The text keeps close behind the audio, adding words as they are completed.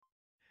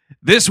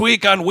This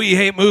week on We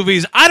Hate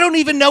Movies, I don't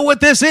even know what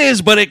this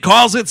is, but it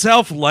calls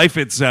itself Life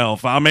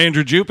Itself. I'm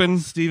Andrew Jupin.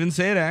 Steven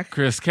Sadak.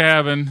 Chris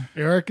Cabin.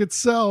 Eric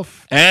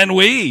itself. And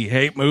we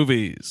hate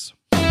movies.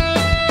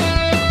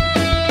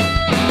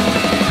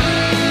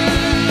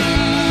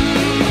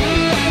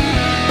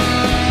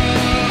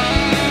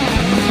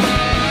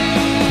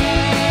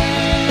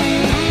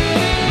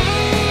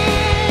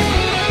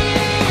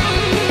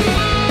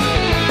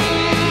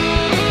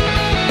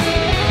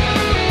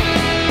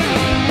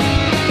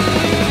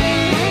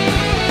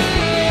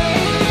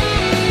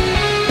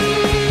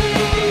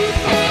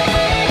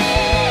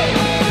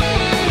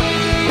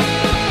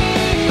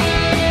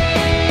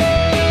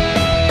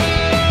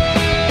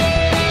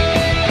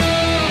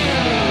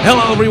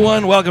 Hello,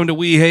 everyone. Welcome to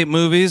We Hate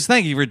Movies.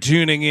 Thank you for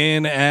tuning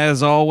in,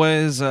 as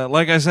always.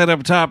 Like I said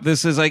up top,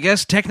 this is, I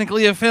guess,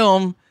 technically a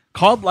film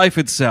called Life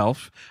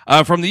Itself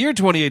from the year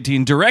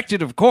 2018,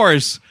 directed, of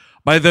course,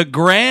 by the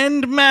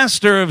grand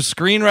master of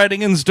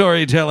screenwriting and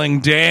storytelling,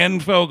 Dan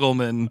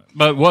Fogelman.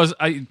 But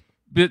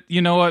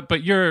you know what?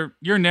 But you're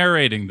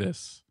narrating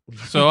this.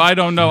 So I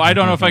don't know. I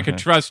don't know if I could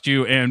trust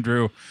you,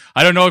 Andrew.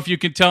 I don't know if you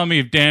can tell me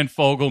if Dan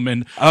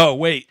Fogelman. Oh,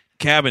 wait,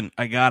 Cabin,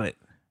 I got it.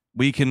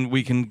 We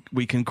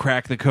can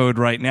crack the code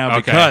right now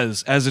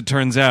because, as it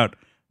turns out,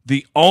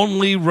 the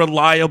only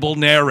reliable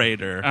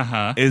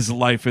narrator is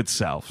Life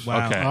Itself.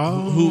 Wow. Okay.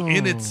 Who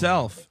in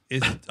itself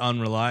is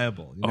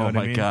unreliable. You know what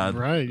I mean? God.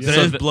 Right. Does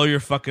Yeah. this blow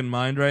your fucking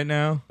mind right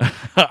now?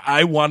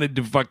 I wanted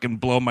to fucking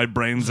blow my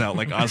brains out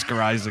like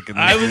Oscar Isaac in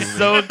this I was movie.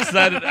 so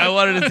excited. I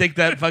wanted to take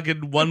that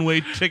fucking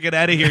one-way ticket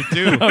out of here,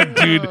 too.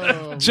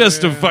 Dude,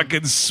 just a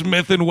fucking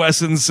Smith &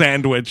 Wesson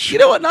sandwich. You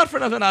know what? Not for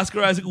nothing,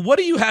 Oscar Isaac. What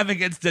do you have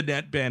against the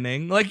net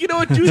banning? Like, you know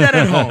what? Do that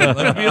at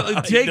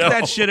home. Take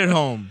that shit at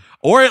home.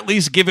 Or at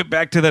least give it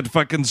back to that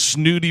fucking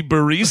snooty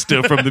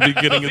barista from the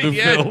beginning of the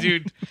Yeah, film.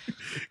 dude.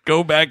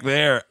 Go back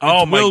there.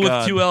 Oh, my Will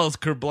God. with two L's,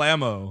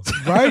 Kerblamo.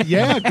 Right?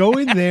 Yeah. Go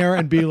in there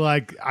and be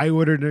like, I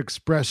ordered an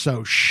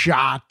espresso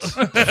shot.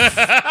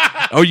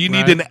 Oh, you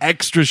need Right. an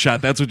extra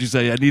shot. That's what you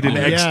say. I need an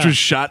Oh, extra yeah.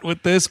 shot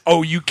with this.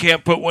 Oh, you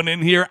can't put one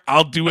in here?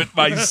 I'll do it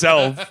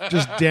myself.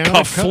 Just down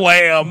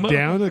Ka-flam.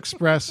 down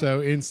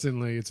espresso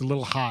instantly. It's a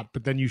little hot,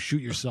 but then you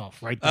shoot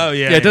yourself right there. Oh,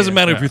 yeah. Yeah, it doesn't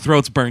matter if your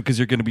throat's burnt because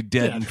you're going to be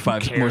dead Yeah, in who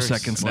 5 more cares?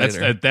 seconds That's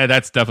later.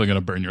 that's definitely going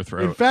to burn your In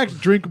throat. fact,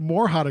 drink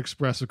more hot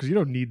espresso because you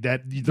don't need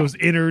those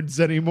innards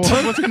anymore.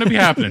 What's going to be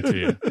happening to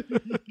you?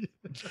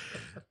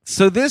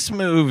 So this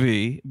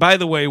movie, by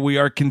the way, we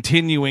are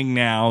continuing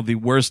now the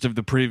worst of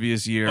the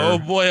previous year. Oh,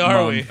 boy,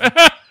 are we.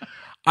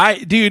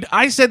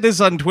 I said this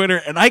on Twitter,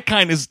 and I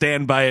kind of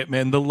stand by it,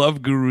 man. The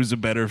Love Guru's a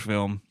better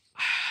film.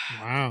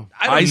 Wow.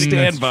 I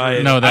stand by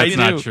it. No, that's I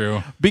not do.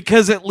 true.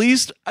 Because at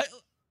least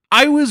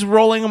I was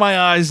rolling my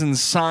eyes and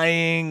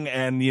sighing,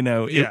 and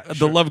Yeah, the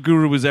sure. Love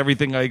Guru was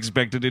everything I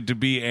expected it to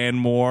be and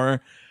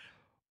more.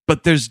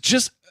 But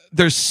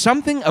there's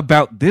something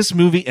about this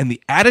movie and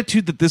the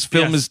attitude that this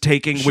film Yes, is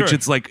taking, which sure.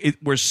 it's like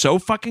we're so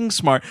fucking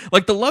smart.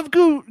 Like the Love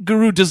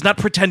Guru does not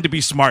pretend to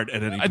be smart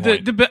at any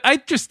point. But I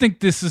just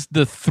think this is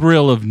the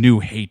thrill of new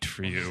hate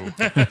for you.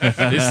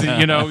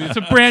 It's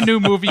a brand new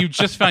movie you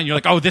just found. You're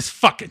like, oh, this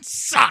fucking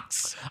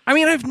sucks. I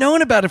mean, I've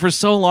known about it for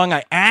so long.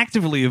 I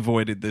actively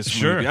avoided this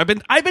Sure. movie.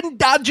 I've been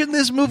dodging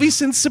this movie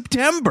since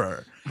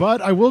September.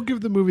 But I will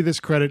give the movie this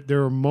credit.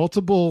 There are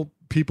multiple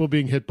people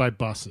being hit by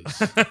buses.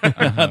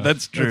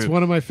 That's true. It's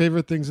one of my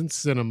favorite things in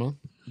cinema.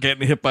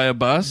 Getting hit by a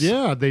bus.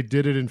 Yeah, they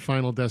did it in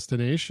Final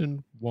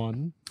Destination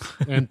 1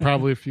 and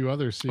probably a few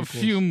other A sequels.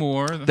 few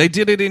more. They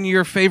did it in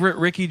your favorite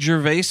Ricky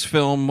Gervais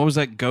film. What was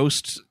that,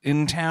 Ghost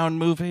in Town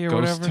movie or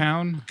Ghost whatever?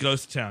 Town.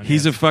 Ghost Town.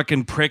 He's a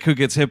fucking prick who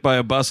gets hit by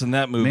a bus in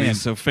that movie. Man.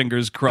 So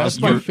fingers crossed.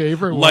 That's my your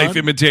favorite life one.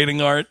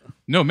 imitating art.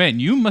 No, man,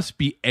 you must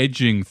be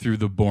edging through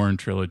the Bourne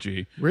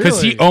trilogy. Because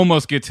he Really?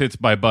 almost gets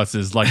hit by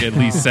buses like at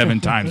least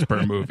 7 times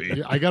per movie.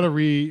 Yeah, I got to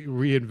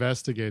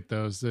reinvestigate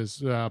those.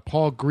 There's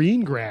Paul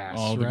Greengrass.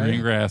 All the right?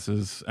 green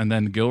grasses. And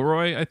then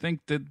Gilroy, I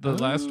think, did the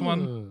last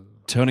one.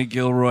 Tony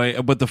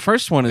Gilroy. But the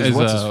first one is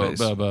what's his face?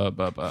 Doug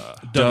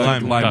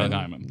Doug Liman.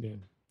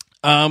 Liman.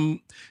 Yeah.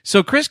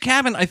 So Chris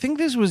Cabin, I think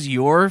this was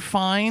your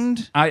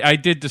find. I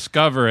did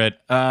discover it.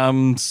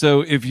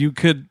 So if you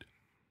could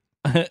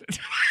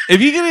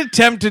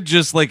attempt to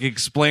just like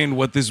explain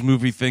what this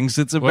movie thinks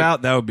it's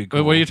about, that would be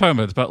cool. What are you talking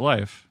about? It's about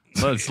life.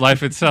 Well, it's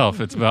life itself.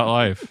 It's about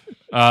life.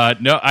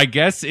 No, I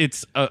guess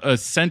it's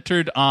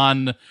centered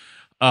on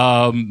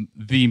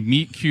the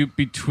meet cute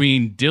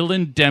between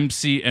Dylan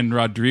Dempsey and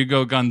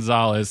Rodrigo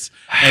Gonzalez,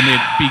 and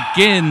it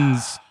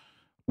begins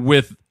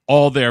with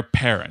all their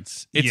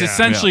parents. It's Yeah.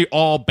 essentially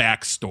all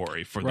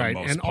backstory for Right.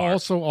 the most And part.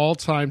 also, all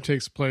time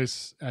takes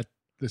place at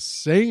the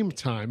same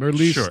time, or at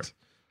least Sure.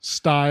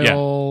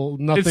 style.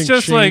 Nothing It's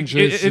just like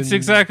changes. it's and-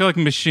 exactly like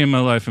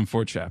Mishima Life in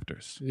 4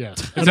 chapters. Yeah.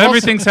 It's And also,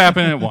 everything's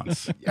happening at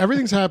once.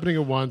 everything's happening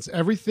at once.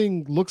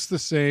 Everything looks the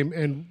same,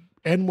 and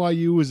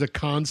NYU is a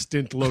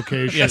constant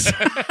location. Yes,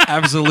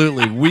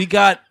 absolutely. We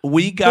got a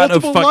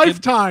Multiple fucking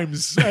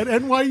lifetimes at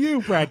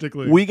NYU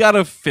practically. we got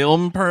a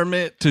film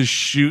permit to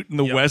shoot in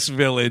the Yep. West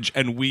Village,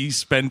 and we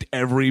spent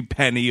every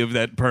penny of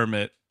that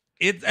permit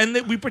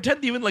we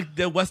pretend even like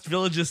the West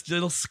Village is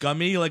still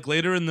scummy like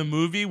later in the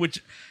movie,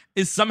 which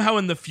is somehow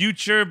in the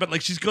future, but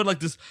like she's going to like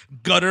this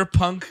gutter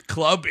punk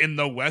club in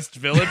the West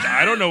Village.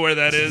 I don't know where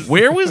that is.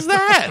 Where was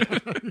that?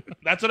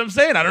 That's what I'm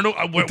saying. I don't know.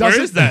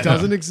 Where is that? It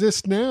doesn't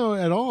exist now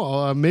at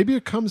all. Maybe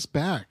it comes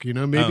back,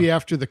 maybe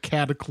after the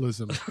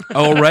cataclysm.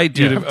 Oh, right,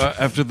 dude.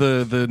 After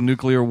the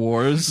nuclear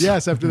wars.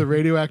 Yes, after the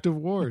radioactive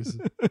wars.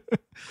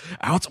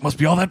 It must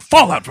be all that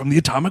fallout from the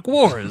atomic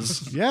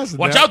wars. Yes.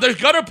 Watch out, there's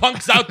gutter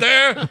punks out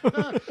there.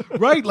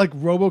 Right, like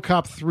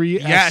RoboCop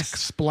 3-esque Yes.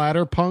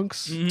 splatter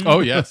punks. Oh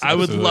yes, I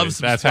would absolutely. love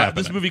some That's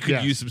happening. This movie could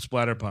Yes. use some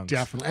splatter punks.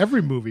 Definitely.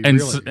 Every movie, and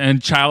really.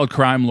 and child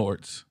crime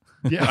lords.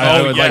 Yeah.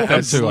 I would like that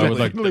yes, too. I would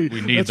like absolutely. that.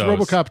 We need That's those.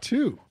 RoboCop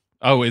 2.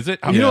 Oh, is it?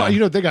 You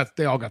know,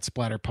 they all got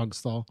splatter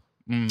punks though.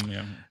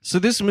 Yeah. So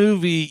this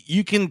movie,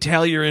 you can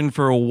tell you're in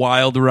for a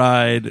wild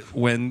ride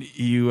when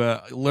you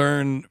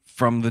learn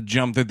from the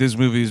jump that this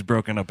movie is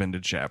broken up into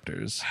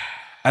chapters.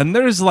 And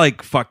there's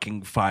like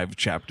fucking 5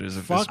 chapters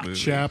of this movie.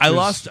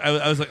 Chapters.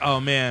 I was like, oh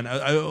man.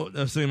 I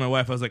was saying to my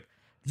wife, I was like,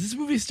 does this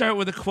movie start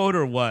with a quote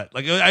or what?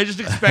 Like, I was just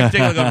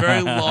expecting like a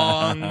very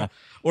long,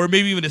 or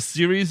maybe even a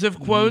series of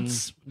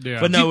quotes. Yeah.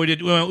 But no,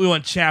 we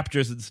want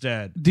chapters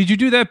instead. Did you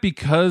do that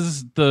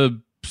because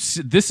the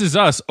This Is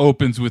Us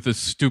opens with a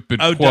stupid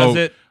Oh, quote does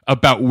it?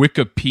 about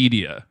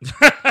Wikipedia?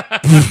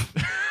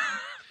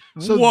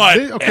 So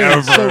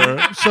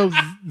Whatever. So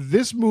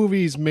this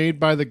movie is made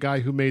by the guy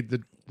who made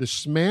the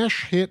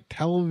smash hit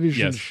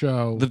television Yes.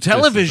 show. The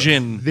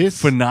television This-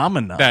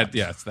 phenomenon. That's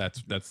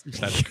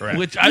correct.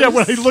 Which yeah,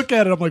 when I look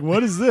at it, I'm like,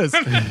 what is this? So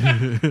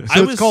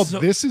was it's called so-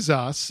 This Is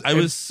Us. I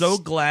was so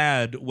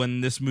glad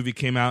when this movie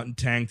came out and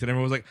tanked, and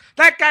everyone was like,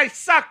 "That guy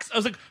sucks." I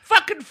was like,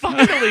 "Fucking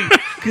finally!"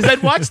 Because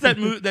I'd watched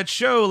that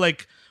show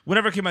like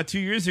whenever it came out 2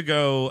 years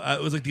ago.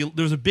 It was like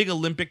there was a big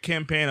Olympic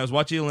campaign. I was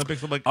watching the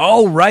Olympics. I'm like,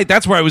 Oh, right.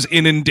 That's where I was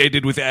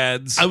inundated with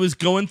ads. I was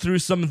going through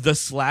some of the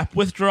slap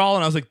withdrawal,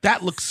 and I was like,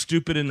 "That looks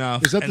stupid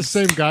enough." Is that And the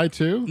same guy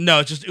too? No,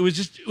 it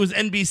was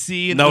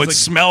NBC. And no, it it was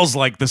smells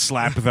like the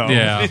slap, though.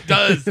 Yeah. it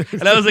does.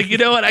 And I was like, you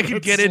know what? I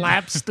could get it.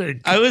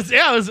 Slapstick. I was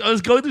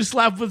going through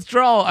slap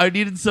withdrawal. I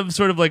needed some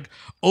sort of like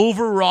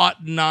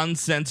overwrought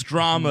nonsense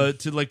drama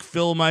to like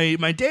fill my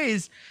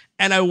days.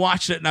 And I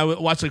watched it, and I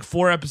watched like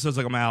 4 episodes.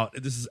 Like, I'm out.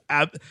 This is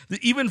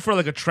even for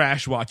like a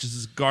trash watch. This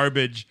is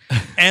garbage.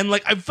 And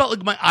like I felt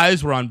like my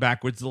eyes were on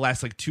backwards the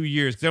last like 2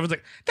 years because everyone's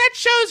like, "That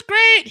show's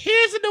great.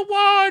 Here's an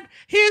award.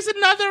 Here's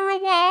another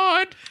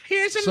award.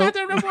 Here's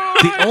another award."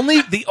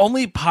 The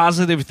only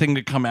positive thing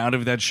to come out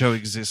of that show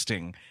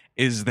existing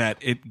is that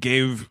it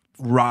gave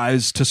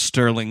rise to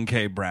Sterling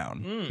K.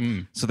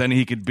 Brown. So then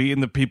he could be in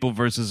The People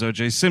versus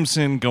O.J.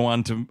 Simpson, go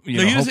on to No,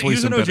 he was hopefully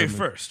an some OJ better-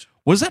 first.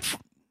 Was that?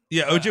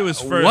 Yeah, OJ was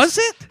first. Was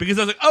it? Because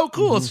I was like, "Oh,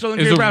 cool. It's Sterling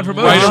It K. was Brown from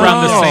right OJ."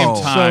 around the Oh.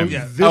 same time.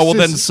 Yeah. This Oh, well,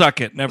 then is,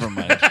 suck it. Never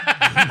mind.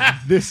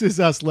 This Is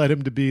Us led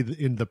him to be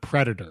in The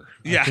Predator.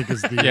 Yeah. I think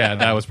is the, Yeah,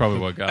 that was probably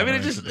what got I mean,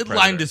 him into the it lined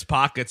Predator. his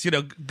pockets. You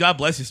know, God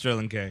bless you,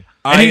 Sterling K.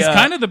 And he's I,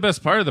 kind of the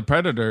best part of the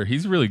Predator.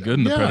 He's really good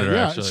in the Predator,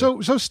 actually.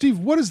 So Steve,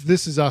 what is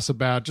This Is Us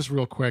about? Just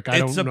real quick.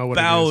 I It's don't know what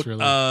about it is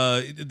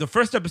really. the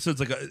first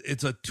episode's like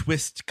it's a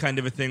twist kind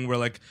of a thing where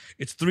like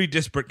it's 3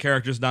 disparate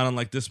characters, not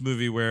unlike this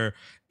movie where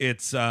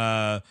it's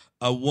a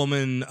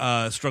woman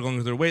struggling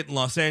with her weight in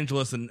Los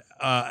Angeles and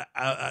a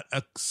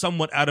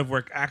somewhat out of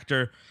work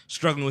actor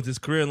struggling with his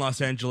career in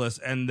Los Angeles,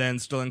 and then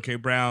Sterling K.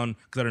 Brown,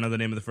 because I don't know the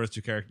name of the first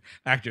 2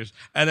 actors,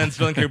 and then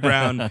Sterling K.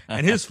 Brown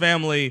and his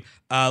family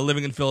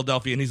living in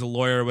Philadelphia, and he's a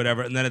lawyer or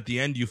whatever, and then at the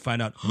end you find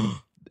out,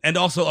 and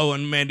also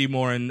and Mandy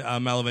Moore and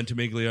Mala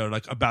Ventimiglia are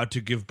like about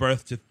to give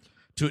birth to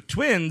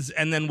twins,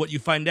 and then what you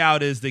find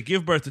out is they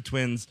give birth to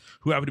twins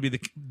who happen to be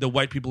the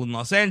white people in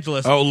Los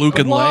Angeles. oh, Luke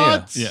and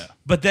What? Leia. Yeah.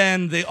 But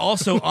then they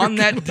also on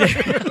that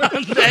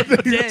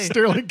day,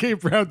 Sterling K.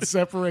 Brown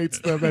separates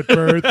them at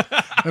birth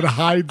and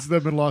hides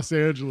them in Los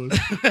Angeles.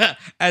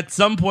 at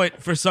some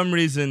point, for some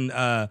reason,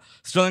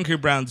 Sterling K.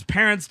 Brown's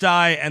parents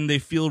die, and they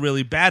feel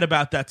really bad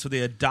about that, so they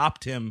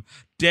adopt him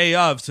day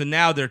of. So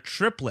now they're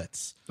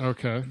triplets.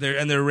 Okay.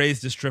 They're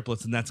raised as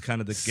triplets, and that's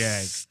kind of the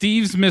gag.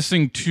 Steve's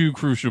missing 2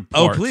 crucial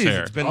Oh, parts please!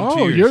 here. It's been 2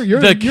 Oh, years.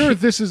 you're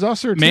This Is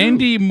Us-er too.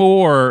 Mandy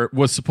Moore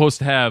was supposed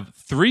to have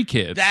 3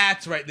 kids.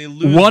 That's right. They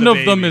lose. One the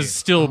of them baby. is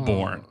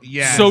stillborn.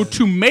 yes. So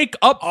to make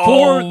up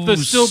for the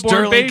stillborn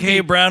Sterling baby, K.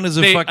 Brown is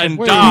a they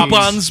fucking adopt-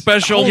 coupon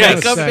special Hold on a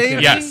makeup second.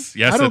 baby. Yes,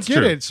 I don't that's get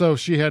true. it. So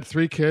she had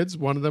 3 kids.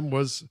 One of them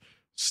was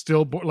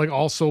stillborn, like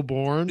also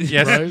born.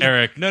 Yes, right?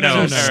 Eric. No, So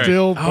Eric.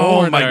 stillborn.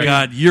 Oh my Eric.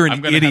 God, you're I'm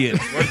an gonna idiot.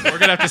 We're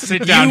gonna have to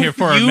sit down here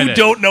for a minute. You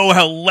don't know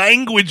how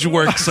language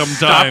works sometimes.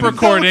 Stop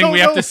recording. No, we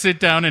have no. to sit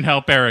down and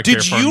help Eric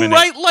Did here for a you minute.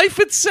 write Life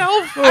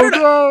Itself? Oh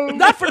no!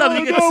 Not for nothing, Oh,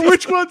 you get no. to see-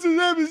 Which one's his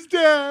name is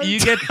dad? You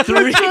get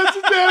 3. Which one's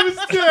his name is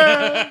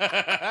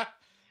dad?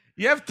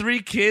 You have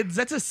 3 kids.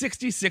 That's a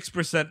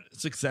 66%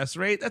 success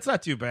rate. That's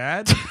not too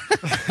bad.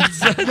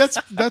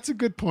 That's a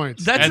good point.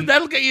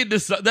 That'll get you into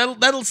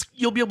that'll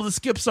you'll be able to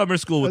skip summer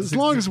school with As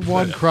long as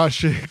one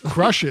crosses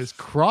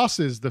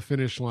the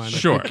finish line,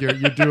 Sure. I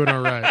think you're doing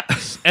all right.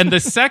 And the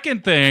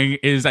second thing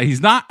is that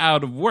he's not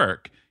out of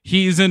work.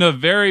 he's in a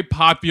very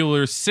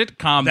popular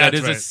sitcom that That's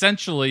is right.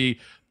 essentially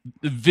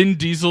Vin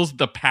Diesel's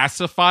The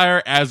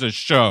Pacifier as a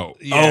show.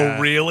 Yeah.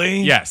 Oh,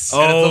 really? Yes.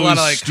 And it's Oh, a lot of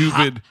like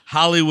stupid.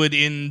 Hollywood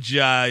in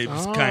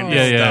jives kind of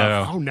Yeah, stuff.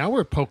 yeah. Oh, now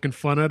we're poking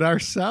fun at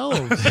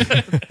ourselves.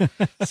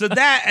 So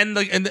that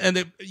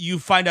and you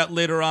find out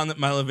later on that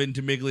Milo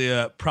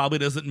Ventimiglia probably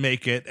doesn't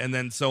make it, and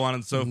then so on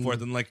and so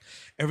forth, and like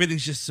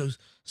everything's just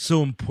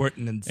so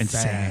important and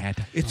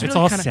sad. It's really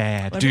all kinda-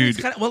 sad. everything's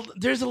Dude. kinda- well,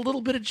 there's a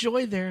little bit of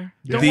joy there.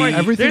 Don't The- worry,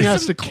 Everything there's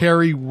has some- to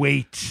carry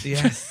weight.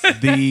 Yes.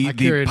 the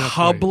carry enough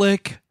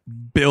public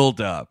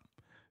buildup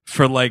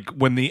for like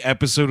when the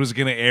episode was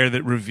going to air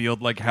that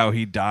revealed like how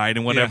he died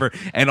and whatever,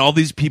 and all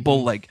these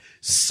people like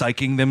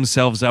psyching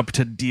themselves up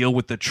to deal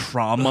with the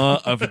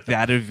trauma of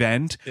that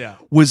event Yeah.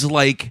 was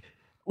like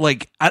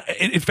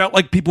it felt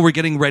like people were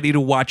getting ready to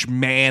watch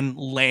man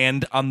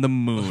land on the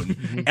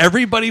moon.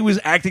 Everybody was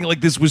acting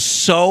like this was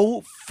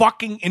so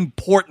fucking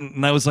important,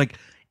 and I was like,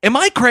 am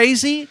I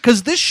crazy?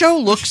 Because this show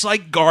looks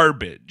like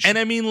garbage. And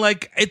I mean,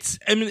 like, it's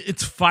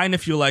fine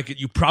if you like it.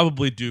 You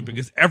probably do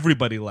because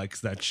everybody likes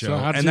that show. So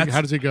how and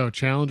does it go?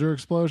 Challenger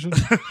explosion?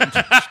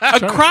 a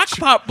crock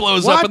pot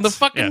blows up What? and the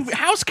fucking Yes.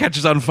 house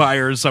catches on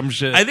fire or some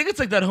shit. I think it's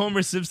like that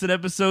Homer Simpson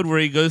episode where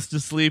he goes to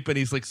sleep and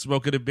he's like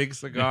smoking a big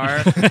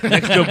cigar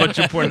next to a bunch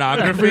of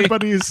pornography.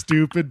 Everybody is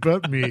stupid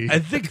but me. I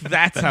think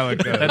that's how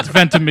it goes. That's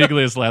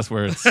Ventimiglia's last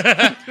words.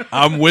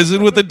 I'm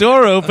whizzing with the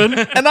door open,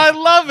 and I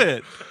love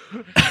it.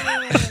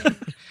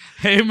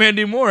 Hey,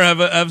 Mandy Moore,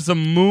 have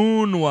some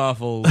moon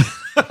waffles.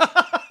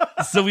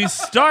 So we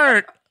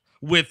start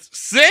with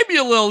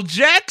Samuel L.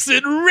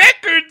 Jackson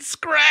record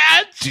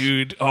scratch.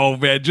 Dude, oh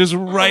man, just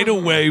right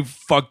away,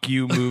 fuck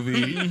you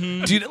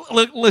movie. Dude,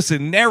 look,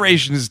 listen,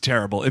 narration is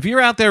terrible. If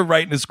you're out there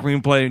writing a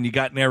screenplay and you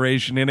got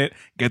narration in it,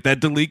 get that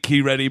delete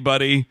key ready,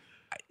 buddy.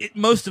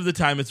 Most of the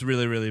time, it's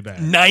really, really bad.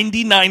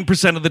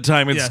 99% of the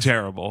time, it's Yes.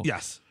 terrible.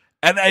 Yes.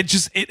 And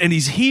and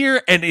he's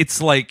here, and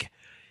it's like,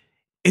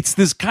 it's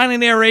this kind of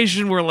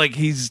narration where like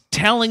he's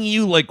telling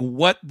you like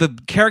what the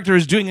character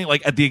is doing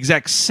like at the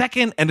exact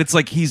second, and it's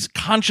like he's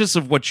conscious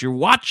of what you're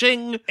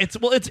watching. It's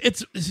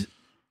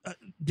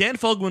Dan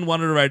Fogelman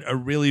wanted to write a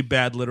really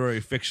bad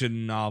literary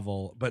fiction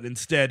novel, but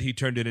instead he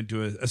turned it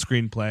into a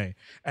screenplay,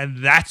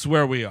 and that's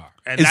where we are.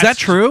 And Is that's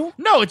that true?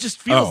 No, it just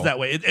feels Oh. that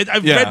way.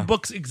 I've Yeah. read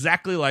books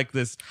exactly like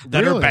this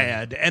that are Really?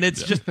 bad, and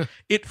it's just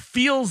it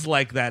feels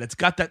like that. It's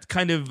got that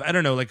kind of I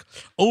don't know, like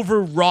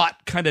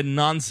overwrought kind of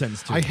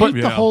nonsense to I it. hate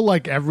Yeah. the whole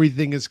like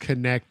everything is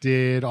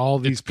connected, all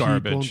these It's people.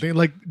 garbage. And they,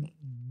 like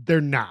they're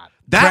not.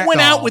 That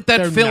went out No, with that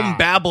they're film not.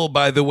 Babel,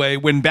 by the way.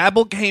 When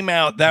Babel came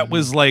out, that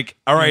was like,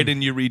 all right,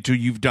 Inarritu,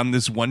 you've done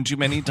this one too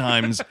many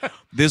times.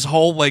 This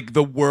whole like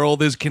the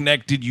world is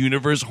connected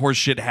universe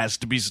horseshit has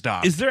to be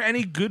stopped. Is there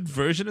any good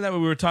version of that? We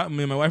were talking.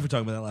 Me and my wife were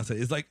talking about that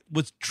last night.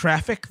 Was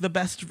Traffic the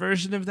best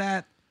version of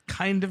that?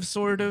 Kind of,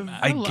 sort of. I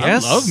I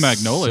guess love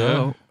Magnolia.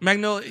 so.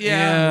 Magnolia.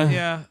 Yeah.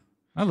 Yeah.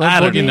 I I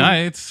love don't Boogie know.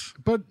 Nights.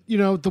 But you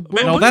know the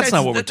But No, Boogie that's Nights-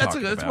 not what we're that's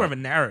talking That's about. more of a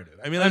narrative.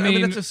 I mean, I mean-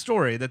 that's a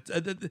story.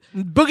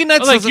 Boogie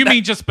Nights. Like doesn't- you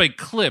mean just by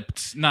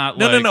clipped, not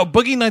No, like no.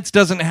 Boogie Nights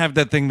doesn't have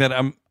that thing that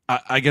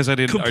I guess I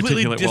didn't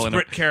Completely articulate well enough.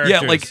 disparate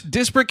characters. Yeah, like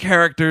disparate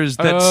characters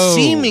that Oh.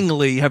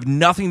 seemingly have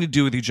nothing to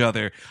do with each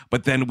other,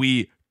 but then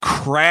we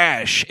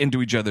crash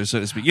into each other, so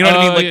to speak. You know what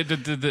I mean?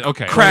 Like yeah,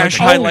 okay. crash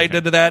Okay. highlighted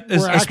into that, we're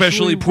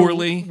especially actually-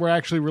 poorly. We're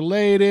actually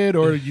related,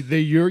 or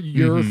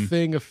your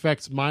thing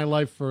affects my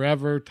life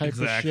forever type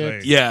Exactly.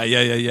 of shit. Yeah.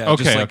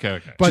 Okay, Just like,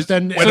 okay. But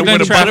then, When, So when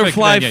then a traffic,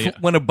 butterfly then, yeah.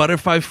 when a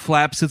butterfly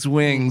flaps its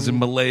wings in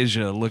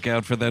Malaysia, look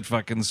out for that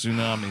fucking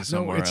tsunami no,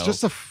 somewhere it's else.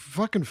 just a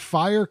fucking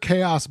fire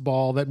chaos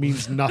ball that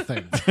means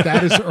nothing.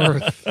 That is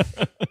Earth.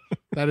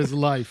 That is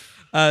life.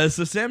 So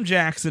Sam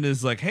Jackson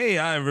is like, "Hey,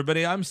 hi,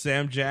 everybody, I'm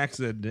Sam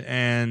Jackson,"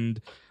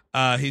 and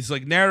he's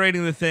like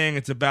narrating the thing.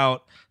 It's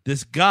about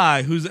this guy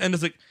and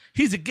it's like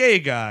he's a gay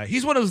guy.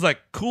 He's one of those like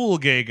cool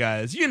gay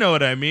guys. You know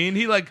what I mean?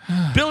 He like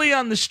Billy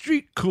on the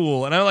Street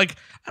cool, and I'm like,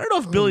 I don't know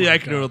if Billy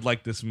Eichner would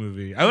like this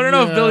movie. I don't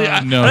know if Billy.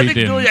 No, I he think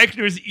didn't. Billy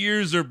Eichner's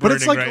ears are burning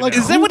it's like- right like- now.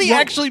 Is that what he Who-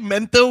 actually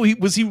meant though?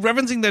 Was he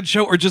referencing that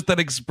show or just that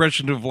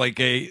expression of like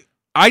a?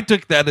 I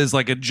took that as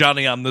like a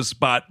Johnny on the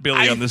spot,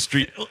 Billy on the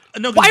street.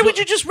 No, 'cause Why Bill- would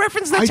you just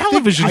reference that I think-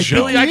 television I show?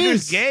 Billy He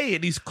Eichner's is. gay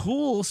and he's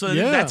cool, so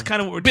Yeah. that's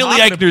kind of what we're Billy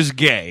talking Eichner's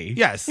gay.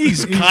 Yes.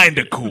 he's kind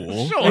of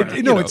cool. Sure.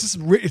 It, no, it's just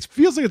it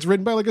feels like it's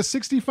written by like a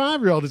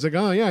 65-year-old. It's like,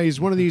 oh yeah, he's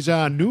one of these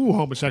new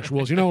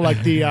homosexuals,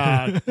 like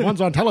the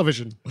ones on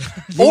television.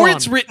 Or Move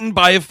it's on. written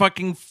by a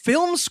fucking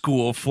film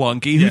school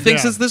flunky who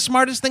thinks Yeah. it's the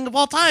smartest thing of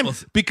all time.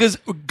 Because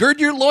gird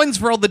your loins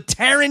for all the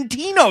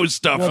Tarantino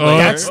stuff. Well,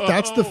 there.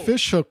 that's the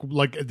fish hook,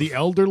 like the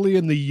elderly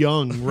and the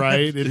young,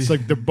 right? It's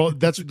like they're both.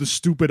 That's what the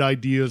stupid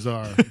ideas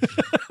are.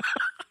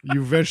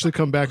 You eventually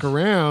come back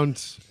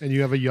around, and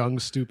you have a young,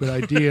 stupid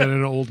idea in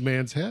an old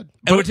man's head.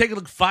 And we're taking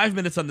like 5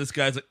 minutes on this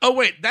guy's like, oh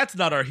wait, that's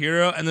not our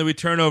hero. And then we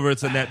turn over,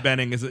 it's Annette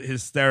Bening as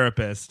his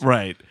therapist.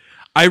 Right.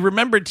 I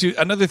remember too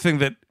another thing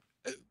that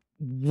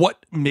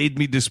what made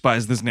me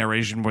despise this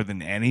narration more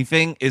than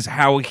anything is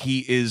how he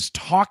is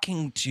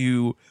talking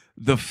to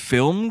the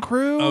film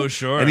crew. Oh,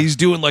 sure. And he's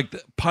doing like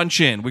the punch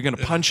in. We're gonna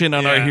punch in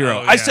on our hero.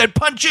 oh, I yeah. said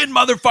punch in,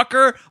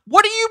 motherfucker.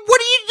 What are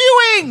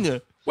you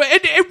doing?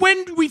 And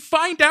when we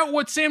find out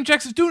what Sam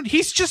Jackson's doing,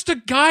 he's just a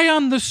guy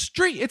on the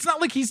street. It's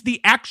not like he's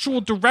the actual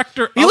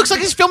director. He looks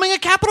like he's filming a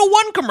Capital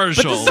One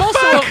commercial.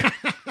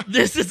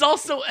 This is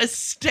also a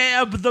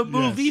Stab the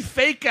movie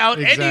fake out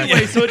Exactly.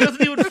 anyway, so it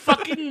doesn't even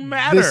fucking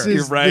matter. This is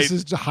You're right. this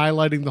is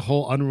highlighting the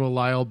whole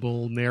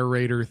unreliable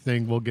narrator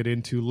thing we'll get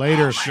into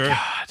later. Sure.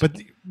 But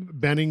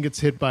Benning gets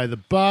hit by the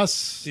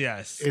bus.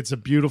 Yes. It's a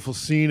beautiful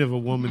scene of a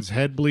woman's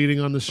head bleeding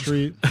on the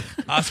street.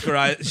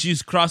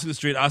 She's crossing the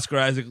street. Oscar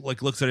Isaac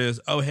like looks at her and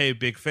says, "Oh, hey,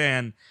 big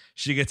fan."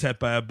 She gets hit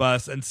by a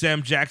bus, and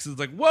Sam Jackson's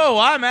like, "Whoa,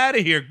 I'm out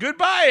of here.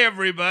 Goodbye,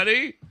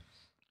 everybody."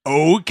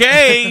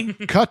 Okay.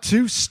 Cut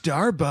to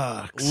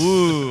Starbucks.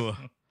 Ooh.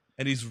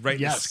 And he's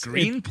writing Yes, a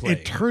screenplay.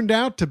 It turned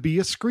out to be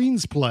a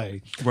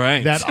screenplay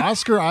Right. that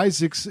Oscar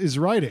Isaacs is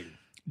writing.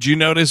 Do you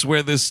notice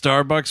where this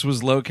Starbucks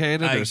was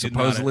located I or did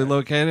supposedly not.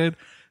 located?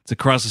 It's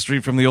across the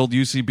street from the old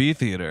UCB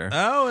theater.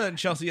 Oh, and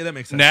Chelsea, yeah, that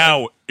makes sense.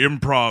 Now,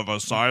 Improv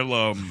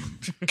Asylum.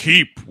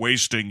 Keep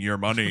wasting your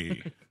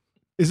money.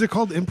 Is it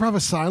called Improv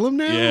Asylum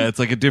now? Yeah, it's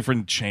like a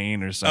different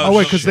chain or something. Oh,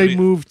 wait, because they Shitty.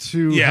 moved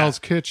to Yeah. Hell's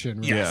Kitchen.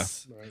 Right?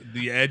 yes,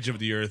 the edge of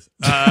the earth.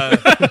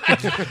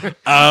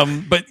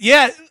 But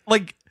yeah,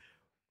 like,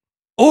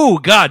 oh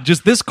God,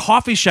 just this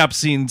coffee shop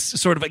scene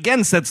sort of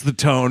again sets the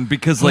tone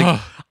because like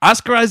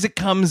Oscar Isaac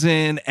comes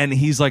in and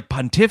he's like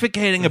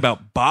pontificating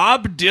about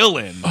Bob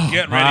Dylan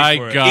Get my ready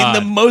for it. God.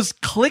 in the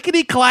most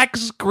clickety clack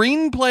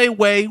screenplay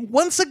way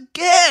once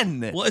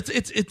again. Well,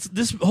 it's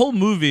this whole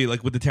movie,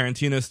 like with the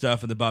Tarantino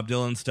stuff and the Bob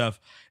Dylan stuff.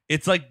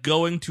 It's like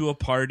going to a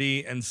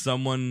party and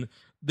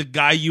the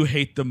guy you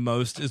hate the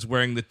most is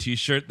wearing the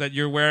T-shirt that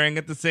you're wearing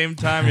at the same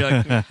time. You're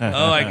like,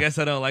 oh, I guess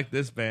I don't like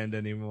this band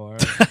anymore.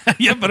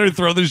 You better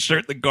throw this shirt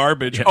in the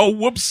garbage. Oh,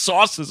 whoops,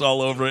 sauce is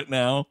all over it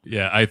now.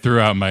 Yeah, I threw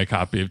out my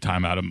copy of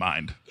Time Out of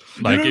Mind,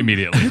 like You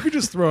immediately. could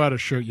just throw out a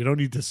shirt. You don't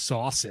need to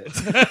sauce it.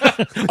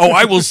 Oh,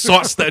 I will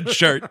sauce that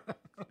shirt.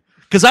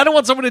 Because I don't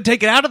want someone to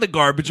take it out of the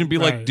garbage and be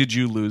like, Right. did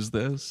you lose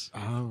this?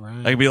 All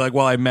right. I can be like,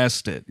 well, I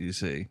messed it, you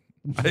see.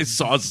 I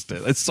sauced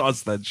it. I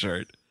sauced that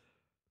shirt.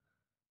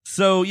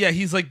 So yeah,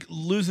 he's like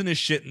losing his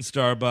shit in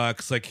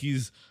Starbucks. Like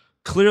he's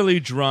clearly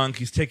drunk.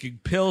 He's taking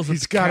pills.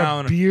 He's at the got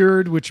counter. a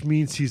beard, which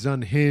means he's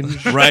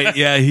unhinged. Right,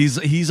 yeah,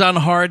 he's on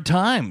hard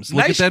times.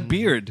 Look Nice- at that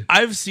beard.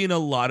 I've seen a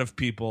lot of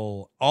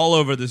people all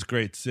over this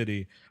great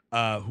city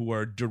who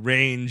are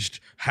deranged,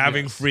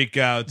 having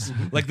freakouts,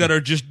 like that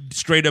are just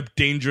straight up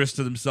dangerous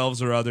to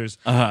themselves or others,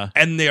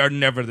 and they are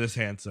never this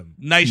handsome.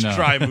 Nice No.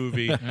 try,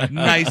 movie.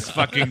 Nice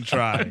fucking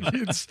try.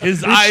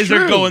 His eyes are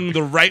true. going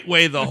the right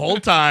way the whole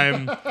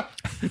time.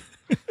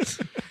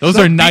 Those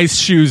are nice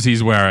shoes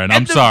he's wearing. I'm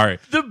And sorry.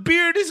 The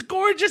beard is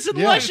gorgeous and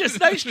Yeah. luscious.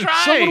 Nice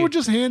try. Someone would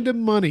just hand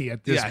him money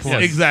at this yes,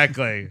 point.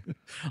 exactly.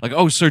 Like,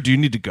 oh, sir, do you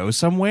need to go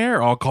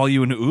somewhere? I'll call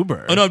you an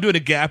Uber. Oh no, I'm doing a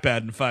Gap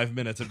ad in 5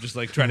 minutes. I'm just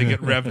like trying to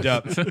get revved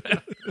up.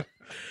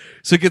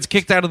 So he gets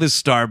kicked out of this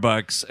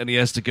Starbucks and he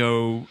has to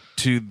go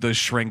to the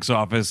shrink's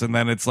office. And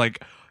then it's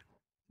like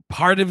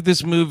part of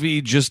this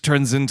movie just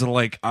turns into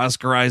like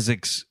Oscar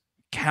Isaac's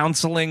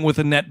counseling with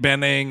Annette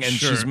Bening. And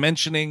Sure. she's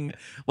mentioning,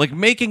 like,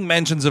 making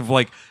mentions of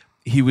like,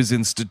 he was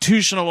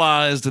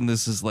institutionalized and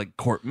this is like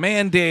court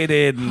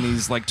mandated. And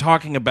he's like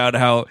talking about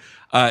how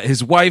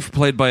his wife,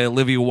 played by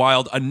Olivia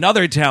Wilde,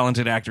 another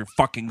talented actor,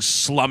 fucking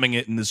slumming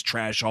it in this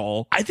trash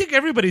hole. I think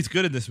everybody's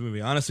good in this movie.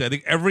 Honestly, I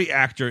think every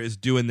actor is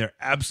doing their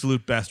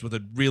absolute best with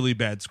a really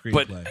bad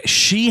screenplay. But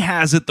she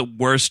has it the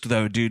worst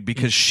though, dude,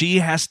 because she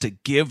has to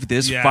give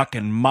this Yeah.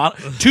 fucking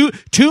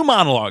two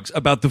monologues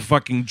about the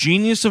fucking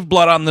genius of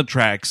Blood on the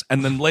Tracks,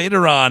 and then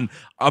later on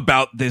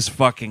about this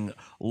fucking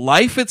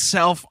life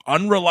itself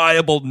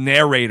unreliable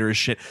narrator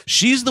shit.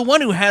 She's the one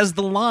who has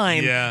the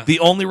line, Yeah. the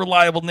only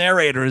reliable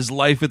narrator is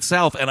life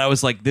itself. And I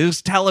was like, this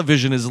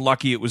television is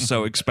lucky it was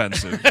so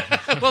expensive.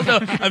 Well, no,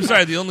 I'm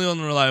sorry. The only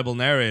unreliable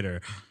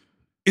narrator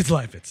is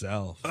life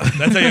itself.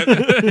 That's how you,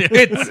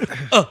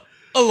 it's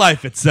a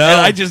life itself.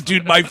 And I just,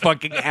 dude, my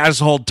fucking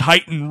asshole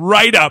tightened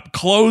right up,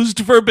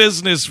 closed for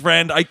business,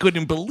 friend. I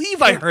couldn't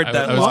believe I heard that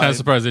I was kind line. of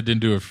surprised they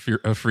didn't do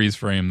a freeze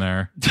frame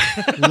there.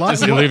 Li-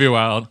 Just Olivia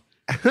Wilde.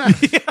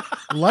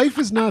 Life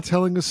is not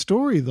telling a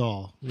story,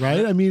 though,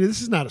 right? I mean,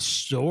 this is not a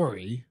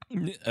story.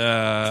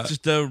 It's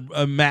just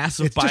a mass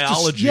of It's just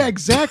biology. yeah,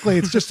 exactly.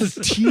 It's just a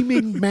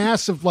teeming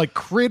mass of like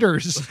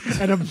critters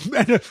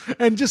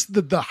and just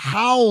the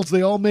howls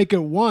they all make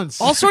at once.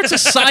 All sorts of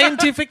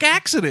scientific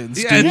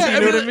accidents, dude. it's- You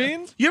know what I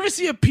mean? You ever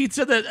see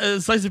a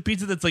slice of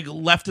pizza that's like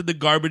left in the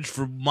garbage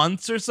for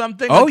months or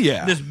something? Oh, Like,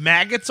 yeah. there's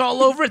maggots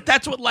all over it.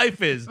 That's what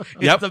life is. It's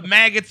Yep. the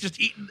maggots just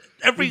eating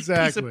every piece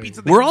Exactly. of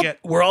pizza they We're can all get.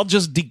 we're all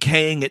just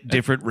decaying at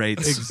different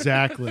rates.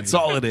 Exactly. That's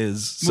all it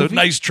is. So Movie-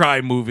 nice try,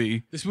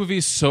 movie. This movie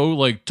is so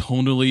like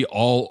tonally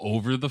all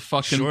over the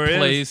fucking Sure is.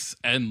 place,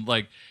 and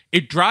like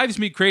it drives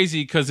me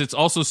crazy because it's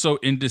also so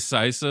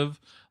indecisive.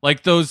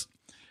 Like those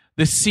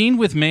the scene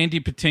with Mandy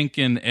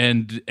Patinkin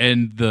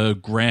and the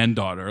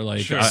granddaughter,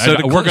 like Sure.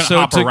 we're gonna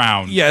hop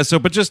around. Yeah,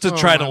 but just to Oh,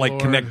 try to my like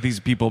Lord. connect these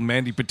people,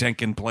 Mandy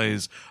Patinkin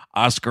plays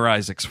Oscar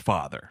Isaac's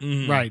father.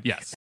 Right.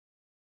 Yes.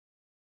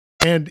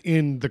 And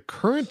in the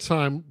current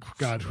time,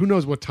 God, who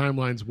knows what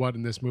timeline's what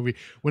in this movie?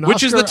 When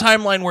Which is the Oscar-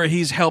 timeline where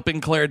he's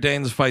helping Claire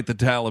Danes fight the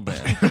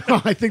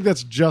Taliban. I think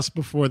that's just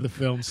before the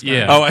film started.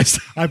 Yeah. Oh, I see.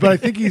 But I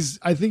think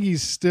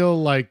he's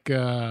still like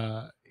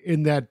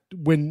in that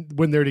when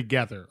they're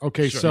together.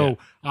 Okay, so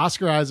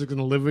Oscar Isaac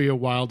and Olivia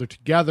Wilde are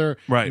together.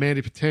 Right.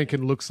 Mandy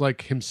Patinkin looks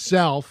like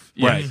himself.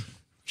 Right. A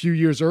few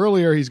years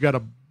earlier, he's got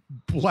a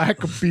black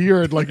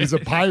beard like he's a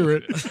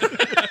pirate.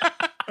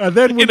 And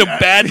then when, In a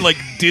bad like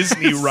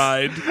Disney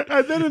ride.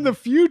 and then in the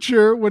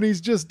future, when he's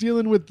just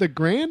dealing with the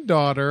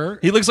granddaughter,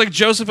 He looks like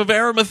Joseph of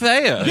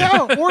Arimathea.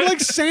 yeah, or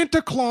like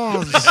Santa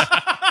Claus.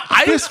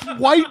 This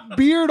white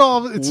beard,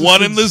 all it's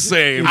One and the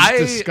same.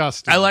 It's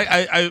disgusting.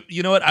 I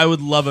you know what? I would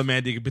love a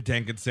Mandy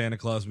Patinkin Santa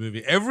Claus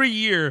movie. Every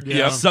year,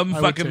 Yeah. some I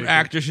would fucking take it.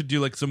 actor should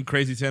do like some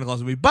crazy Santa Claus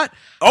movie. But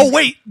Oh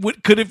wait,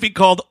 could it be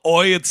called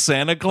Oi, It's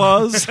Santa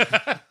Claus?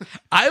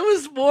 I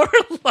was more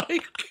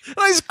like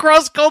Nice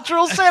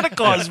cross-cultural Santa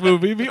Claus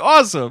movie. Be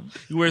awesome.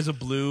 he wears a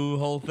blue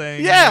whole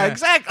thing. Yeah,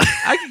 exactly.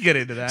 I could get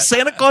into that.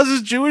 Santa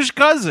Claus's Jewish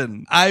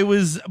cousin.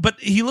 But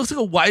he looks like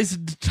a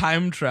wizened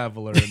time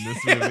traveler in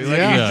this movie. Like,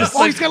 Yeah. he's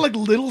just He's got like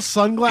little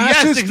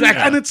sunglasses. Yes,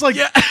 exactly. And it's like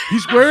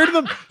he's wearing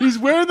them. He's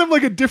wearing them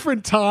like at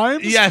different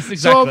times. Yes, So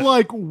exactly. I'm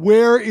like,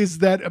 where is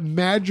that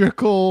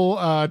magical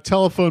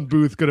telephone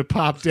booth going to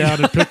pop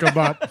down and pick him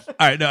up? all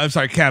right. No, I'm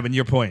sorry, Cabin.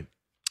 Your point.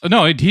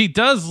 No, he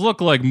does look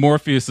like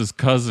Morpheus's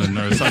cousin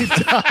or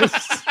something.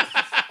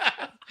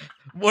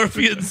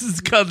 Morpheus'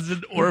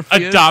 cousin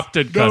Orpheus.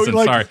 Adopted No, cousin.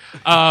 like-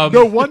 sorry.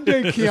 No, one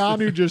day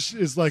Keanu just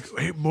is like,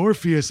 hey,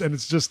 Morpheus. And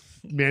it's just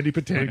Mandy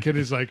Patinkin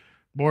is like,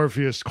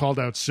 Morpheus called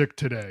out sick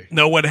today.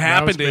 No, what Now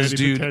happened it's is,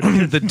 Mandy dude,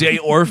 Patinkin. the day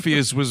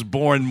Orpheus was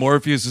born,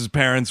 Morpheus's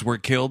parents were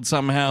killed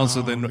somehow.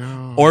 So then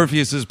no.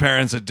 Orpheus's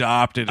parents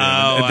adopted him.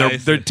 Oh, and I see.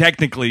 they're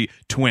technically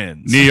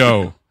twins.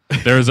 Neo,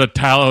 there's a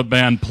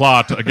Taliban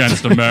plot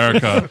against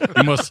America.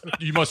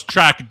 You must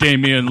track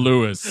Damian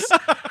Lewis.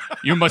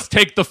 You must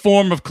take the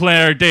form of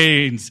Claire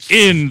Danes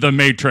in the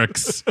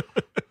Matrix.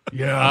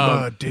 Yeah,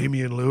 I'm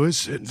Damian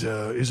Lewis. And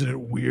isn't it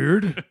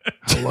weird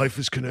how life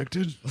is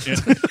connected?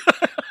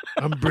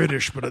 I'm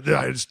British, but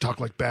I just talk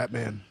like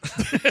Batman.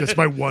 That's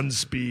my one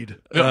speed.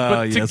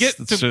 But to Yes, get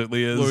it to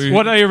certainly is.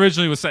 what I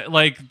originally was saying,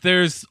 like,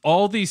 there's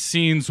all these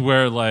scenes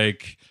where,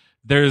 like,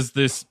 there's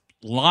this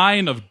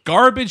line of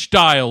garbage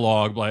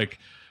dialogue, like,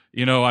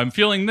 you know, I'm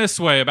feeling this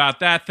way about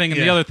that thing and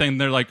the Yeah. other thing.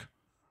 And they're like,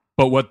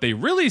 but what they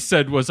really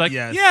said was like,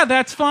 Yes. yeah,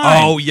 that's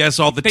fine. Oh, yes,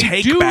 all the They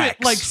take do backs.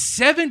 it like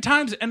 7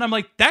 times, and I'm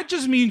like, that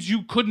just means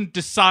you couldn't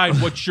decide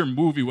what your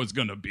movie was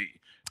gonna be.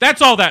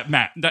 That's all that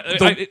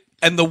matters.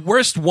 And the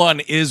worst one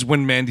is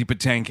when Mandy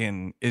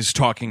Patinkin is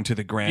talking to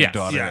the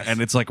granddaughter. yes.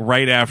 And it's like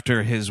right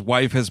after his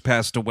wife has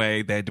passed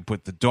away, they had to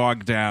put the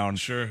dog down.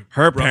 Sure.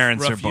 Her Rough-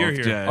 parents rough are year both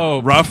here. dead.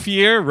 Oh. rough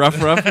year?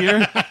 Rough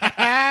year?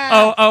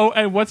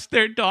 and what's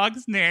their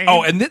dog's name?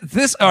 Oh, and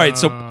this, all right,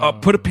 so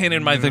put a pin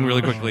in my thing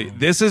really quickly.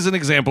 This is an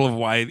example of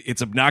why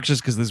it's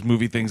obnoxious because this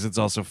movie thinks it's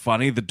also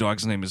funny. The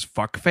dog's name is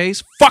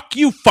Fuckface. Fuck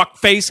you,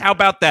 Fuckface. How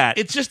about that?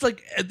 It's just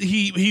like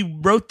he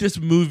wrote this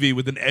movie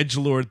with an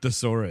edgelord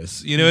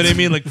thesaurus. You know what I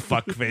mean? Like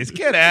fuckface.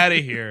 Get out of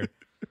here.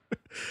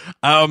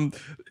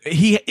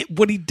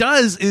 What he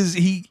does is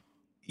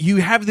you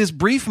have this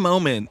brief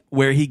moment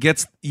where you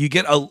get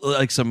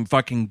some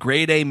fucking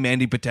grade A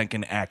Mandy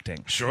Patinkin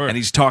acting. Sure. And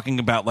he's talking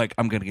about like,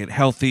 I'm going to get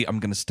healthy. I'm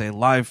going to stay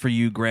alive for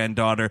you,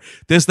 granddaughter.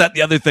 This, that,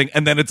 the other thing.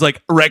 And then it's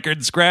like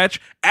record scratch.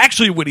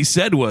 Actually, what he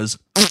said was,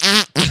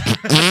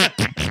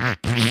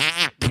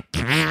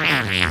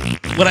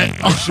 What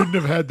I Shouldn't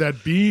have had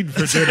that bean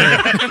for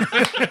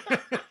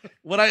dinner.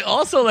 what I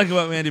also like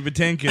about Mandy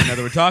Patinkin, now that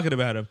we're talking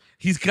about him,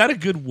 he's got a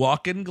good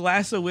walk-in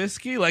glass of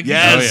whiskey. Like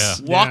Yes. he's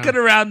just Oh, yeah. walking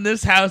around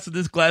this house with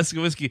this glass of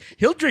whiskey.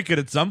 He'll drink it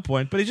at some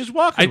point, but he's just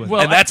walking with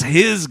well, it. and that's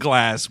his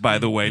glass, by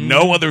the way.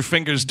 No other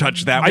fingers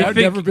touch that one. I've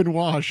think- never been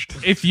washed.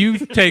 if you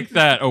take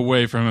that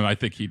away from him, I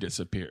think he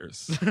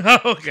disappears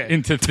Okay.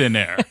 into thin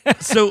air.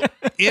 So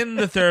in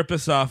the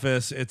therapist's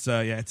office, it's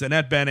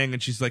Annette Bening,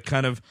 and she's like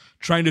kind of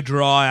trying to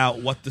draw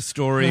out what the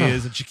story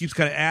is, and she keeps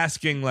kind of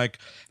asking like,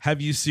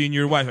 "Have you seen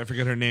your wife?" I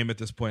forget her name at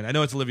this point. I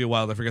know it's Olivia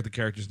Wilde. I forget the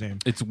character's name.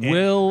 It's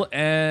Will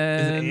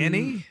and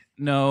Annie?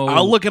 No,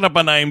 I'll look it up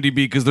on IMDb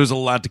because there's a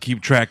lot to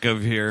keep track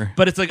of here.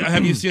 But it's like,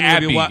 "Have you seen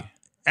Abby. Olivia Wilde?"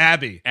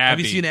 Abby. Have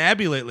you Abby. seen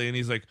Abby lately? And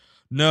he's like,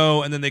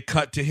 "No." And then they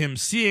cut to him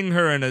seeing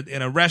her in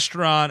a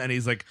restaurant, and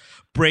he's like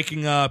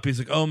breaking up. He's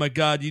like, "Oh my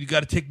god, you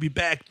got to take me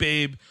back,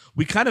 babe."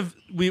 We're kind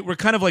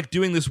of like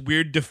doing this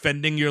weird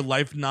defending your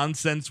life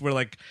nonsense where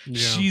like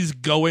she's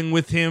going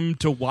with him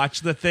to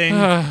watch the thing,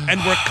 and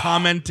we're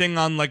commenting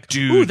on like,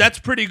 Dude. "Ooh, that's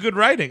pretty good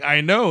writing."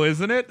 I know,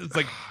 isn't it? It's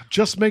like,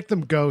 Just make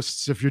them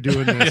ghosts if you're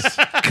doing this.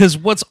 Because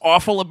what's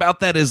awful about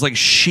that is like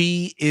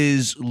she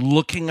is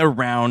looking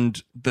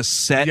around the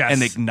set Yes.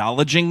 and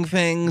acknowledging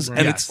things, and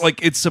Yes. it's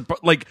like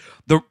like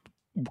the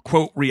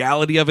quote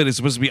reality of it is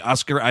supposed to be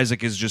Oscar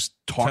Isaac is just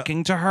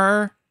talking to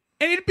her.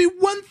 And it'd be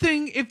one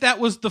thing if that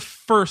was the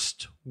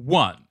first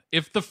one.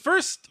 If the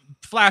first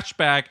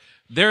flashback,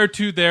 there are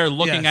two there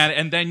looking at it,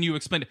 and then you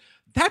explain it.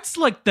 That's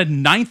like the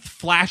 9th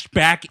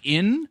flashback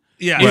in.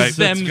 Yeah, is right.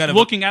 So them it's kind of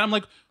looking at him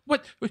like,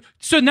 what?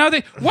 So now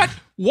they what?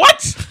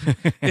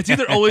 It's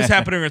either always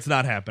happening or it's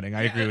not happening.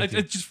 I agree with you.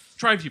 It just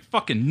drives you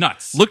fucking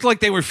nuts. Looked like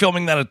they were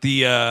filming that at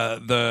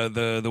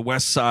the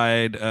West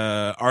Side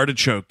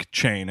artichoke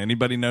chain.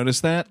 Anybody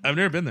notice that? I've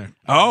never been there.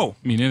 Oh,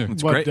 Me neither.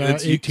 it's What, great.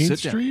 It's, you can 18th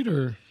sit down. Street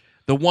or?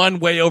 The one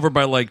way over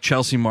by like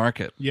Chelsea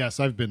Market. Yes,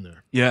 I've been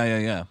there.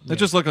 Yeah. It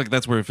just looked like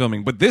that's where we're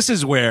filming. But this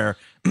is where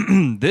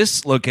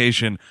this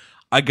location,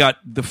 I got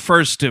the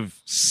first of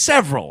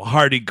several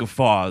hearty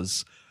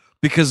guffaws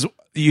because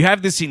you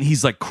have this scene.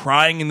 He's like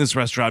crying in this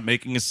restaurant,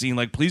 making a scene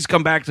like, please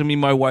come back to me,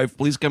 my wife.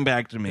 Please come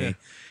back to me. Yeah.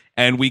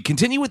 And we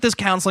continue with this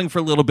counseling for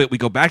a little bit. We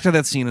go back to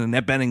that scene, and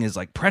Annette Bening is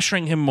like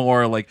pressuring him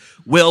more, like,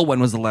 Will, when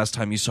was the last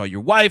time you saw your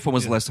wife? When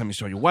was the last time you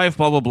saw your wife?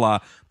 Blah, blah, blah.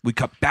 We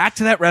cut back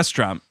to that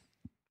restaurant.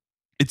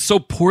 It's so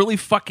poorly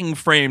fucking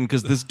framed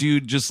because this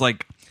dude just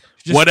like,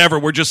 whatever,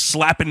 we're just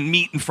slapping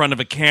meat in front of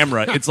a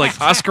camera. It's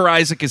like Oscar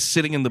Isaac is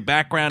sitting in the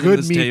background Good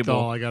of this meat, table.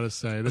 though, I gotta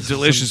say. This is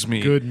Delicious some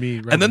meat. Good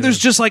meat. Right And then here. there's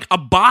just like a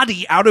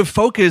body out of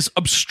focus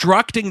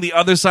obstructing the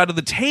other side of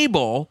the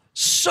table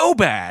so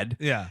bad.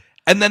 Yeah.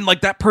 And then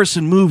like that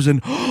person moves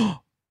and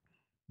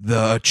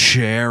the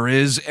chair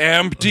is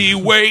empty.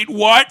 Wait,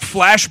 what?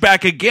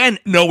 Flashback again.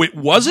 No, it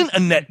wasn't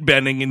Annette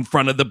Bening in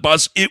front of the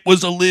bus. It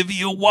was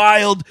Olivia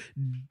Wilde,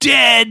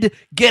 dead,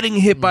 getting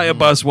hit by a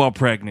bus while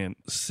pregnant.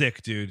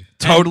 Sick, dude.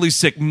 Totally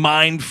sick.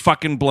 Mind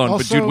fucking blown. But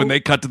dude, Also- when they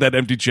cut to that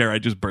empty chair, I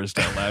just burst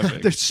out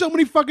laughing. There's so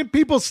many fucking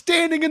people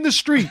standing in the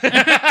street.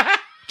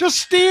 Just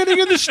standing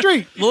in the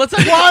street. Well, let's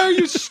Why are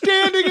you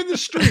standing in the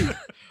street?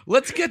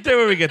 let's get there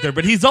when we get there.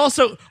 But we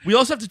also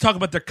have to talk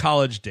about their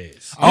college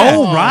days.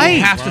 Oh, right. We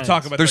have to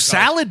talk about Their their college-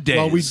 salad days.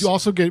 Well, we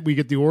also get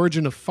the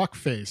origin of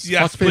fuckface.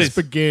 Yes, Fuckface please.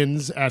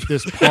 begins at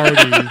this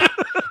party.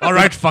 All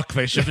right,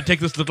 fuckface, you have to take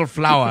this little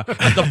flower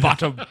at the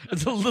bottom.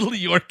 It's a little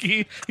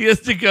Yorkie. He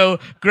has to go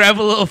grab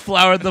a little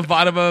flower at the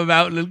bottom of a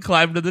mountain and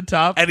climb to the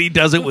top. And he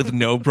does it with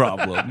no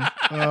problem.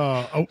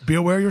 Be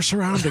aware of your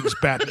surroundings,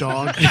 bat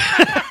dog.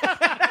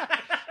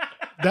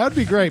 That would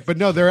be great, but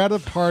no, they're at a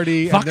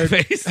party. And they're,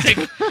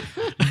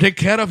 Fuckface, take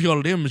care of your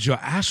limbs. Your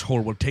asshole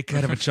will take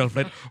care of itself.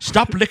 Right?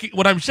 Stop licking.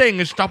 What I'm saying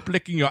is, stop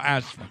licking your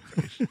ass.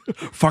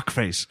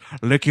 Fuckface,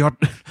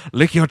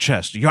 lick your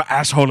chest. Your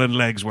asshole and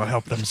legs will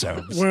help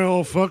themselves.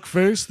 well,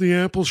 fuckface, the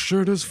apple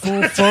shirt is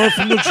full far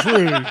from the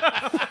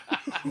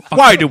tree.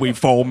 Why do we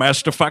fall,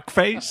 Master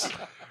Fuckface?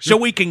 So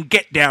we can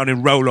get down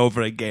and roll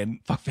over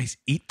again. Fuckface,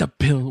 eat the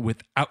pill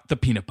without the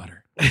peanut butter.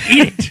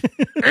 Eat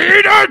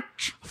it!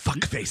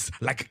 Fuckface,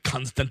 like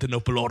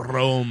Constantinople or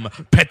Rome,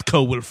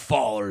 Petco will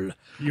fall.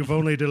 You've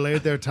only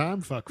delayed their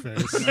time,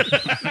 fuckface.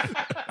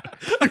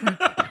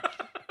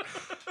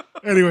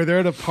 Anyway, they're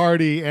at a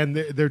party and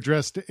they're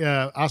dressed.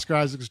 Oscar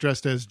Isaac's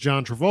dressed as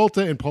John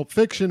Travolta in Pulp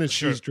Fiction, and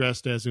she's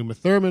dressed as Uma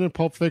Thurman in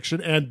Pulp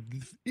Fiction.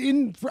 And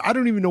I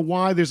don't even know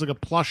why there's like a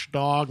plush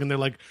dog, and they're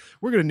like,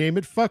 "We're gonna name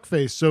it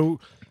Fuckface." So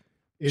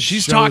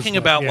She's shows talking that-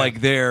 about yeah.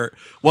 like their.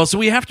 Well, so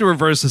we have to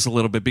reverse this a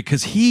little bit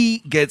because he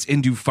gets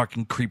into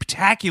fucking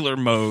creeptacular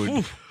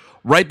mode.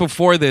 Right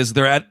before this,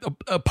 they're at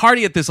a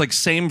party at this like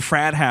same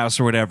frat house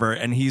or whatever,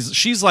 and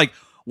she's like,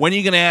 "When are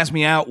you gonna ask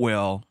me out,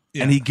 Will?"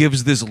 Yeah. And he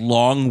gives this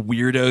long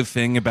weirdo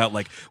thing about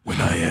like,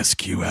 when I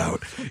ask you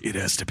out, it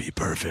has to be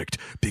perfect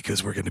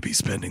because we're going to be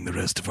spending the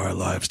rest of our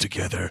lives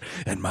together,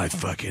 and my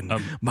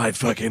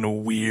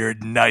fucking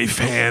weird knife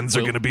hands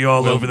are going to be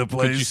all over the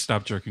Could you place.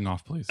 stop jerking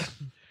off, please?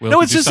 Will, No,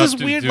 could it's you just stop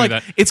this weird, doing like,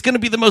 that? it's going to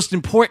be the most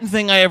important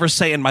thing I ever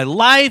say in my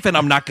life, and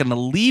I'm not going to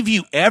leave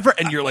you ever.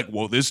 And you're like,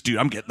 whoa, this dude,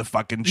 I'm getting the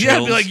fucking chills. Yeah,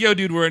 I'd be like, yo,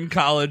 dude, we're in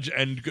college,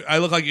 and I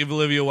look like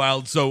Olivia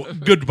Wilde, so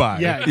goodbye.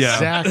 Yeah, Yeah.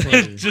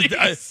 exactly.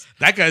 Just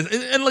that guy's,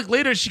 and like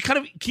later, she kind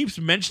of keeps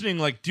mentioning,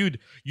 like, dude,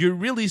 you're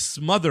really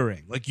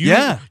smothering. Like,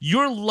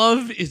 your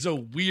love is a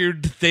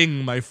weird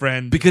thing, my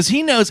friend. Because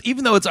he knows,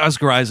 even though it's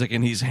Oscar Isaac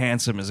and he's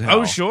handsome as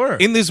hell. Oh, sure.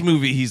 In this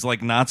movie, he's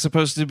like not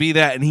supposed to be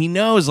that. And he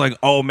knows, like,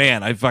 oh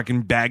man, I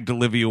fucking bagged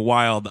Olivia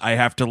Wilde. I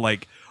have to,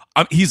 like,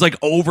 he's like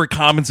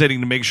overcompensating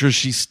to make sure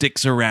she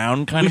sticks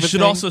around, kind We of a should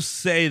thing. also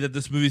say that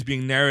this movie is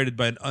being narrated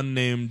by an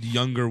unnamed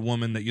younger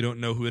woman that you don't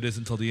know who it is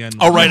until the end.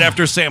 Oh, right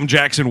after Sam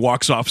Jackson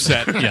walks off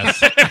set.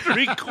 Yes. after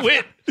he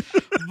quit.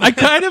 I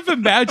kind of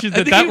imagined I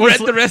that think that he was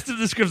read the rest of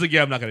the script. Like,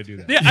 yeah, I'm not going to do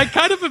that. Yeah, I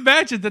kind of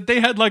imagined that they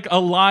had like a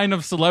line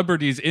of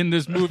celebrities in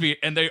this movie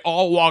and they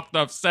all walked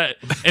off set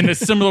in a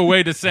similar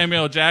way to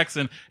Samuel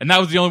Jackson, and that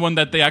was the only one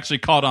that they actually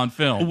caught on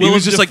film. He Willem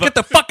was just like, Dafoe- get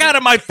the fuck out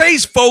of my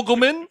face,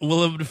 Fogelman.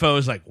 Willem Dafoe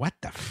is like, what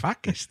the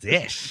fuck is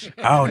this?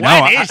 Oh,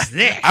 no. What is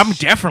this? I'm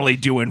definitely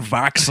doing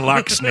Vox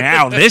Lux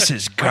now. This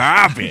is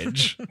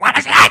garbage. What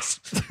is this?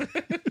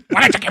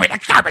 Why don't you give me the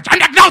garbage? I'm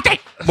not guilty.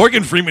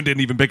 Morgan Freeman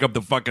didn't even pick up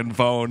the fucking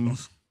phone.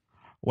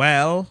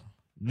 Well,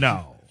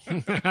 no.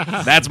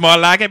 That's more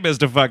like it,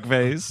 Mr.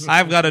 Fuckface.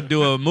 I've got to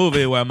do a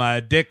movie where my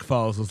dick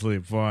falls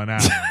asleep for an hour.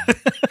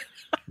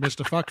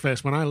 Mr.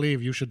 Fuckface, when I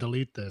leave, you should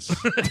delete this.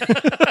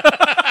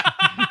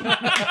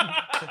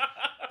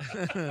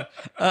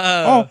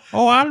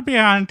 I'll be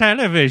on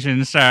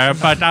television, sir,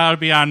 but I'll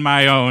be on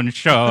my own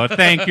show.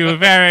 Thank you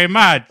very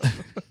much.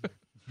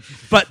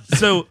 But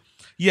so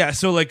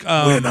like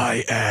When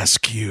I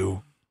ask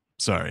you.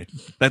 Sorry.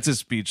 That's his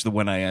speech, the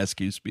When I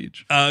Ask You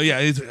speech.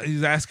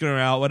 he's asking her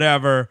out,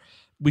 whatever.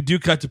 We do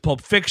cut to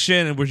Pulp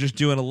Fiction, and we're just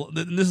doing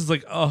and this is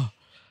like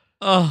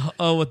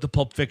with the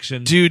Pulp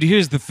Fiction. Dude,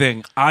 here's the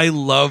thing. I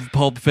love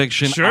Pulp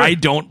Fiction. Sure. I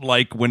don't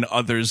like when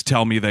others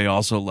tell me they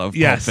also love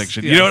Yes, Pulp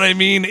Fiction. yes. You know what I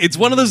mean? It's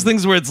one of those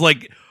things where it's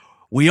like,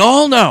 we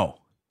all know.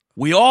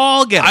 We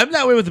all get it. I'm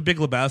that way with the Big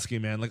Lebowski,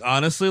 man. Like,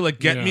 honestly, like,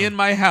 get me in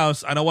my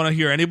house. I don't want to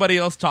hear anybody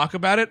else talk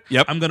about it.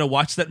 Yep. I'm going to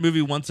watch that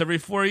movie once every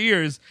 4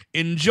 years,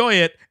 enjoy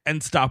it,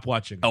 and stop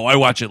watching. Oh, I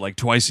watch it like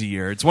twice a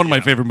year. It's one of my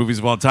favorite movies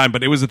of all time.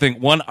 But it was the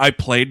thing. One, I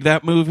played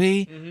that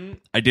movie. Mm-hmm.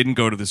 I didn't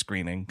go to the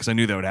screening because I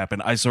knew that would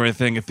happen. I saw a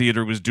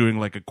theater was doing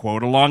like a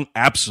quote along.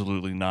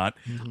 Absolutely not.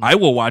 Mm-hmm. I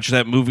will watch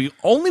that movie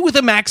only with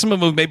a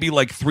maximum of maybe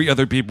like 3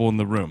 other people in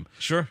the room.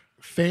 Sure.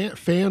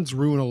 Fans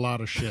ruin a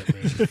lot of shit,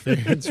 man.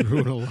 Fans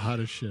ruin a lot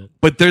of shit.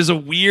 But there's a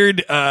weird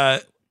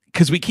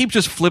because we keep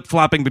just flip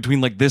flopping between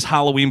like this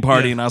Halloween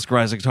party Yeah. and Oscar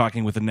Isaac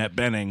talking with Annette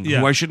Bening, Yeah.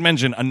 who I should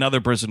mention another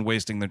person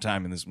wasting their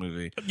time in this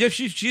movie. Yeah,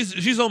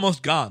 she's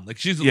almost gone. Like,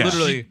 she's Yeah.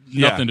 literally...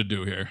 Nothing to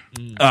do here.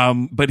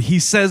 But he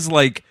says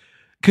like,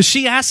 because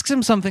she asks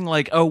him something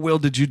like, "Oh, Will,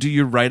 did you do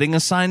your writing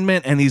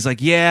assignment?" And he's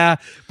like, "Yeah,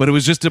 but it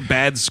was just a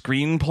bad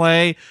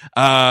screenplay.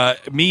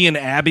 Me and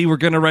Abby were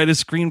going to write a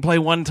screenplay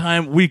one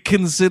time. We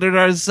considered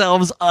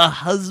ourselves a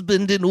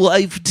husband and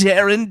wife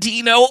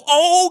Tarantino.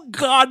 Oh,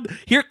 God,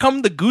 here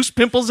come the goose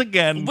pimples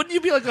again. Wouldn't you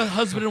be like a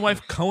husband and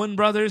wife Coen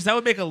brothers? That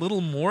would make a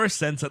little more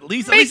sense, at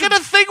least. Make it a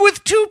thing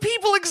with 2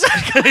 people,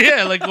 exactly.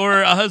 Yeah, like,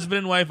 or a husband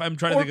and wife. I'm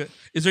trying to think.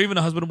 Is there even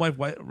a husband and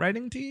wife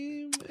writing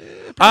team?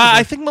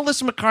 I think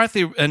Melissa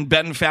McCarthy and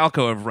Ben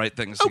Falco have write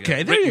things together.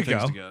 Okay, there you written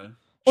things go. together.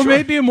 Or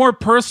maybe a more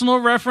personal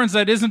reference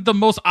that isn't the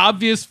most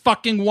obvious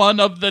fucking one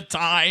of the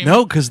time.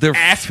 No, because they're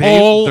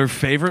Asshole. their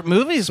favorite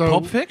movies, So,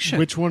 Pulp Fiction.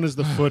 Which one is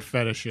the foot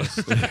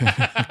fetishist?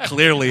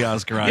 Clearly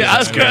Oscar Isaac. Yeah,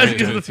 Oscar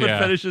Isaac is Yeah. the foot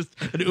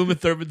fetishist, and Uma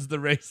Thurman's the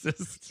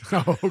racist.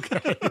 Oh,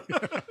 okay.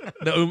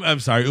 No, I'm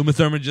sorry. Uma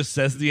Thurman just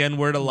says the N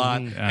word a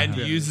lot and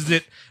uses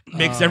it,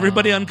 makes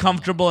everybody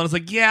uncomfortable, and it's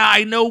like, yeah,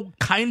 I know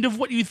kind of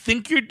what you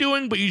think you're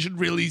doing, but you should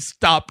really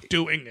stop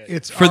doing it.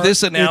 It's For art-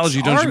 this analogy,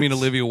 it's don't you art. mean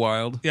Olivia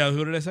Wilde? Yeah,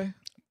 who did I say?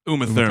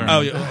 Uma Thurman.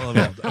 Oh, yeah.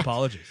 Well,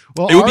 apologies.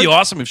 Well, It would be art-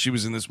 awesome if she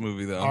was in this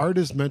movie, though. Art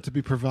is meant to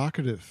be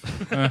provocative,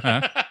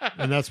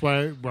 and that's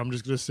why I'm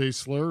just going to say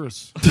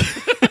slurs.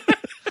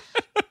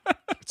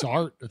 It's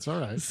art. It's all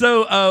right.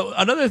 So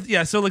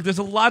so like there's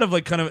a lot of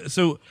like kind of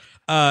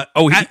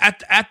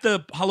at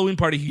the Halloween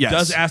party he Yes.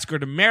 does ask her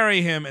to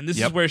marry him, and this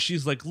is Yep. where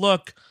she's like,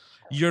 look,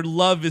 your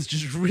love is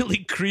just really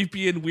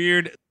creepy and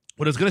weird.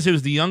 What I was gonna say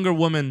was the younger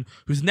woman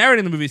who's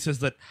narrating the movie says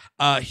that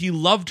he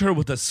loved her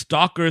with a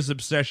stalker's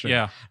obsession.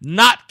 Yeah.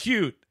 Not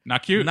cute.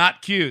 Not cute.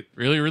 Not cute.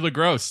 Really, really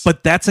gross.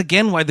 But that's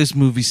again why this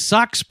movie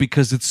sucks,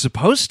 because it's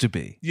supposed to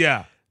be.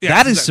 Yeah.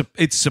 That is,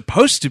 it's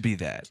supposed to be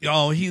that.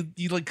 Oh, he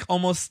like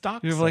almost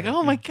stalks. You're like, her.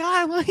 oh my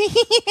God.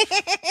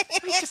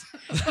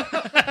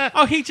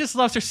 oh, he just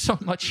loves her so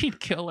much, he'd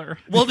kill her.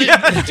 Well, Dude,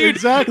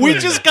 Exactly. we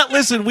just got,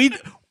 listen,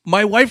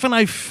 my wife and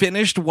I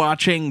finished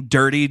watching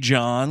Dirty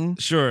John,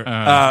 sure.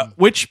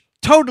 which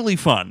totally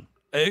fun.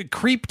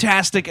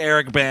 Creeptastic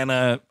Eric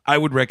Bana. I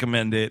would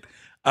recommend it.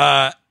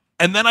 And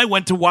then I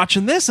went to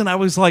watching this and I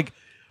was like,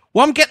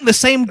 well, I'm getting the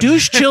same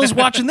douche chills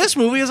watching this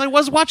movie as I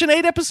was watching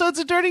 8 episodes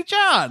of Dirty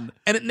John.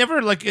 And it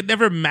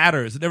never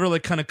matters. It never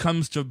kind of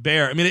comes to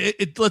bear. I mean,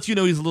 it lets you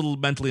know he's a little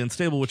mentally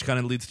unstable, which kind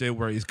of leads to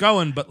where he's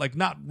going, but like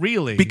not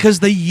really.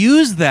 Because they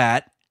use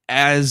that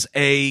as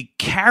a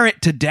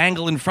carrot to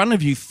dangle in front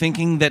of you,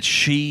 thinking that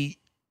she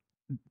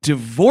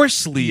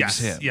divorce leaves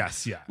him.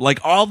 Yes, yeah. Like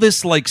all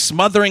this like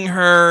smothering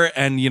her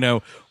and,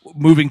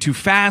 moving too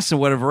fast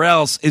and whatever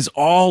else is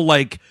all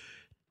like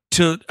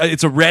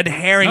it's a red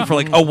herring for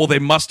like, oh, well, they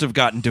must have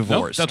gotten Nope,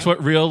 divorced. that's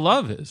what real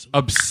love is.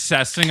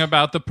 Obsessing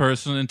about the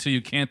person until you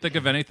can't think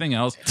of anything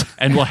else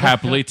and will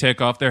happily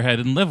take off their head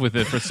and live with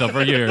it for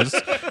several years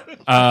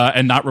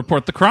and not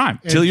report the crime.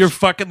 Till you're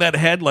fucking that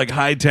head like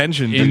high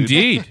tension, dude.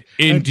 Indeed.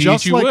 And Indeed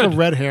just you like would. a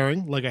red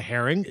herring, like a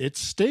herring, it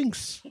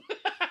stinks.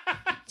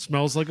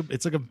 Smells like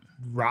it's like a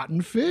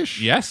rotten fish.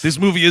 Yes. This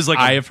movie is like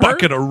I a have heard.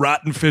 bucket of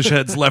rotten fish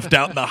heads left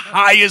out in the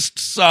highest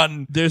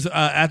sun. There's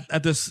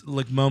at this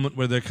like moment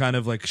where they're kind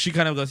of like she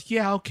kind of goes,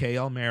 yeah, okay,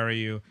 I'll marry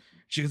you.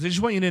 She goes, I just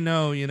want you to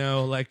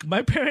know, like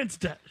my parents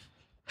died.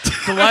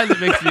 It's a line that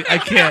makes me I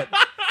can't.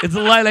 It's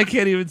a line I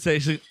can't even say.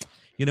 She's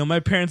like, my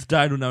parents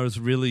died when I was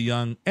really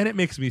young, and it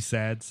makes me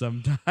sad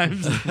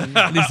sometimes. And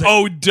he's like,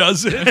 Oh,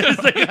 does it?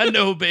 it's like, I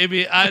know,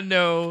 baby, I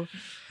know.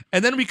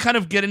 And then we kind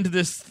of get into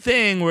this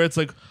thing where it's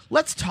like,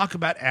 let's talk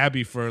about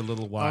Abby for a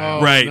little while.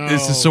 Oh, Right. no.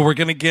 This is so we're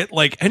gonna get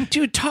like, and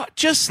dude,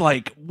 just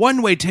like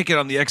one way ticket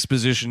on the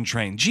exposition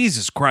train.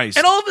 Jesus Christ!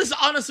 And all of this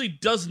honestly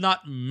does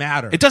not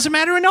matter. It doesn't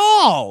matter at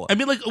all. I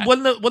mean, like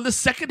when the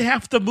second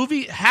half of the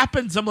movie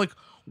happens, I'm like,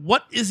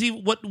 What is he?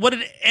 What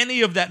did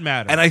any of that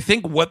matter? And I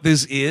think what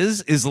this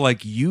is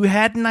like you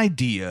had an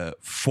idea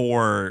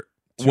for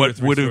 2 or what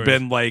 3 would have stories.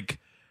 been like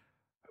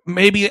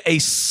maybe a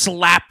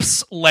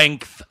slaps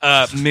length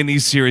mini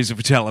series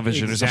of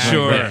television or something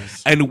Sure. like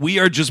that. And we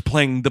are just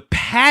playing the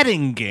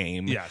padding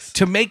game Yes.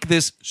 to make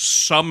this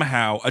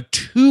somehow a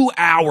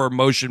 2-hour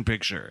motion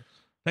picture.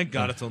 Thank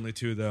God it's only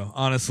 2, though.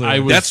 Honestly, I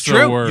was That's so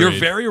true. worried. You're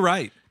very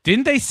right.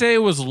 Didn't they say it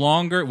was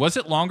longer? Was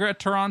it longer at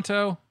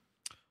Toronto?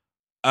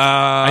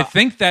 I I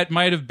think that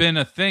might have been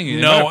a thing.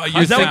 It No, might have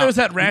you is that cut when there was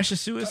out- that rash of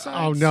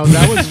suicide? Oh no,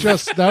 that was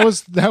just that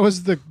was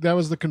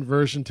the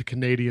conversion to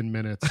Canadian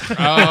minutes. Oh,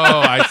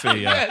 I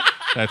see. Yeah,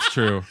 that's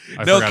true.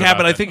 I no, forgot Cap, about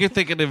but I that. think you're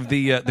thinking of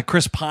the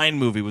Chris Pine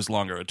movie was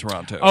longer at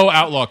Toronto. Oh,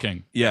 Outlaw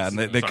King. yeah, and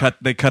they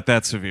Sorry. cut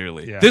that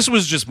severely. Yeah. This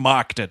was just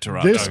mocked at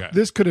Toronto.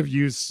 This could have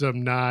used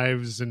some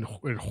knives and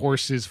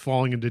horses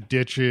falling into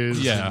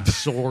ditches. Yeah. And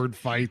sword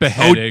fights.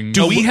 Beheading.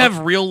 Do we have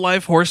real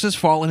life horses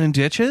falling in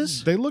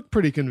ditches? They look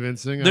pretty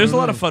convincing. I There's a don't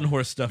lot know. of fun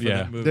horse stuff Yeah. in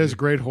that movie. There's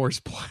great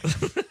horseplay.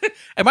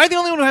 Am I the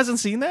only one who hasn't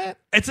seen that?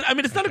 it's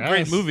not a great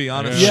Yes. movie,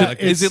 honestly. Yeah, Like,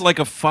 Is it like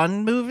a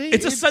fun movie?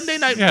 it's a Sunday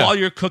night Yeah. while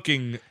you're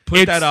cooking. Put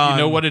It's, that on. You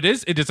know what it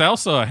is? It is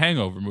also a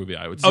hangover movie,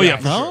 I would say. Oh yeah,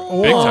 for sure.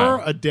 or Big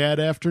time. a dad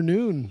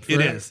afternoon. For,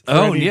 It is. For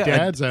any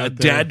dads out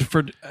there.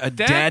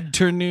 dad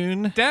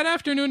turnoon. Dad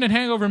Afternoon and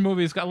Hangover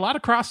movies got a lot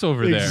of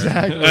crossover there.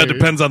 Exactly.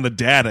 Depends on the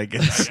dad, I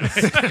guess.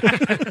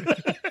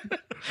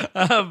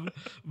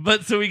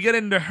 But so we get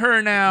into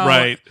her now,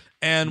 Right.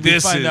 And we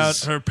This find out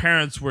is- her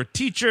parents were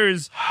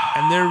teachers,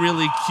 and they're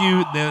really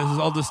cute. There's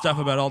all this stuff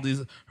about all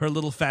these her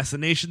little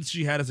fascinations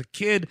she had as a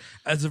kid,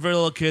 as a very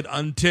little kid,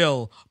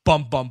 until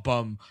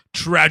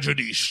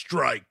tragedy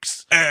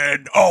strikes.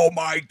 And oh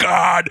my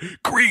god,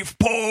 grief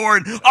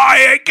porn.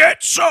 I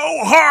get so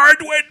hard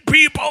when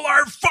people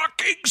are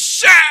fucking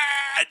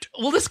sad.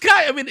 Well, this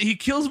guy, I mean, he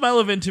kills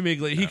Milo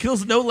Ventimiglia. He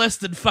kills no less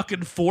than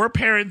fucking 4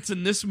 parents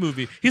in this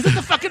movie. He's like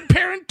the fucking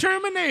parent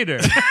Terminator.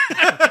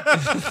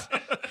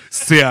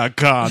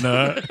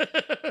 Siakana,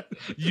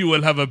 You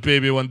will have a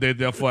baby one day,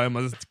 therefore I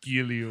must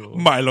kill you.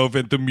 Milo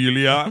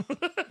Ventimiglia.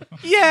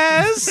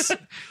 Yes.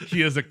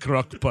 Here's a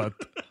crock pot.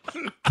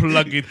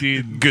 Plug it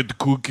in. Good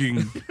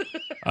cooking.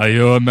 Are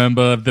you a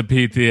member of the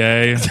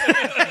PTA?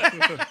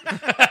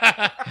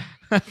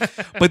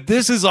 But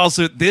this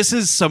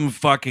is some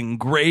fucking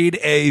grade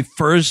A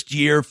first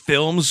year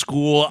film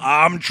school.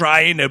 I'm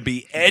trying to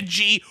be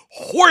edgy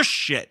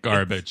horseshit.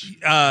 Garbage.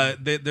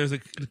 There's a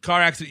car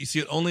accident. You see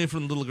it only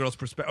from the little girl's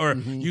perspective, or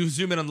you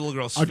zoom in on the little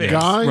girl's A face.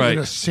 guy Right. in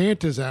a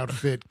Santa's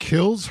outfit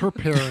kills her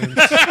parents,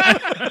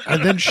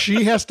 and then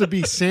she has to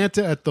be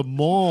Santa at the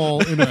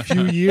mall in a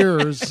few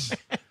years,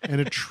 and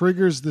it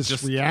triggers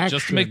this reaction.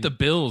 Just to make the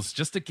bills,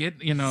 just to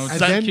get, And to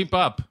then- keep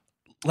up.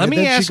 Let and me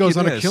then ask she goes you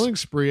on a this. killing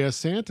spree as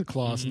Santa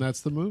Claus, and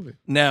that's the movie.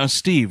 Now,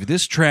 Steve,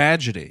 this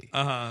tragedy.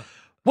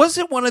 Was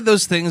it one of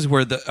those things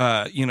where there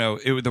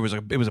was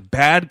a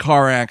bad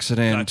car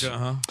accident, Gotcha,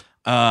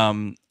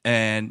 uh-huh.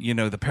 and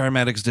the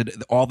paramedics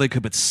did all they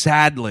could, but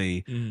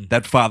sadly,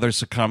 that father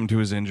succumbed to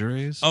his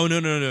injuries. Oh no,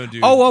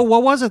 dude. Oh,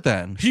 what was it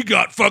then? he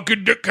got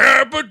fucking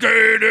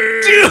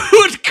decapitated.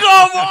 Dude,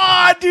 come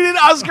on, dude.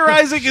 Oscar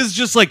Isaac is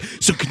just like,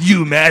 so can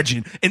you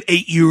imagine an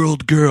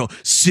 8-year-old girl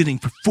sitting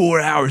for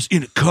 4 hours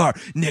in a car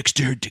next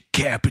to her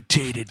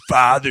decapitated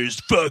father's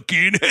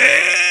fucking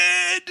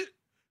head?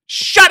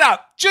 Shut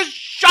up. Just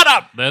shut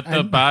up. Let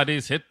the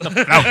bodies hit the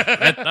floor.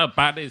 Let the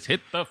bodies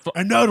hit the floor.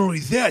 And not only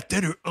that,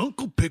 then her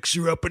uncle picks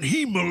her up and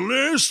he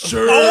molests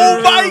her.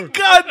 Oh my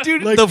god,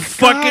 dude. Like, the God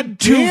fucking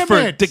damn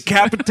twofer. it.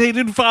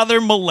 Decapitated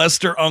father,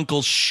 molester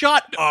uncle.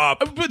 Shut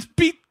up. But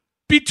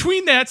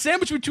between that,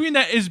 sandwich between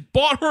that is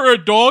bought her a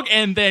dog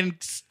and then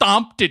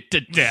stomped it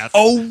to death.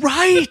 Oh,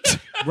 right.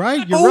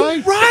 Right? You're Oh,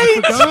 right.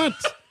 right. I forgot.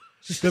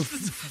 The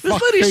This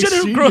lady should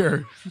have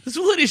grown. This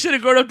lady should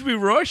have grown up to be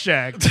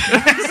Rorschach.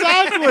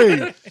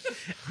 Exactly. At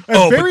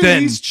Oh, but very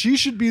then- least, she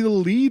should be the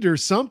lead or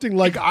something.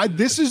 Like,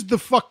 this is the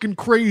fucking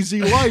crazy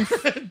life.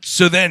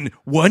 So then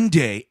one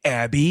day,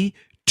 Abby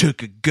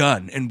took a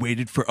gun and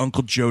waited for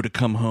Uncle Joe to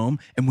come home.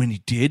 And when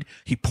he did,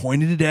 he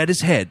pointed it at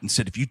his head and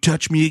said, if you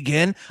touch me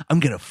again, I'm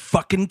going to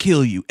fucking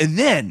kill you. And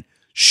then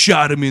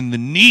shot him in the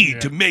knee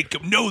to make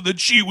him know that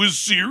she was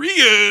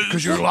serious.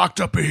 Because you're locked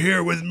up in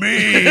here with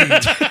me.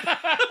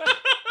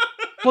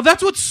 Well,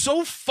 that's what's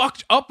so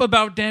fucked up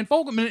about Dan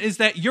Fogelman is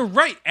that you're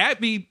right.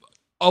 Abby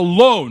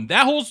alone,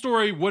 that whole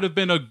story would have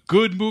been a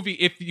good movie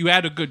if you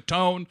had a good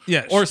tone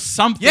Yes. or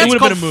something. Yeah, it's would've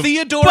called been a movie.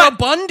 Theodora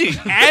Bundy.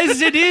 As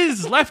it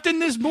is left in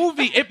this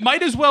movie, it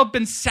might as well have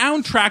been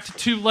soundtracked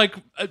to like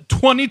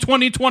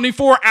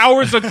 24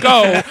 hours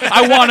ago.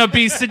 I want to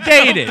be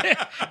sedated.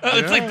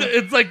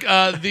 It's like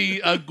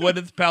the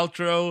Gwyneth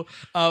Paltrow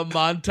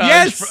montage.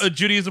 Yes. For,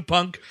 Judy is a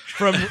punk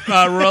from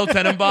Royal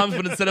Tenenbaums,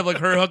 but instead of like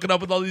her hooking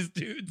up with all these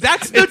dudes,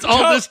 That's the it's all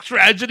tone. this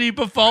tragedy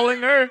befalling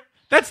her.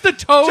 That's the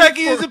tone.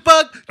 Jackie for- is a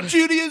punk,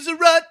 Judy is a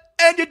rut,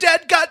 and your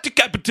dad got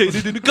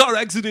decapitated in a car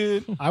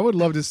accident. I would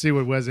love to see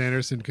what Wes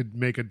Anderson could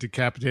make a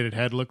decapitated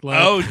head look like.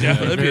 Oh,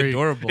 definitely. That'd be Very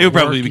adorable. It would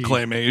probably be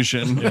Quirky.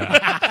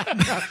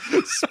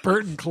 claymation.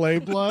 Spurt and clay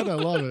blood. I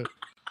love it.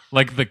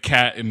 like the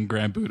cat in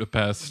Grand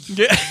Budapest.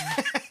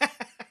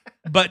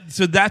 But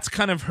so that's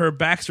kind of her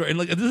backstory, and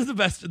like this is the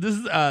best. This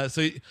is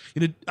so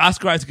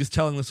Oscar Isaac is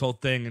telling this whole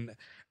thing,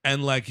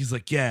 and like he's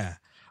like, yeah,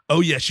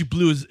 oh yeah, she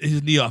blew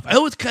his knee off. I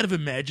always kind of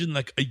imagine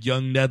like a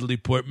young Natalie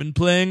Portman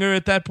playing her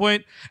at that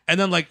point, and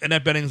then like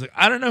Annette Bening's like,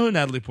 I don't know who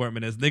Natalie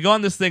Portman is. And they go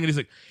on this thing, and he's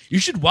like, you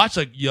should watch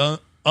like young.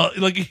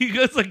 Like he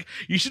goes like,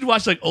 you should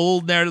watch like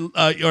old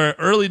or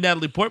early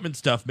Natalie Portman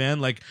stuff, man.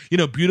 Like,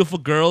 Beautiful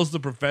Girls, The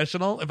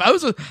Professional. If I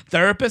was a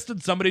therapist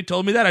and somebody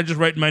told me that, I'd just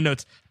write in my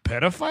notes,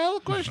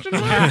 pedophile? Question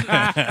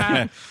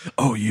mark.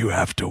 Oh, you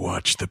have to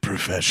watch The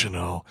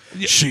Professional.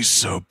 She's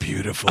so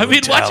beautiful I mean,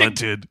 and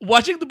talented.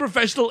 watching The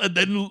Professional and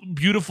then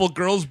Beautiful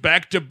Girls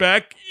back to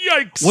back.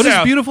 Yikes! What is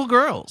Beautiful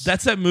Girls?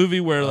 That's that movie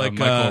where like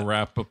Michael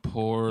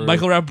Rappaport.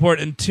 Michael Rappaport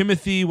and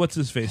Timothy, what's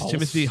his face?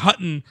 Timothy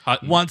Hutton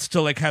wants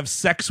to like have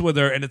sex with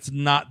her, and it's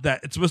not that.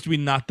 It's supposed to be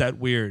not that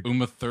weird.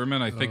 Uma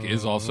Thurman, I think,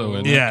 is also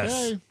in it.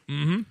 Yes.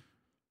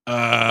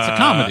 It's a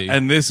comedy.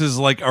 And this is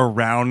like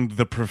around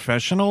The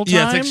Professional time?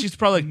 Yeah, it's like she's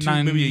probably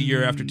like maybe a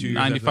year after 2 years.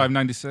 95,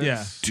 96.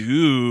 Yeah.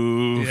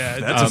 Dude. Yeah,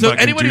 That's a so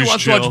fucking anyone who douche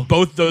wants to chill. watch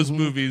both those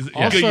movies,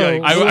 Also-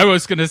 yikes. I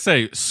was going to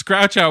say,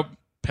 scratch out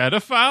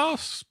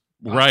pedophiles?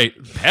 Right.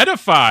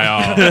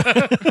 Pedophile.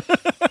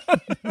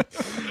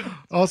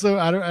 Also,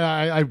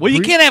 I Well,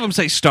 you can't have him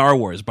say Star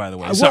Wars, by the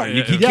way. Sorry,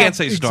 you Yeah, can't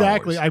say Star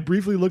exactly. Wars. I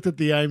briefly looked at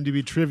the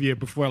IMDb trivia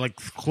before I like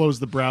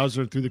closed the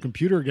browser and threw the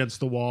computer against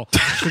the wall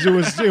because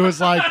it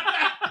was like,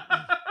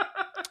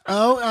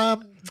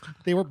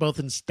 they were both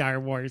in Star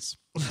Wars.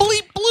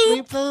 Bleep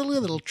bloop. A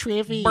little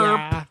trivia.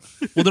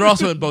 Well, they're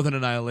also in both in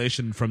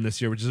Annihilation from this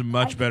year, which is a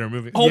much better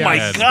movie. Oh my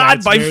Yes, God!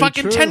 that's By very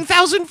fucking true.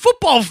 10,000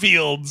 football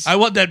fields. I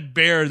want that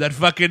bear, that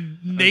fucking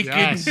naked,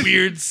 Yes.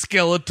 weird,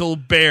 skeletal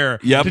bear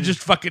Yep. to just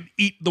fucking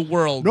eat the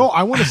world. No,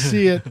 I want to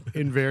see it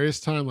in various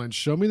timelines.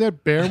 Show me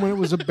that bear when it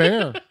was a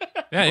bear.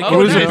 Yeah, It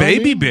was You know a what I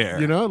baby mean? bear.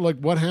 You know, like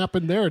what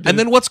happened there? And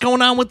then what's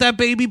going on with that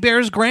baby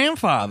bear's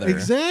grandfather?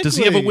 Exactly. Does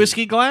he have a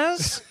whiskey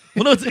glass?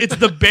 Well, no, it's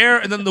the bear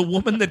and then the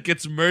woman that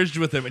gets merged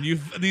with him, and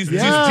these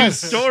Yes.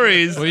 two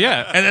stories. Well,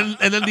 yeah.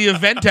 and then the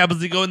event happens.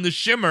 They go in the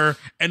shimmer,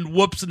 and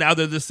whoops! Now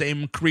they're the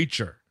same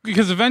creature.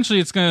 Because eventually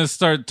it's going to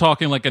start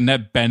talking like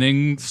Annette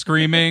Bening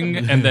screaming,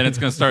 and then it's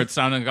going to start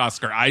sounding like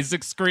Oscar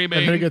Isaac screaming.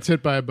 and then it gets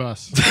hit by a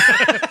bus.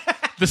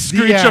 the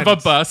screech of a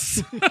end.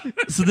 bus.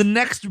 So the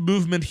next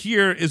movement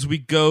here is we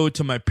go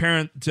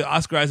to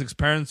Oscar Isaac's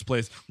parents'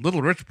 place.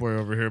 Little rich boy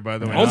over here, by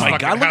the way. Oh This my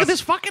fucking God! Look house. at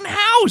this fucking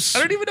house. I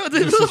don't even know.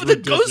 They live in the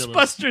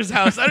Ghostbusters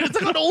house. It's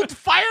like an old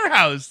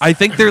firehouse. I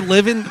think they're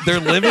living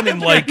in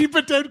like. Andy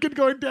Patinkin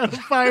going down a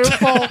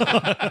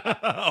firefall.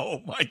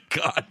 Oh my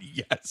God!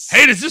 Yes.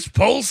 Hey, does this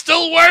pole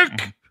still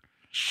work?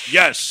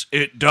 Yes,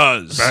 it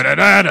does. Since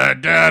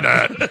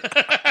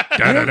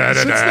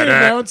they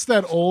announced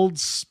that old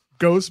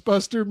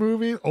Ghostbuster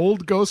movie,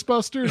 Old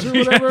Ghostbusters or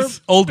whatever,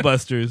 Old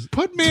Busters.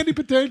 put Mandy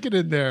Patinkin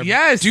in there.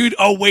 Yes. Dude,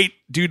 oh wait,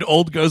 dude,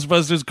 old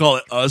Ghostbusters call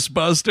it Us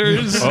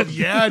Busters.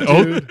 Yeah,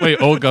 dude.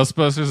 Old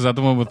Ghostbusters, is that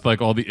the one with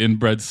like all the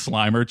inbred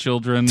Slimer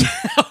children?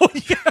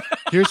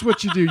 Here's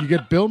what you do: you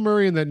get Bill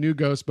Murray in that new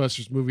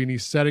Ghostbusters movie, and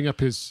he's setting up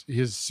his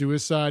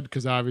suicide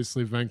because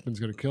obviously Venkman's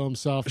going to kill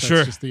himself. That's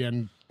Sure. just the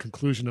end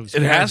conclusion of his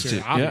It has character, to,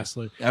 yeah.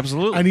 obviously.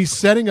 Absolutely. And he's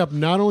setting up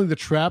not only the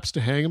traps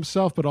to hang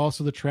himself, but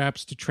also the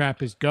traps to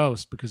trap his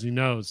ghost because he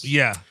knows.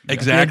 Yeah.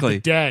 Exactly.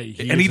 At the end of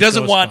the day, And is he a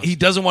doesn't want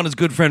Ghostbuster. his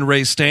good friend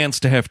Ray Stantz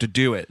to have to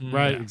do it.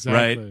 Right,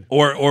 exactly. Right?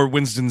 Or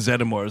Winston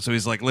Zeddemore. So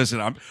he's like, listen,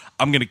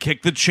 I'm gonna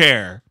kick the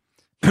chair.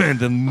 And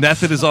the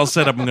method is all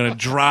set up. I'm gonna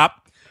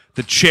drop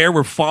the chair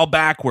will fall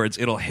backwards.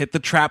 It'll hit the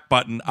trap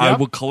button. I Yep.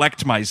 will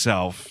collect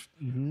myself.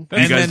 You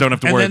And guys don't have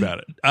to worry about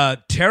it.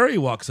 Terry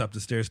walks up the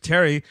stairs.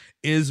 Terry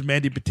is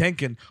Mandy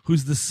Patinkin,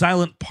 who's the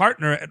silent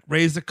partner at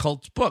Ray's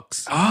Occult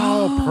Books.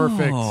 Oh,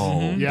 perfect.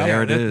 Oh, Yeah.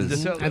 there it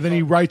is. And then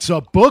he writes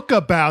a book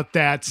about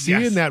that,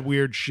 seeing Yes. that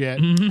weird shit.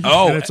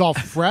 Oh, And it's all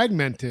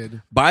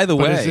fragmented. by the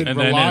But is way, it- And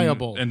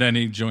reliable. and then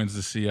he joins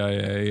the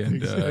CIA, and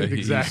Exactly.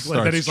 he Then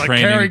starts he's like,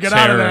 training "Carrie, get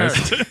out of there."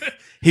 terrorists.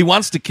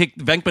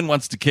 Venkman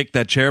wants to kick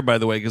that chair, by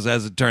the way, because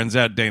as it turns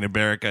out, Dana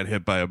Barrett got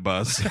hit by a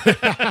bus.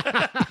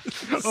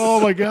 Oh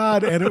my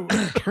God. And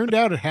it turned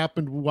out it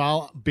happened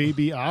while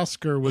baby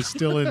Oscar was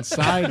still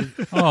inside.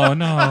 Oh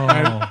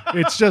no!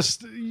 It's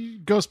just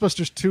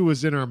Ghostbusters 2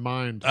 was in our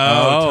mind. yeah,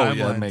 timelines.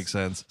 that makes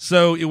sense.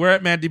 So we're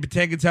at Mandy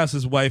Patinkin's house.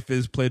 His wife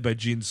is played by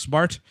Jean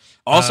Smart.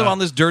 Also on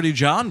this Dirty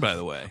John, by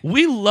the way.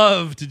 We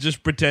love to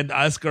just pretend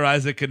Oscar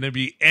Isaac can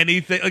be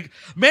anything. Like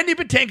Mandy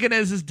Patinkin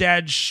as his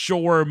dad,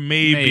 sure,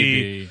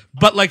 maybe.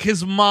 But like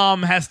his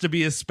mom has to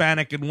be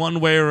Hispanic in one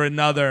way or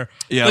another.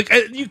 Yeah. Like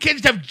you can't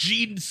just have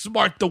Jean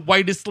Smart, the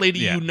whitest lady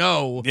Yeah. you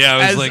know, Yeah, I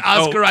was as like,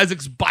 Oscar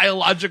Isaac's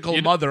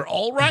biological mother.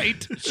 All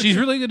right. She's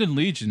really good in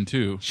Legion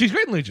too. She's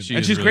great in Legion. She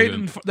and is she's really great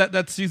in good.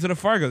 that season of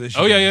Fargo this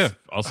year. Oh yeah.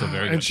 Also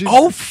very and good. she's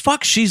Oh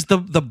fuck, she's the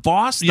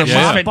boss, the Yeah,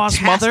 mob she's boss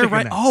fantastic mother, in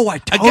right? that. Oh, I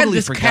totally Again,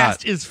 this forgot.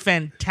 cast is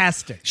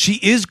fantastic. She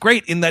is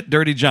great in that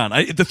Dirty John.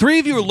 The three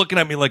of you are looking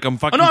at me like I'm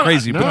fucking no,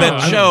 crazy, but no,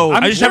 that show,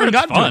 I just haven't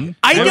gotten to fun. it.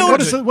 I know.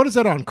 what is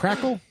that on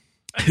Crackle?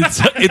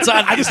 It's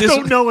on. I just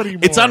don't know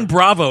anymore. It's on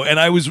Bravo, and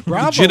I was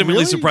Bravo, legitimately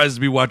really? surprised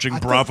to be watching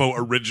Bravo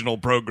original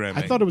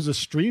programming. I thought it was a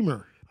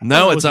streamer.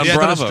 no, it's on Yeah, I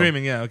thought it was Bravo.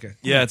 streaming. Yeah, okay.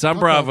 Yeah, it's on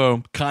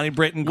Bravo. Connie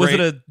Britton, Was great.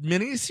 it a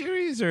mini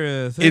series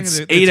or a thing? It's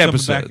It's 8 coming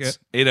episodes.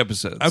 back- 8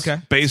 episodes. Okay.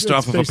 Based It's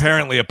off of based-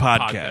 apparently a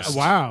podcast.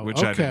 Wow.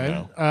 Which I okay.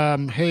 didn't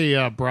know.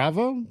 Hey,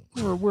 Bravo,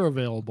 we're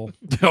available.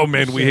 Oh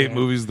man, we hate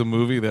movies. The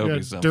movie that would Yeah,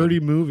 be something. dirty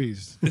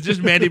movies. It's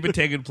just Mandy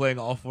Patinkin playing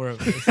all four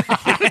of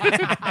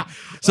us.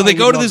 So they Oh,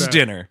 go we to love this that.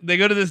 dinner. They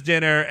go to this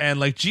dinner and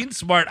like Gene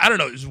Smart, I don't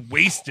know, is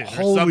wasted or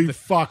Holy something.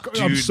 fuck!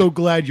 I'm Dude. so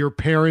glad your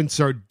parents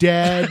are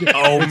dead.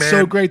 Oh, it's man.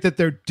 so great that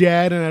they're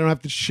dead, and I don't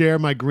have to share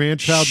my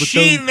grandchild with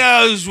She them.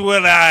 knows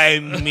what I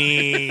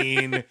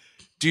mean.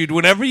 Dude,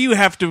 whenever you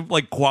have to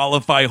like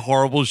qualify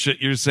horrible shit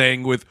you're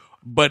saying with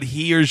but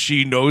he or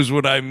she knows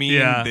what I mean,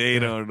 Yeah. they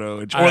don't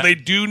know it. Or they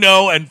do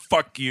know and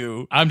fuck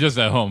you. I'm just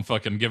at home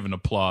fucking giving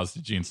applause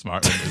to Gene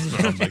Smart in this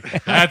film.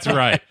 Like, that's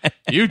right.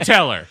 You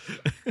tell her.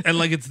 And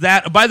like it's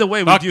that. By the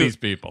way, we Fuck do. these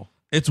people.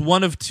 It's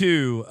one of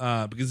two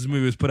because this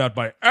movie was put out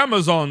by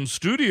Amazon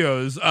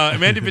Studios.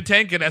 Mandy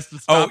Patinkin has to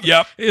stop. Oh,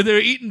 yep.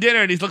 They're eating dinner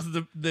and he's looking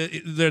at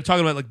they're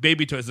talking about like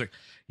baby toys. Like,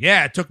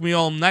 yeah, it took me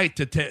all night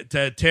to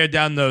tear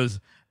down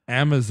those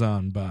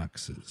Amazon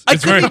boxes. I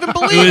couldn't even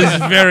believe it.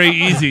 was very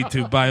easy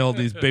to buy all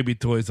these baby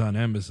toys on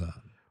Amazon.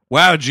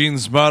 Wow, Gene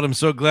Smart, I'm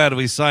so glad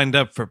we signed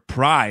up for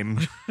Prime.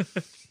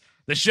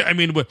 I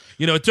mean,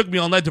 it took me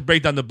all night to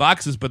break down the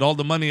boxes, but all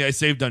the money I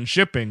saved on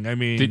shipping. I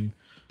mean,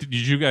 Did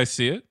you guys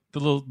see it?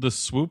 The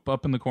swoop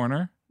up in the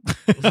corner?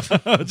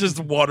 Just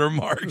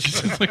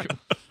watermarks.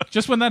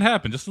 Just when that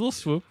happened, just a little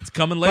swoop. it's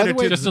coming By later the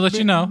way, too. just to let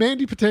you know.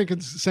 Mandy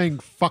Patinkin's saying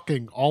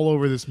 "fucking" all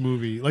over this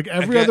movie, like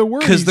every other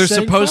word. Because he's they're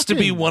saying supposed to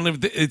be fucking. one of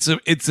the. It's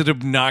an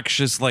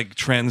obnoxious like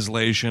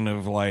translation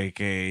of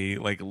like a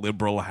like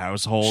liberal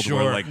household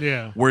Sure. where like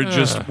Yeah.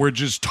 we're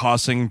just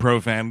tossing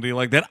profanity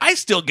like that. I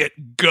still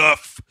get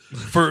guff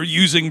for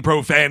using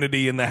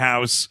profanity in the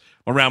house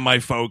around my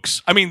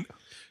folks. I mean,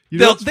 You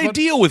know what's they fun-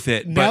 deal with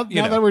it. Now, but, you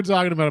now know. that we're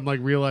talking about it, I'm like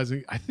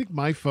realizing I think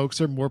my folks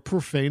are more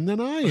profane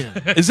than I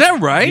am. Is that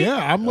right? Yeah,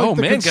 I'm like oh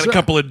the man, got a conser-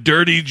 couple of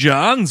dirty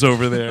Johns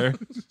over there.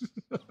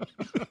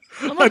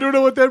 I don't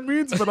know what that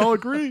means, but I'll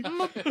agree.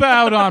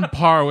 About on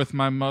par with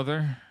my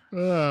mother.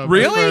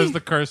 Really? As far as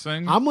the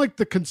cursing. I'm like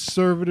the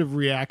conservative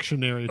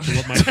reactionary to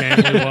what my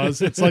family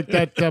was. It's like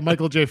that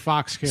Michael J.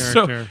 Fox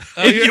character.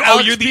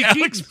 You're the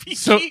Alex P.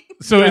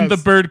 So in the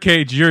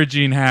birdcage, you're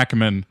Gene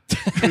Hackman.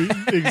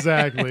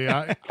 Exactly.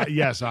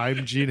 Yes,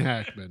 I'm Gene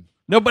Hackman.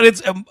 No, but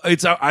it's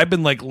I've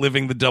been like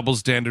living the double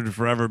standard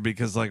forever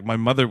because like my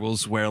mother will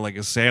swear like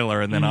a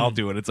sailor and then I'll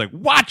do it. It's like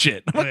watch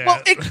it. I'm like,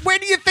 well, where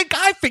do you think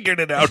I figured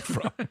it out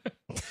from?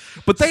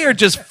 But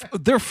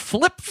they're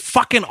flip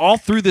fucking all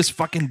through this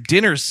fucking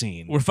dinner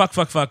scene. We're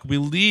fuck. We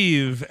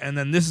leave, and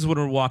then this is when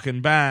we're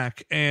walking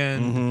back,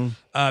 and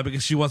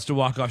because she wants to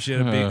walk off, she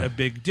had a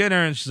big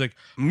dinner, and she's like,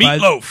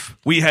 Meatloaf.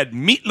 We had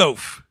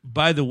meatloaf.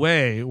 By the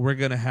way, we're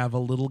gonna have a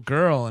little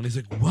girl, and he's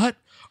like, what?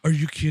 Are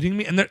you kidding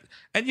me? And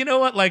you know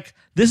what? Like,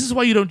 this is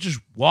why you don't just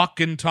walk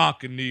and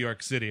talk in New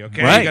York City.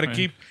 Okay, Right. you got to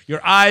keep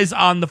your eyes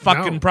on the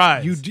fucking No,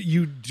 prize.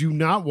 You do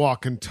not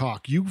walk and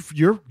talk.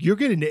 You're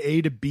getting to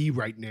A to B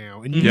right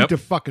now, and you Yep. need to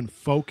fucking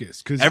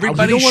focus because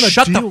Everybody don't want to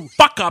shut deal. the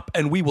fuck up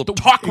and we will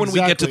talk when we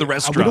get to the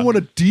restaurant. We don't want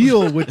to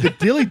deal with the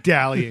dilly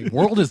dallying.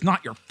 World is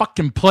not your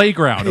fucking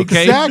playground,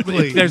 okay?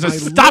 Exactly. There's a My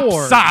stop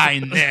Lord.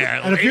 sign there.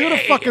 And if you're gonna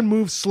fucking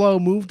move slow,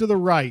 move to the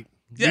right.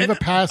 Leave a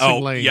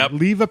passing lane. yep.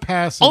 Leave a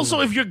passing. Also,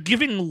 lane. if you're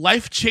giving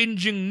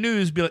life-changing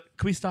news, be like,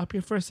 "Can we stop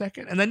here for a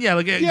second?" And then,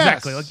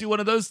 exactly, like do one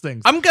of those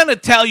things. I'm going to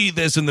tell you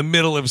this in the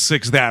middle of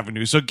 6th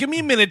Avenue. So give me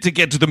a minute to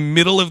get to the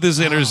middle of this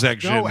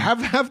intersection. No,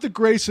 have the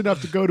grace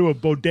enough to go to a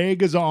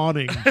bodega's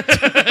awning.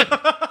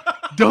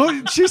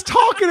 Don't. She's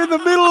talking in the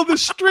middle of the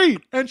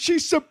street, and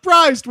she's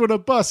surprised when a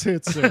bus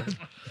hits her.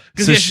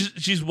 Because So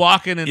she's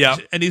walking, and Yeah.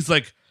 and he's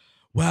like,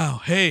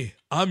 "Wow, hey,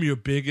 I'm your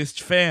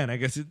biggest fan." I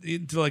guess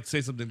to like say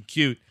something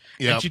cute.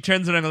 Yep. And she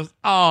turns around and goes,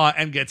 "Aw,"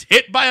 and gets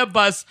hit by a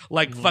bus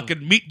like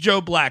fucking Meet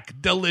Joe Black.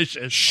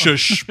 Delicious.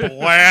 Shush,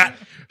 splat.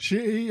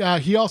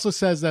 He also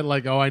says that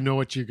like, oh, I know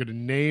what you're gonna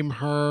name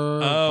her.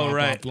 Oh, blah,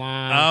 right.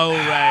 Blah, blah. Oh,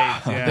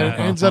 right. There Yeah.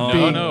 ends up No,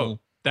 being no.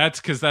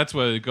 That's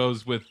what it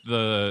goes with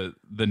the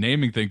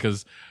naming thing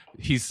because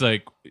he's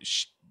like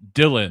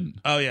Dylan.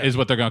 Oh, yeah. Is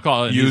what they're gonna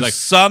call it. And You he's like,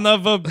 son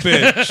of a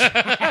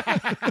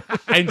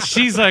bitch. and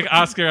she's like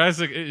Oscar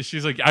Isaac.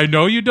 She's like, I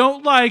know you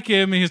don't like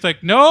him. And he's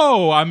like,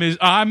 no,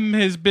 I'm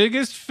his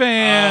biggest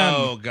fan.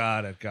 Oh,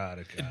 got it.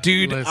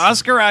 Dude, Listen.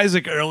 Oscar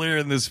Isaac earlier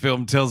in this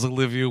film tells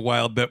Olivia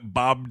Wilde that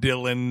Bob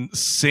Dylan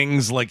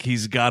sings like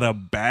he's got a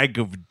bag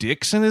of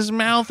dicks in his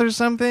mouth or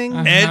something.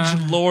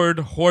 Edgelord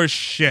horse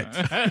shit.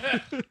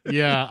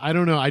 Yeah, I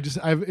don't know.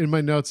 I've in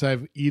my notes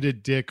I've "eat a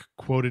dick"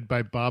 quoted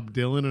by Bob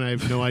Dylan, and I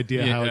have no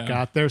idea how how it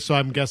got there. So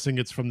I'm guessing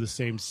it's from the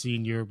same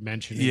scene you're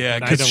mentioning. Yeah,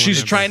 but I because don't she's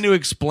remember. trying to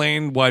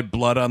explain why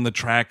Blood on the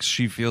Tracks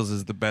she feels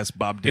is the best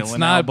Bob Dylan It's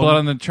not album. Blood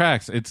on the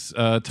Tracks. It's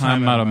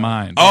Time Out of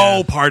Mind.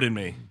 Oh, pardon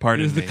me. It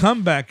Pardon was me. the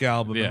comeback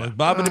album. Yeah. Like,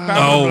 blah, blah, blah, Oh,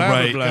 blah, blah,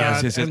 right. blah.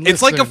 Yes. And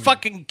It's like a listen-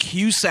 fucking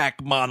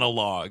Cusack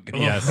monologue.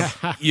 Yes.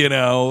 You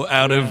know,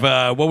 out of,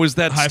 what was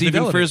that High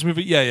Stephen Fidelity. Frears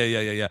movie?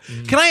 Yeah.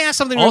 Can I ask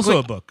something real Also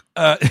a quick? book.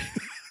 Uh,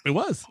 It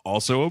was.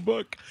 also a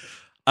book.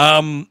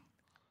 I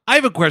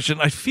have a question.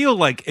 I feel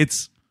like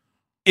it's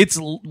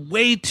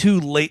way too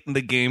late in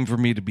the game for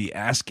me to be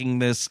asking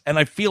this, and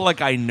I feel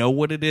like I know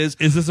what it is.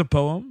 Is this a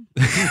poem?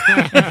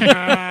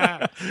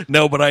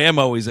 No, but I am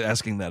always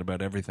asking that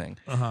about everything.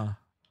 Uh-huh.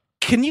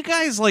 Can you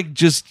guys like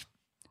just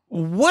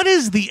what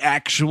is the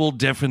actual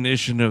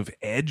definition of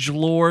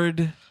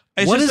edgelord?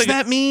 It's What just does like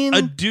that mean?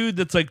 A dude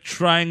that's like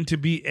trying to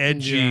be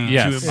edgy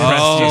Yeah. to Yes. impress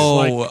you.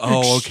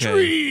 Oh,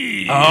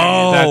 okay.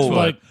 Oh, That's what-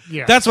 Like,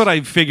 yeah. that's what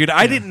I figured.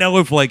 I didn't know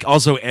if like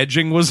also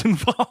edging was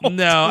involved.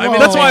 No, I mean Whoa,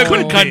 that's why I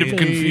could was kind of be.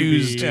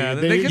 confused. Yeah,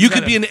 They- they You could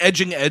could be an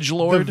edging the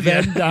edgelord.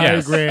 Venn Yes.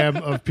 diagram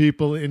of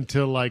people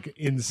into like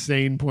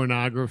insane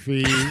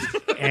pornography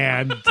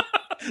and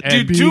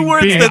Dude, being- two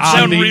words being that on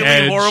sound the really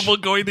edge. horrible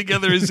going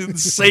together is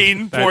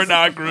insane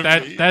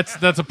pornography.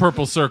 That's a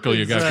purple circle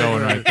you got Exactly.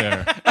 going right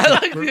there. I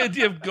like the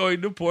idea of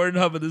going to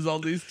Pornhub and there's all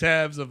these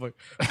tabs of like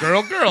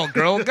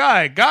girl,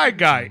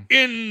 guy,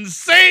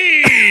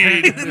 insane.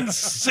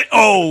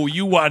 Oh,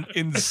 you want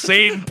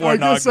insane I guess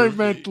pornography? I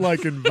meant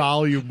like in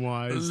volume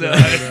wise. No.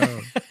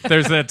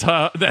 There's that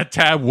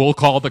tab. We'll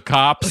call the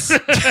cops.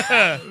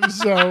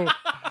 So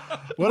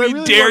what I we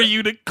really dare want-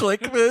 you to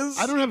click this.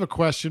 I don't have a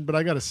question, but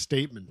I got a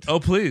statement. Oh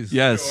please.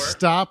 Yes.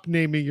 Stop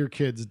naming your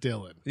kids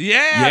Dylan.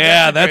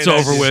 Yeah, that's a great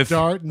over idea. with.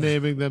 Start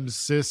naming them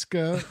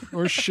Siska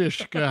or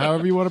Shishka,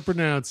 however you want to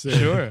pronounce it.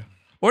 Sure.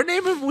 Or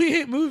name him We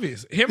Hate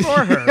Movies. Him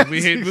or her.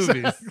 We Hate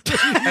Movies.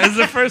 As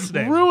the first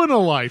name. Ruin a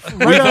life.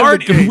 Right We've out of the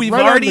already, gate, we've right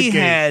out of already the gate.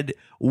 had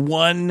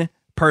one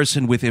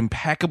person with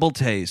impeccable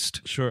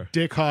taste. Sure.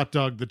 Dick Hot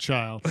Dog the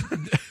child.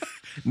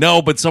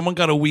 No, but someone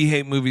got a We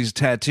Hate Movies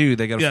tattoo.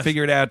 They got a Yes.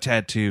 Figure It Out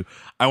tattoo.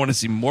 I want to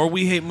see more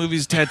We Hate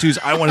Movies tattoos.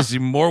 I want to see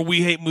more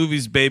We Hate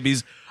Movies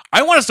babies.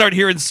 I want to start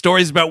hearing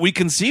stories about we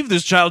conceived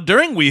this child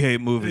during We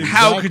Hate Movies.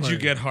 How Exactly. could you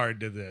get hard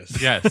to this?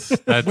 Yes.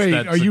 That's, Wait,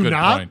 that's are a you good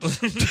not?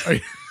 point. Are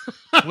you-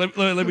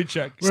 let me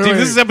check. Wait, Steve, wait.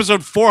 this is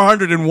episode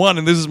 401,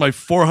 and this is my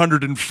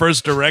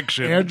 401st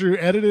direction. Andrew,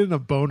 edit in a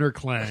boner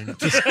clang.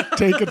 Just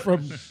take it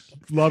from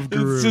Love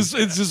Guru. It's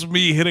just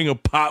me hitting a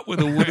pot with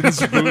a wooden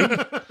spoon.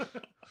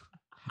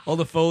 All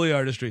the Foley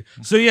artistry.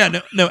 So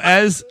yeah,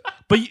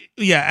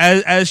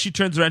 as she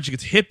turns around, she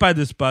gets hit by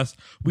this bus.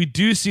 We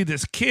do see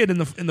this kid in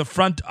the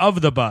front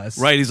of the bus.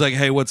 Right, he's like,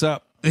 hey, what's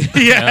up?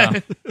 yeah.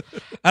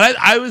 And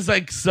I was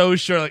like so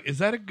sure, like, is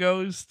that a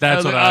ghost? That's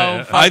was what like, I-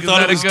 oh, fuck, I is thought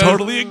that it was a ghost?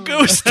 totally a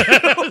ghost.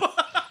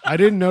 I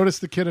didn't notice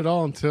the kid at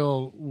all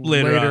until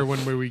Later later on.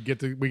 when we get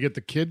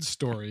the kid's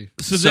story.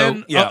 So, So,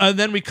 then, yeah. and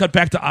then we cut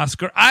back to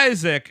Oscar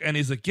Isaac, and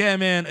he's like, "Yeah,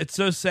 man, it's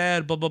so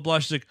sad." Blah blah blah.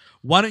 She's like,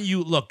 "Why don't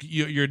you look?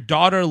 Your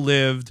daughter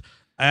lived.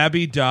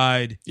 Abby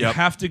died. You Yep.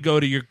 have to go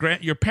to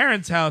your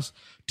parents' house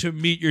to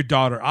meet your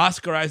daughter.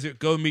 Oscar Isaac,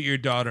 go meet your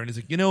daughter." And he's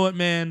like, "You know what,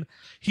 man?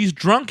 He's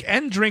drunk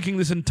and drinking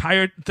this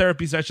entire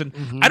therapy session.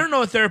 I don't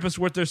know a therapist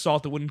worth their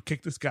salt that wouldn't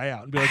kick this guy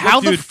out and be like, How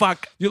look, the dude,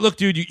 fuck? Look,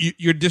 dude,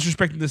 you're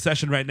disrespecting the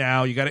session right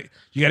now. You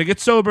gotta get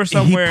sober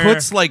somewhere."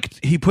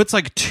 He puts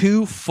like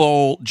 2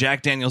 full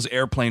Jack Daniels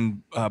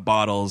airplane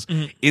bottles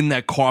in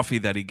that coffee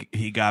that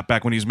he got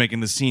back when he was making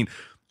the scene.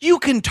 You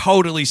can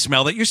totally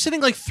smell that. You're sitting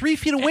like 3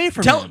 feet away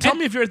from him. Tell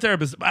me if you're a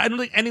therapist. I don't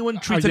think anyone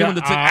treats yeah, anyone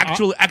that's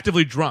like,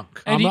 actively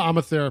drunk. I'm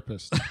a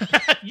therapist.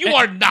 You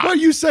are not. Well,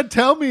 you said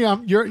tell me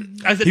you're.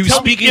 I said, He was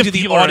tell me speaking if to the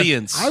you are-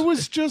 audience. I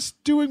was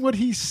just doing what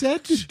he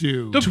said to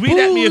do. Tweet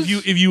at me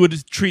if you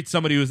would treat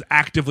somebody who's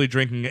actively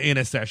drinking in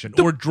a session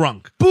or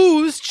drunk.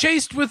 Booze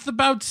chased with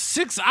about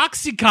 6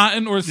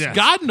 OxyContin or Yes.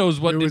 God knows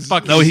what It it was-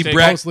 fucking No, he takes.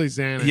 bragged- Mostly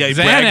Xanax. Yeah,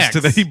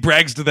 Xanax. he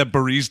brags to that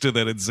barista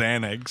that it's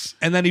Xanax.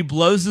 And then he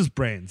blows his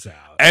brains out.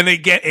 And they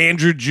get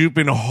Andrew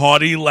Jupin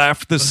haughty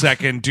laugh the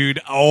second, dude.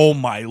 Oh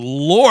my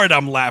lord,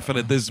 I'm laughing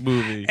at this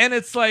movie. And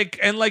it's like,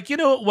 you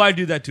know what? Why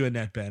do that to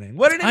Annette Bening?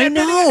 What did I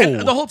Annette know. Bening?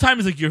 And the whole time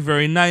he's like, you're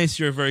very nice,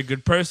 you're a very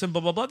good person,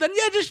 blah blah blah. Then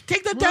yeah, just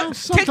take that Well, down,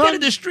 take that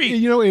in the sometimes, street.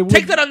 you know, it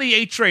take would- that on the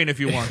A train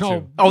if you want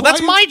to. Oh, that's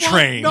why- my why-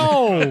 train.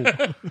 No,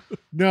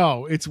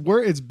 no. It's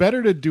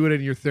better to do it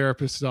in your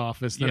therapist's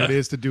office than Yeah. it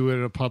is to do it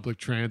in a public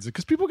transit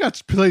because people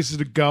got places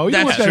to go. You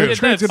That's want that true.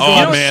 transit Oh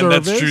bus man,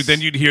 that's service. true.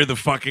 Then you'd hear the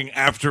fucking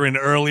after an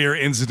earlier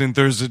incident,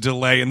 there's a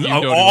delay, and You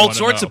don't even all wanna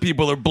sorts know. of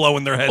people are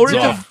blowing their heads Or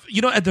off.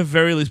 at the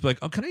very least, be like,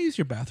 oh, can I use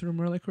your bathroom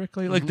really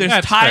quickly? Like, there's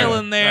That's tile fair.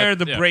 in there.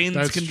 That- The yeah. brains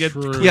That's can get.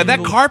 true. Yeah,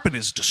 that carpet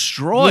is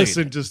destroyed.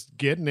 Listen, just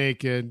get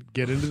naked,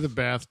 get into the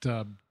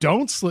bathtub.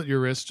 Don't slit your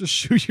wrist. Just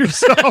shoot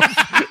yourself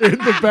in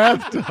the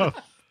bathtub.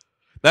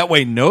 That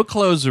way, no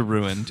clothes are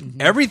ruined.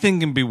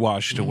 Everything can be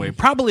washed away,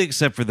 probably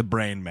except for the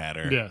brain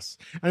matter. Yes,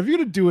 and if you're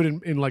gonna do it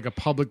in like a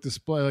public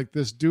display like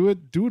this, do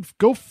it.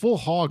 Go full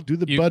hog. Do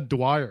the Bud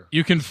Dwyer.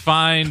 You can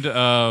find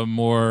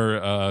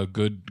more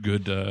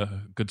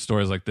good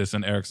stories like this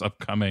in Eric's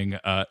upcoming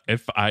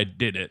If I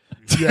Did It.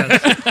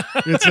 Yes,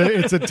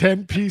 it's a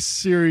 10-piece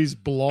series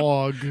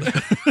blog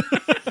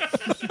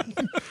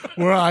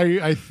where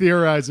I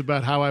theorize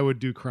about how I would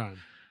do crime.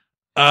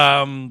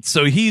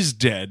 So he's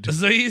dead.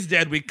 So he's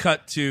dead. We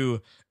cut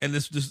to, and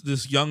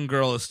this young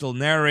girl is still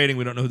narrating.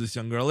 We don't know who this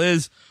young girl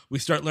is. We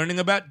start learning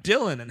about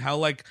Dylan and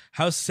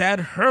how sad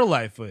her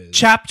life is.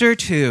 Chapter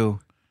 2,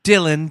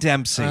 Dylan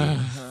Dempsey.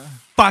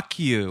 Fuck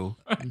you.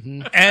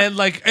 And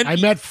I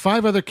met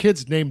 5 other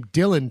kids named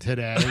Dylan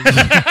today.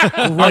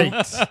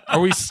 Great. Are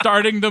we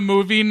starting the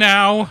movie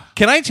now?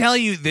 Can I tell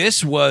you,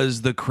 this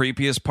was the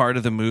creepiest part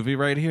of the movie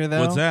right here,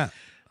 though? what's that?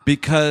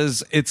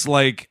 Because it's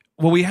like,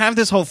 well, we have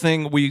this whole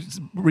thing, we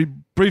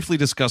briefly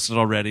discussed it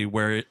already,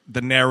 where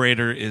the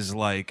narrator is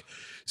like,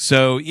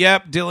 so,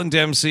 yep, Dylan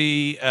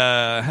Dempsey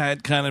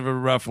had kind of a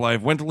rough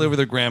life, went to live with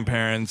her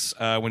grandparents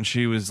when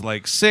she was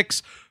like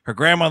 6. Her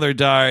grandmother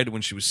died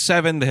when she was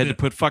 7. They had to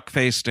put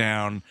fuckface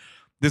down.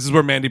 This is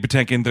where Mandy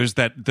Patinkin, there's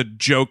the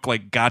joke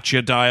like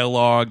gotcha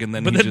dialogue, and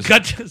then But he then just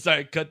cut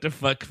to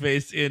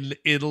fuckface in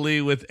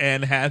Italy with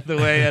Anne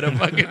Hathaway at a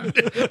fucking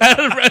at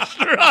a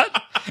restaurant,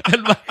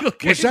 and Michael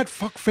Caine. Was that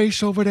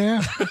fuckface over there?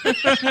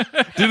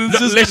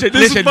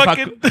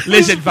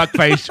 Listen,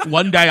 fuckface.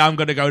 One day I'm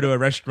going to go to a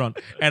restaurant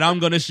and I'm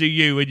going to see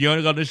you and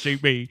you're going to see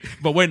me,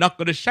 but we're not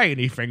going to say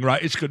anything,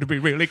 right? It's going to be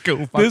really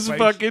cool. this Fuckface.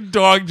 fucking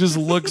dog just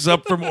looks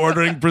up from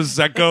ordering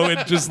Prosecco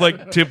and just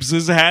like tips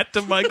his hat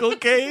to Michael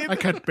Caine. I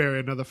can't bear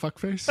another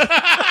fuckface.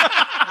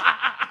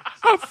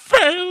 I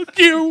failed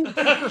you,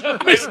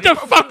 Mr.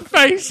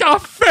 Fuckface. I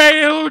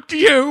failed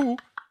you.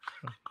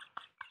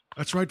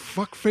 That's right.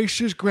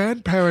 Fuckface's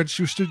grandparents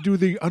used to do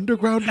the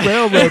Underground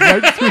Railroad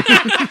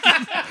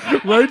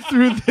right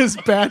through this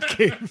bat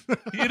cave.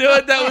 You know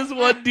what? That was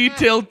one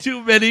detail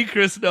too many,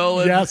 Chris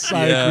Nolan. Yes,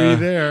 I Yeah.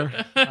 agree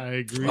there. I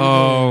agree.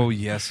 Oh,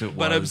 yes, it was.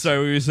 But I'm sorry,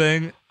 what were you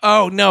saying?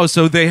 Oh, no.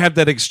 So they have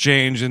that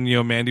exchange, and,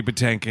 Mandy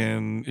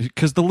Patinkin,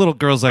 because the little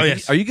girl's like, Oh,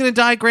 yes. are you going to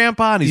die,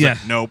 Grandpa? And he's Yeah.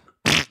 like, nope.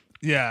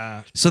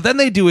 Yeah. So then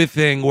they do a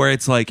thing where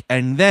it's like,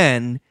 and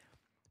then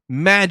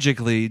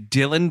magically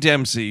Dylan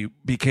Dempsey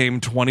became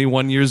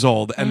 21 years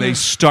old, and they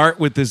start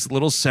with this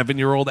little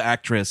 7-year-old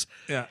actress.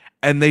 Yeah.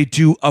 And they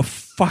do a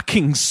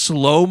fucking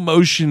slow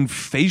motion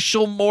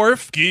facial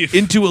morph Geef.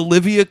 into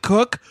Olivia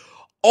Cook.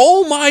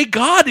 Oh my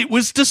God, it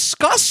was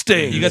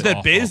disgusting. You got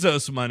that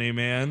Bezos money,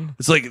 man.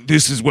 It's like,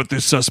 this is what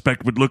this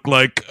suspect would look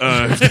like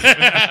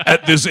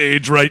at this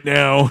age right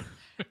now.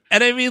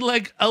 And I mean,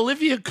 like,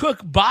 Olivia Cook,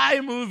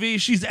 by movie,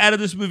 she's out of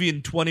this movie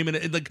in 20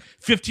 minutes, like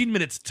 15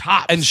 minutes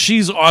tops. And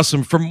she's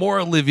awesome. For more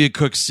Olivia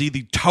Cook, see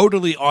the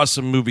totally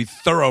awesome movie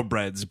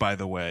Thoroughbreds, by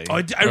the way. I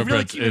really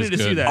Thoroughbreds keep meaning to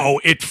is see good. that.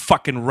 Oh, it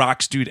fucking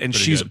rocks, dude. And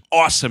Pretty she's good.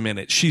 awesome in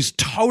it. She's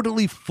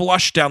totally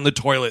flushed down the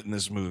toilet in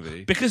this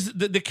movie. Because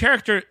the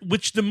character,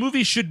 which the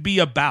movie should be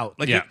about,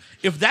 like Yeah.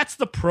 if that's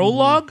the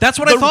prologue, That's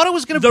what I thought it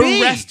was gonna the be.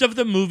 The rest of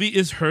the movie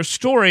is her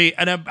story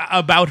and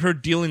about her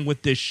dealing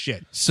with this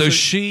shit. So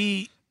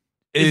she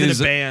is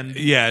in a band.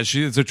 Yeah, it's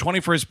her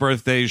 21st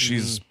birthday.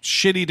 She's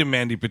shitty to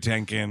Mandy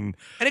Patinkin.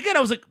 And again, I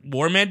was like,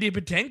 more Mandy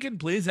Patinkin,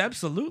 please,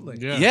 absolutely.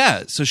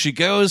 Yeah, so she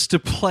goes to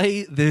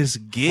play this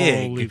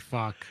gig Holy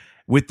fuck.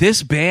 with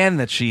this band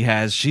that she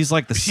has. She's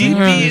like the singer.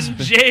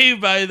 PB&J,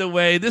 by the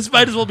way. This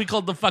might as well be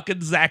called the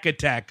fucking Zack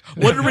Attack.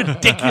 What a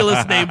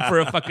ridiculous name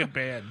for a fucking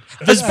band.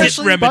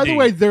 Especially, By the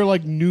way, they're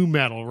like new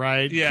metal,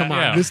 right? Yeah. Come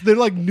on. Yeah. They're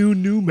like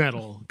new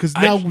metal. Because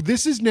now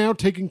this is now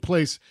taking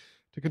place.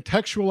 To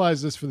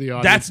contextualize this for the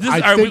audience. That's this. I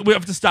All right, think- we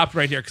have to stop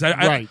right here because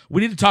Right.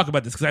 we need to talk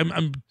about this because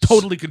I'm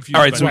totally confused.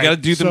 All right, by so we this. got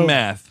to do the So,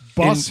 math.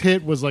 Bus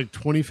Hit was like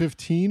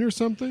 2015 or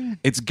something.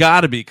 It's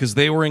got to be because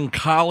they were in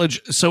college.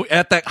 So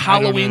at that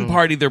Halloween know.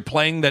 party, they're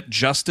playing that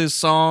Justice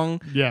song.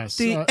 Yes.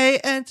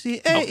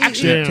 D-A-N-T-A.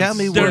 actually, tell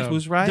me They're- what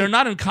was right. They're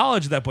not in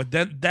college at that point.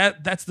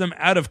 That's them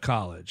out of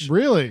college.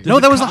 Really?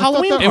 No, that was a I thought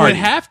Halloween that- It party. would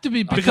have to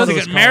be Because because they it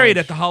was got married college.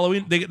 at the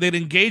Halloween. They'd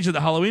engaged at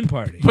the Halloween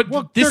party. But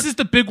Well, this they're is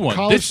the big one.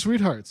 College This,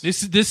 sweethearts.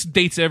 this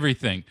dates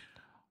everything.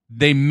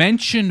 They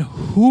mention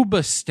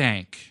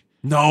Hoobastank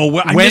No,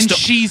 I when missed a,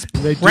 she's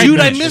They do pregnant. dude,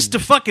 I mention- missed a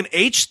fucking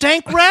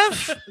H-stank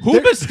ref.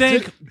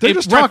 Hoobastank. They're it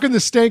just ref- talking the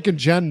Stank and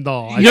Jen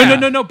doll.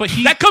 No. But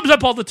he that comes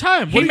up all the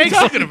time. What are you makes-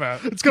 talking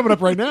about? It's coming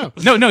up right now.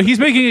 No, he's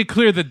making it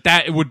clear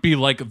that would be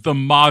like the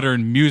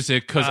modern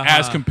music because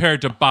as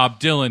compared to Bob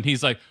Dylan,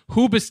 he's like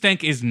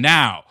Hoobastank is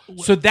now.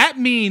 So that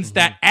means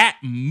that at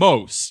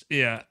most,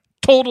 Yeah.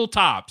 total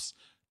tops,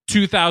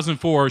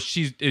 2004,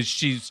 she's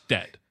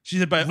dead. She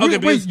said, "But Wait, okay,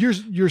 because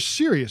you're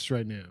serious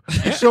right now.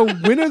 So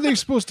when are they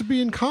supposed to be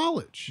in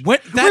college?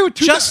 What that Wait,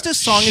 Justice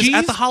song is at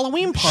She's- the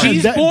Halloween party.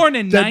 She's that- born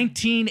in that-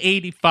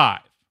 1985.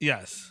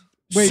 yes,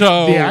 Wait,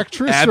 so the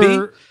actress Abby?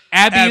 or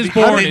Abby is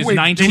Abby- born Wait, is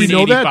do we know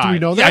 1985. that? Do we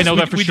know that? I know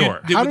that for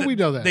sure. How do we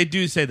know that? They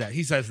do say that.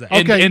 He says that.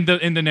 Okay. In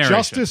the narration.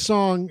 Justice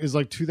Song is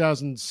like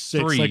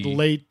 2006, Three. like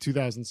late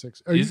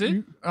 2006. Is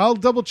it? I'll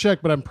double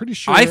check, but I'm pretty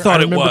sure. I thought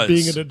it remember was.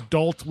 being an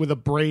adult with a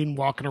brain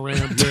walking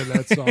around hearing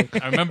that song.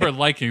 I remember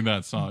liking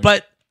that song.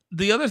 But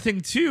the other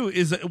thing too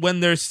is that when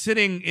they're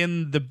sitting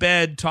in the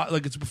bed,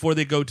 like it's before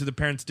they go to the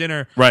parents'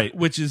 dinner, Right.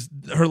 Which is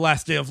her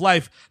last day of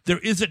life. There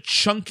is a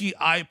chunky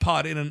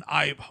iPod in an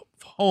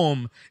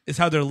iHome. Is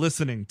how they're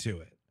listening to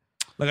it,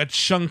 like a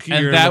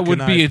chunkier. and that looking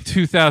would be a iPod.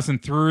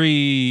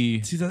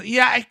 2003.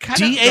 Yeah, I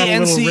kind of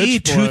DANCE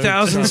rich boy.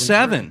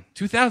 2007.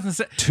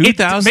 2007.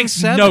 2007. It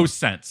makes no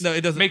sense. No,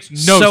 it doesn't. Makes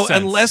no So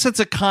sense. unless it's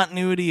a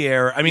continuity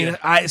error, I mean,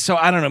 I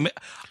don't know.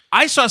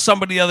 I saw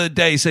somebody the other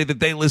day say that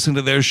they listened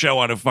to their show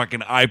on a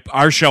fucking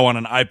our show on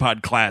an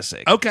iPod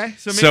Classic. Okay,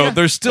 so, maybe, So yeah,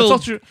 they're that's still all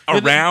true.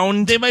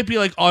 around. They might be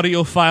like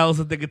audio files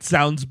that think it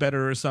sounds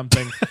better or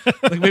something.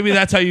 Like maybe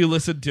that's how you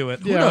listen to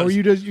it. Who Yeah, knows? or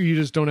you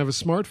just don't have a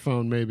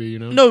smartphone, maybe, you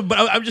know. No, but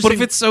I'm just But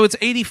saying. if it's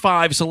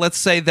 85, so let's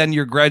say then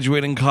you're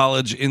graduating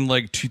college in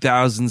like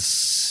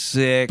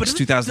 2006, But don't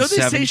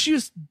 2007. they say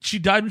she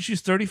died when she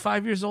was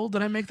 35 years old?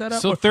 Did I make that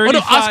up? So Oh, no,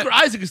 35 Oscar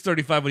Isaac is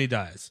 35 when he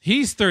dies.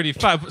 He's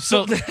 35.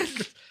 So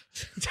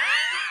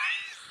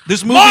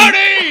This movie,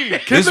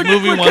 this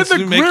movie can wants the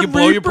to make you Grim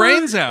blow your Reaper-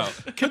 brains out.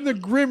 Can the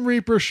Grim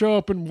Reaper show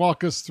up and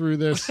walk us through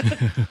this?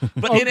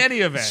 But in any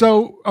event,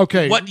 So,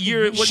 okay. what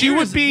year? What she year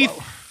would is- be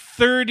whoa.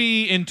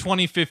 30 in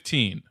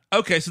 2015.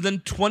 Okay, so then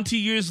 20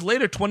 years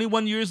later,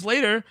 21 years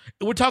later,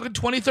 we're talking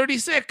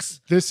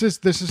 2036. This is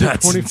her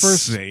That's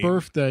 21st insane.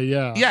 birthday,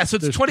 yeah. Yeah, so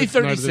it's This night of the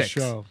 2036.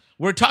 show.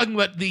 We're talking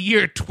about the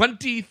year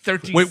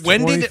 2036. Wait,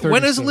 when is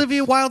 2036.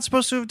 Olivia Wilde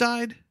supposed to have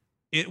died?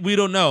 We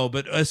don't know,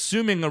 but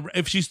assuming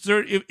if she's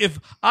 30, if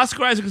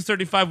Oscar Isaac is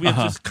 35, we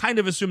have to kind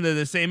of assume they're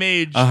the same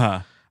age. Uh-huh.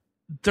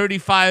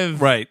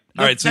 35. Right.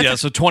 All right. So That's yeah.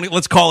 So 20.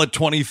 Let's call it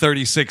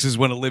 2036 is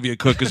when Olivia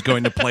Cook is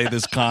going to play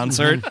this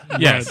concert.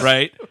 Yes.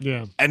 Right.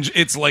 Yeah. And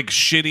it's like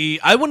shitty.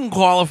 I wouldn't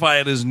qualify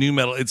it as new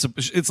metal.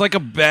 It's like a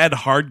bad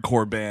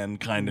hardcore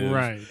band kind of.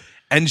 Right.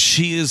 And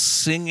she is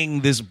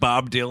singing this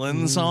Bob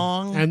Dylan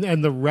song. And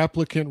the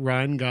replicant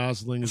Ryan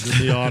Gosling is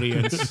in the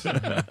audience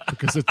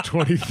because it's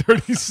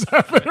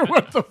 2037.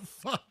 What the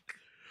fuck?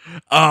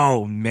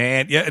 Oh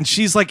man, yeah. And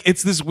she's like,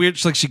 it's this weird.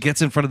 She's like, she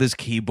gets in front of this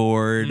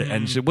keyboard,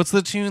 and what's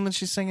the tune that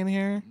she's singing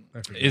here?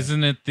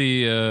 Isn't it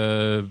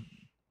the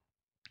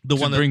The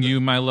one that Bring You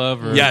My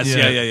Love? Or, Yes,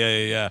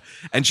 yeah.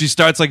 And she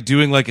starts like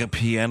doing like a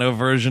piano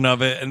version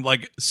of it, and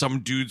like some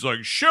dude's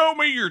like, "Show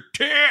me your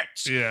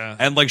tits." Yeah.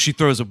 And like she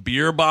throws a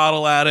beer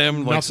bottle at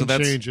him. Like so Nothing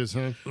that's. changes,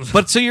 huh?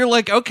 But so you're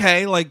like,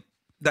 okay, like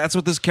that's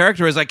what this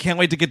character is. I can't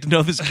wait to get to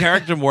know this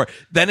character more.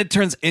 Then it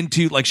turns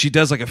into like she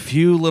does like a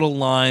few little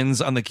lines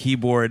on the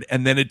keyboard,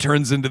 and then it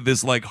turns into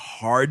this like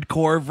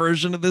hardcore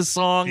version of this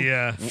song.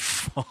 Yeah.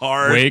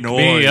 Hard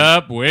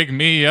Wake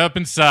me up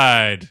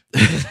inside.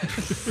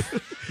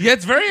 Yeah,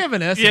 it's very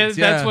Evanescence.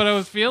 Yeah, that's what I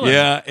was feeling.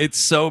 Yeah, it's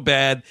so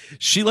bad.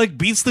 She like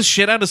beats the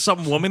shit out of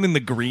some woman in the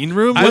green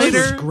room This later.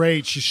 is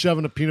great. She's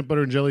shoving a peanut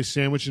butter and jelly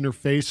sandwich in her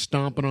face,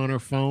 stomping on her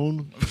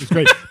phone. It's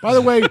great. By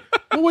the way,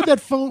 what would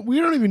that phone? We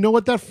don't even know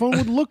what that phone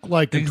would look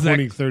like in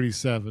Exactly.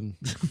 2037.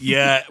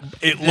 Yeah,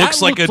 it That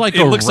looks like looked a like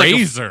it a looks like a-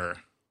 razor.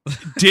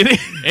 did it?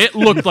 It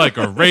looked like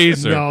a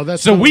razor. No,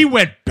 that's so not- we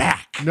went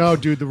back. No,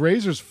 dude, the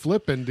razor's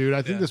flipping, dude.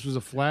 I think this was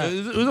a flat.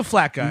 It was a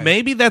flat guy.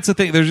 Maybe that's the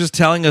thing. They're just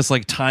telling us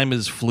like time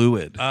is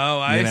fluid. Oh,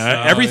 I You know,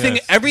 see. everything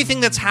Yes. everything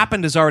that's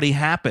happened has already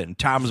happened.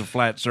 Time's a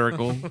flat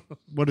circle.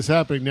 What is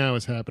happening now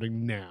is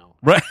happening now.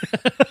 Right.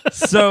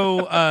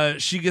 So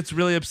she gets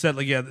really upset.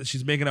 Like, yeah,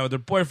 she's making out with her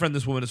boyfriend.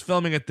 This woman is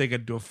filming it. They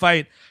get into a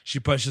fight. She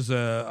pushes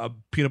a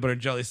peanut butter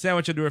and jelly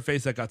sandwich into her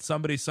face that got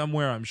somebody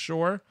somewhere, I'm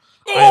sure.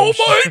 Oh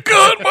my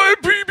god, my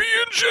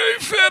PB&J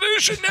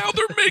fetish, and now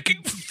they're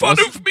making fun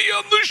of me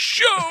on the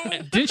show.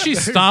 Didn't she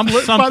stomp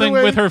something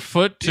way- with her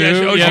foot too? Yeah, she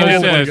did. yeah,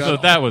 Oh my so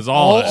God. that was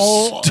all.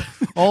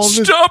 All of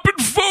this, Stopping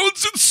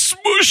phones and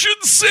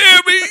smushing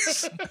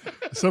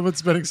Sammys. someone's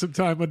spending some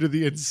time under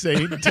the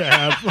insane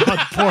tab on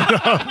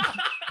Pornhub.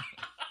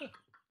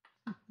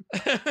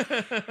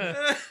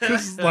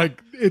 Because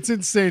like it's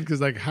insane.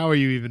 Because like, how are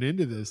you even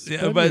into this?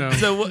 Yeah, you but know.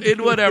 so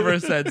in whatever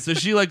sense, so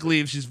she like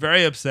leaves. She's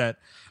very upset,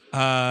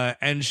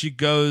 and she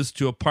goes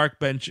to a park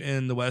bench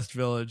in the West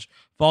Village.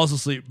 Falls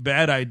asleep.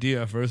 Bad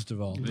idea, first of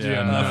all.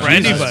 Yeah, for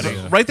anybody.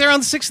 Right there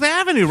on 6th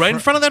Avenue, right in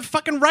front of that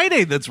fucking Rite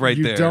Aid that's right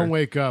you there. don't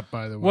wake up.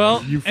 By the way,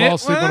 Well, you fall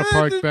asleep on a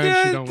park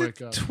bench. You don't wake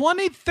up.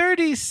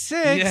 2036.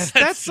 Yeah,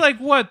 that's like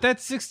what?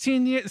 That's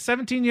 16 years,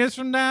 17 years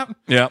from now.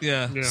 Yeah.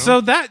 Yeah. You know?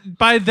 So that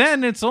by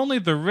then it's only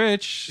the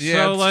rich. Yeah,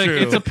 so it's like true.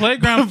 it's a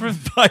playground for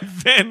By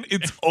then,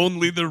 it's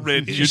only the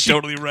rich. You're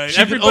totally right.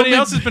 everybody only-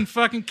 else has been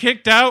fucking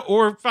kicked out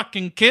or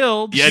fucking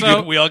killed. Yeah, so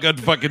dude, we all got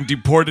fucking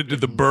deported to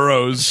the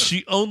boroughs.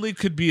 She only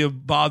could be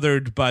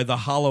bothered by the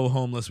hollow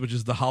homeless, which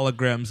is the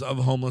holograms of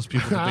homeless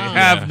people that they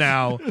have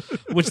now,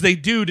 which they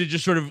do to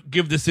just sort of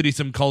give the city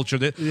some culture.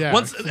 That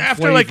once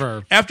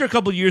flavor. after a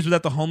couple of years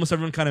without the homeless,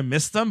 everyone kind of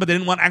missed them, but they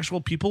didn't want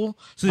actual people,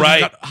 so they Right.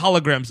 just got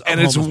holograms. Of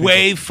And it's homeless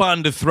way people.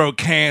 fun to throw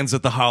cans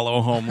at the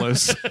hollow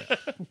homeless.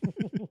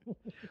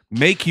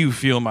 Make You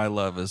Feel My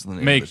Love is the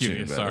name Make of the You,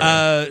 tune, sorry.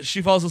 better.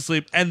 She falls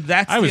asleep, and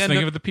that's I the was end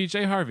thinking of, of the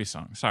PJ Harvey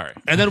song. Sorry.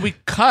 and then we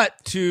cut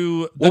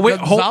to the Well, wait,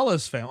 hold-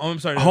 Gonzalez family. Oh, I'm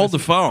sorry. Hold the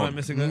Am I phone,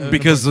 missing the-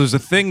 because there's a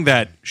thing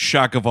that,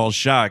 shock of all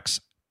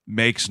shocks,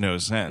 makes no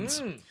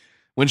sense.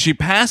 When she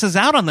passes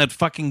out on that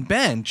fucking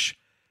bench,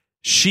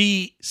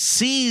 she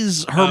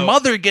sees her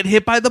mother get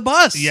hit by the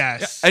bus.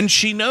 Yes. And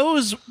she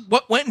knows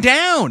what went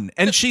down.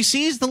 And she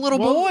sees the little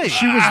boy.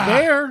 She was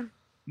there.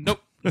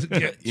 Nope. She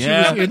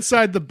was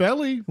inside the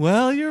belly.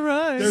 Well, you're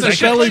right. There's Psychic-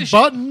 a belly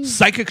button.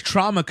 Psychic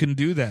trauma can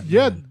do that.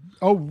 Yeah.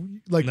 Oh,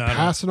 like No, no.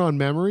 passing on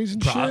memories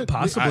and shit.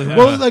 possibly.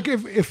 Well, like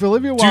if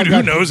Olivia Wilde Dude,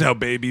 who got- knows how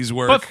babies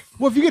work?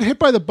 Well, if you get hit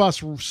by the bus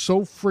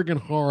so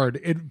friggin' hard,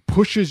 it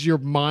pushes your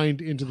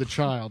mind into the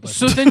child.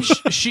 So then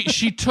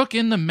she took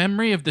in the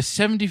memory of the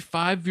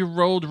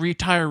 75-year-old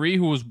retiree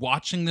who was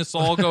watching this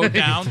all go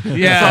down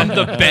Yeah. from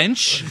the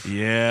bench.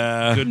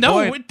 Yeah. Good No,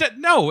 point.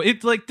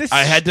 it's like this.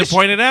 I had to this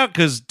point it out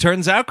because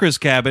turns out, Chris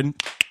Cabin,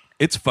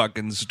 it's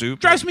fucking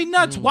stupid. drives me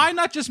nuts. Why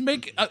not just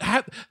make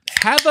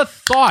have a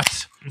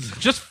thought?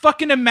 Just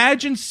fucking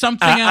imagine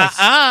something else.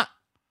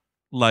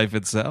 Life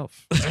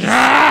itself.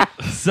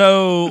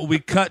 So we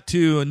cut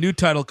to a new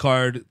title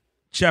card,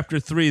 Chapter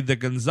 3, The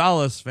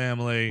Gonzalez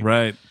Family.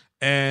 Right.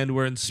 And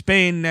we're in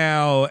Spain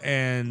now,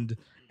 and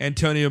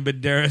Antonio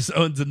Banderas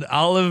owns an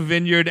olive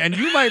vineyard. And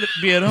you might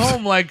be at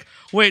home like,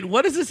 wait,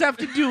 what does this have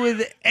to do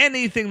with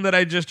anything that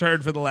I just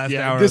heard for the last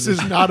hour? This of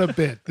is not a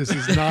bit. This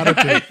is not a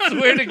bit. I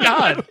swear to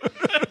God.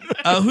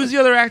 Who's the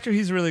other actor?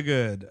 He's really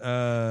good.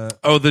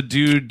 Oh, the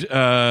dude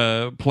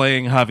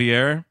playing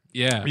Javier?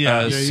 Yeah.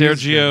 Yeah. he's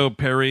Sergio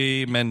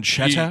Perry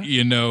Mencheta?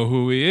 You know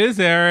who he is,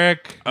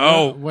 Eric.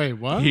 Oh, Wait,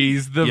 what?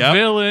 He's the Yep.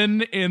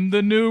 villain in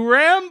the new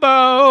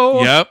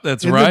Rambo. yep,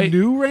 that's In right. the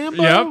new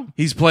Rambo? Yep.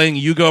 He's playing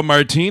Hugo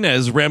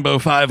Martinez, Rambo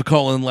 5: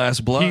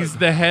 Last Blood. He's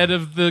the head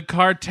of the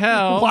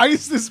cartel. Why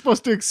is this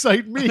supposed to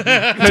excite me?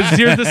 Because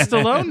you're the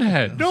Stallone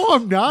head. No,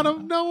 I'm not.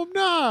 I'm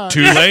not.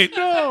 Too late.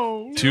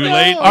 No. Too no.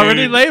 late.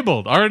 Already dude.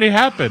 labeled. Already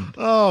happened.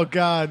 Oh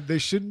God, they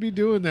shouldn't be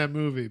doing that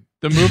movie.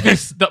 The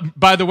movie.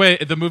 By the way,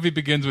 the movie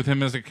begins with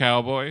him as a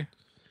cowboy.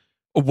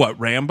 What,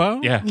 Rambo?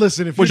 Yeah.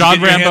 Listen, if Would you you John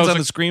get your hands Rambo's on a-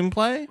 the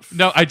screenplay?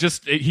 No,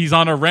 he's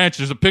on a ranch.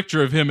 There's a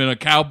picture of him in a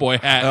cowboy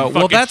hat and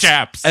fucking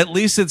chaps. At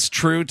least it's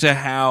true to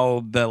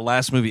how the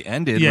last movie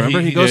ended. Yeah, Remember,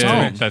 he he goes did.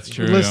 home. That's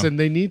true. listen,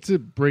 they need to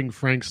bring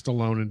Frank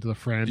Stallone into the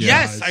franchise.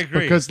 Yes, I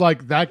agree. Because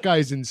like that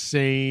guy's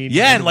insane.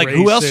 Yeah, and like,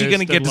 who else are you going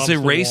to racist get and to say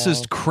loves the racist,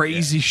 wall.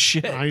 crazy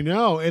shit? I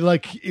know. It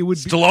it would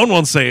be. Stallone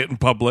won't say it in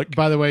public.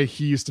 By the way,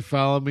 he used to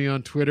follow me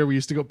on Twitter. We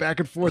used to go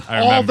back and forth I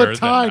all remember the that.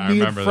 time. I Me and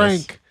remember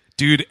Frank. this.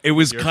 Dude, it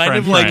was Your kind friend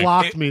of He like Frank.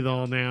 blocked me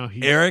though. Now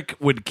Eric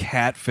would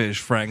catfish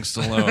Frank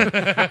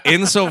Stallone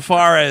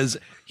insofar as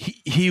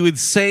he would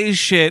say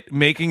shit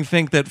making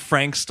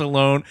Frank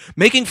Stallone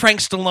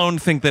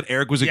think that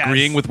Eric was Yes.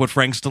 agreeing with what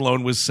Frank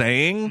Stallone was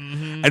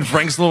saying, and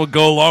Frank Stallone would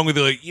go along with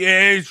it like,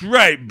 yeah, it's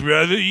right,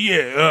 brother,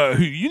 yeah,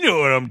 you know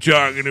what I'm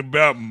talking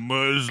about,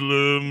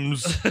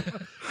 Muslims.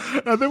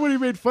 And then when he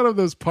made fun of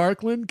those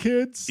Parkland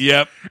kids,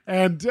 Yep.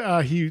 and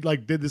he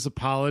like did this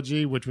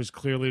apology, which was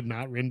clearly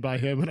not written by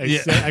him. And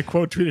Yeah. I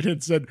quote tweeted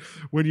and said,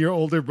 "When your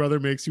older brother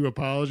makes you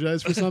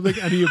apologize for something,"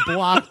 and he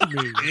blocked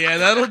me. Yeah,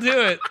 that'll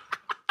do it.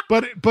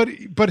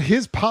 But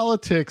his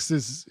politics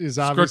is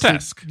obviously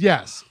grotesque.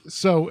 Yes.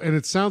 So and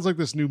it sounds like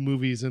this new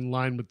movie is in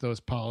line with those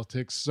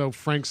politics. So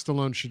Frank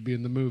Stallone should be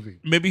in the movie.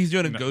 Maybe he's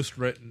doing a ghost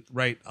right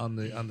on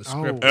the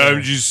script.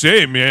 I'm just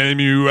saying, man. I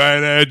mean, why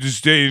not have to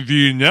stay in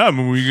Vietnam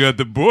when we got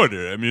the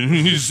border? I mean,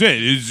 I'm just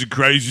saying, it's a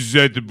crisis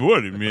at the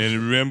border, man.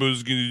 And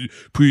Rambo's going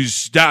to put a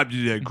stop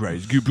to that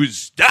crisis. Going to put a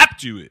stop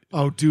to it.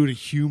 Oh, dude, a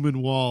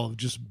human wall of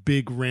just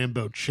big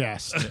Rambo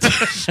chest.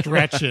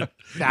 Stretch it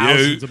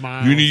thousands of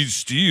miles. You need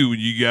steel when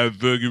you got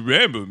fucking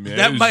Rambo, man.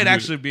 That might It's-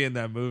 actually be in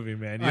that movie,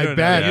 man. You I don't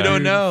bet. know. You don't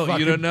dude. know. You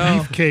Fucking don't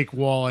know. Beefcake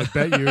wall. I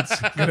bet you it's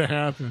gonna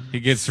happen. He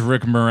gets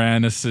Rick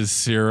Moranis'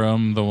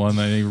 serum, the one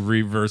that he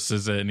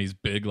reverses it, and he's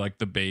big like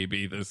the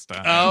baby this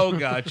time. Oh,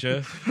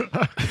 gotcha.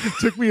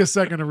 Took me a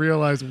second to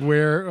realize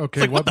where.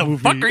 Okay, Like, what the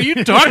movie? fuck are you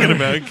talking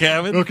about,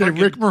 Kevin? Okay,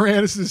 Fucking Rick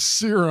Moranis'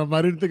 serum.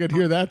 I didn't think I'd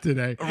hear that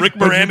today. Rick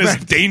But you Moranis'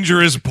 meant-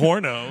 dangerous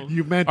porno.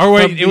 You meant Or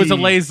wait, from it was a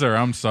the- laser.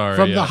 I'm sorry.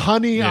 from yeah. the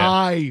Honey Yeah.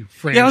 Eye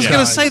franchise. Yeah, I was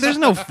gonna say there's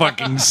no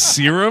fucking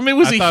serum. It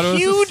was I thought it a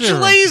was a huge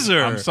serum.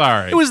 laser. I'm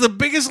sorry. It was the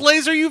biggest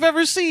laser you've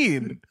ever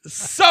seen.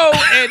 So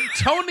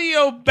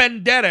Antonio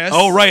Banderas.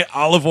 Oh right,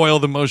 Olive Oil,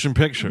 the motion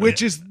picture.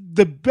 which is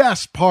the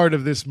best part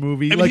of this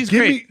movie. I mean, like, he's give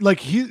great. me like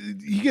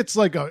he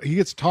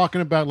gets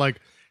talking about like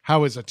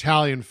how his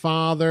Italian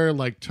father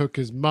like took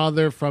his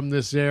mother from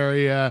this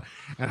area,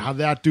 and how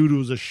that dude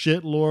was a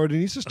shitlord. And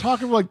he's just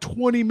talking for like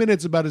 20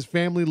 minutes about his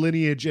family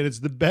lineage, and it's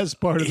the best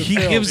part of the He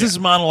film. gives this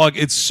monologue.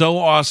 It's so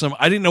awesome.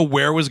 I didn't know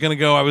where it was going to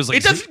go. I was like,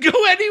 It doesn't go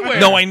anywhere.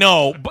 No, I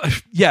know.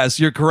 But, yes,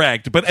 you're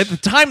correct. But at the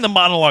time the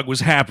monologue was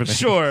happening,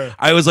 Sure.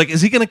 I was like,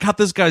 is he going to cut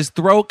this guy's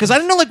throat? Because I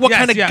didn't know like what Yes,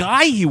 kind of yeah.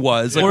 guy he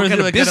was, like or what is kind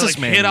it of like, gonna, like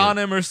businessman. hit he on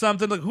was. him or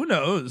something? Like, who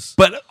knows?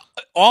 But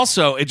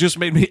also, it just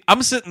made me.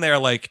 I'm sitting there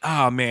like,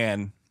 oh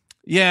man.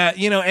 Yeah,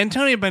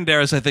 Antonio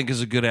Banderas, I think,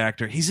 is a good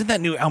actor. He's in that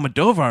new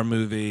Almodovar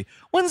movie.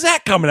 When's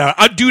that coming out?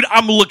 Dude,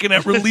 I'm looking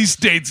at release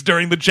dates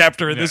during the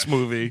chapter of this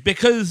movie.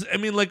 Because I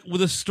mean, like, well,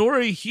 the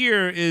story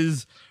here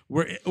is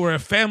we're a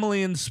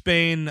family in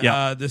Spain.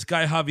 Yeah. This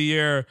guy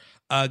Javier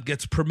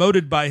gets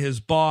promoted by his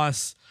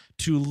boss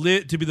to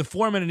be the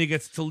foreman, and he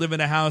gets to live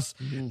in a house.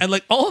 And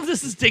like all of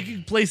this is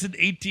taking place in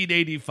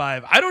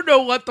 1885. I don't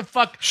know what the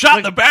fuck. Shot like,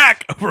 in the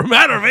back for a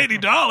matter of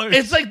 $80.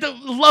 It's like the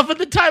love of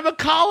the time of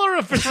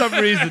cholera for some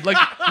reason. Like,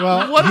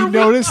 Well, what he are we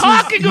notices,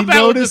 talking he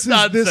about with this notices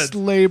nonsense? this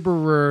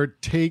laborer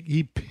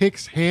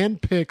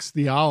hand picks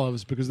the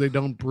olives because they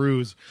don't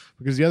bruise.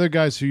 Because the other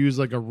guys who use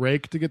like a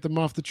rake to get them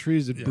off the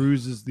trees, it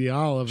bruises the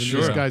olive. And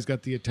this guy's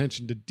got the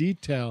attention to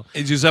detail.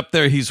 He's just up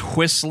there. He's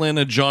whistling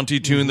a jaunty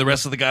tune. The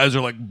rest of the guys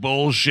are like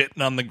bullshitting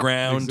on the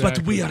ground.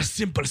 Exactly. But we are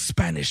simple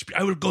Spanish.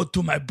 I will go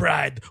to my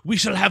bride. We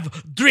shall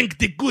drink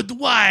the good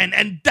wine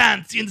and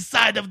dance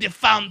inside of the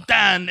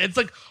fountain. It's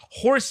like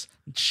horse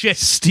shit.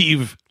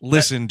 Steve,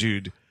 listen,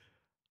 dude.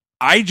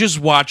 I just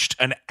watched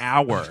an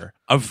hour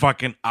of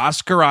fucking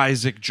Oscar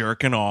Isaac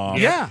jerking off.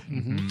 Yeah.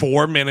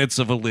 4 minutes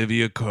of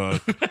Olivia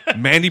Cook,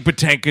 Mandy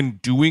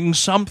Patinkin doing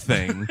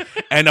something,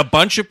 and a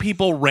bunch of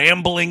people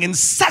rambling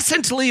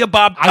incessantly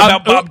about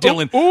Bob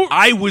Dylan.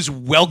 I was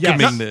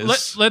welcoming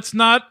this. Let's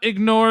not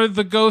ignore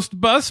the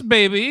ghost bus,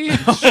 baby.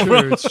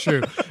 It's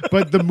true.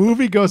 But the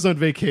movie goes on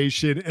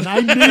vacation, and I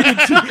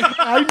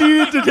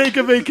needed to take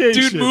a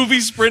vacation. Dude,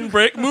 movie spring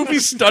break, movie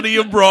study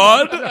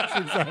abroad.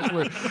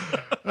 Exactly.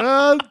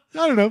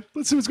 I don't know.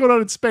 Let's see what's going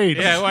on in Spain.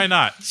 Yeah, why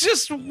not?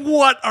 Just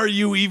what are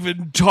you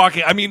even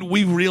talking? I mean,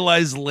 we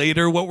realize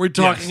later what we're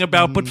talking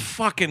about, but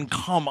fucking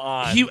come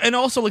on. And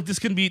also, like, this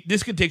can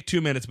take 2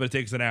 minutes, but it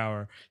takes an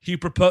hour.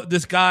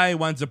 This guy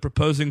winds up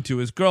proposing to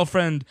his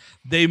girlfriend.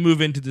 They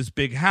move into this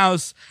big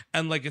house,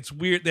 and like it's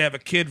weird. They have a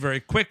kid very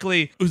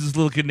quickly. Who's this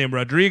little kid named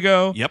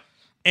Rodrigo? Yep.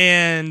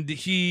 And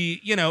he,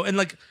 and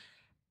like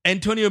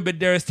Antonio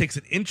Banderas takes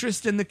an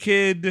interest in the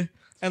kid.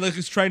 And like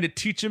he's trying to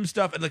teach him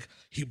stuff, and like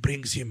he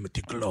brings him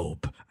the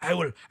globe. I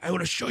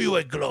will show you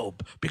a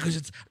globe because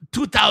it's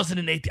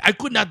 2008. I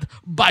could not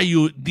buy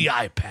you the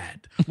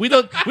iPad. We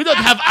don't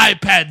have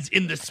iPads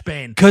in the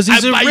Spain. 'Cause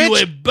he's I a buy you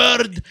rich- a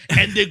bird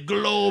and the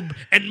globe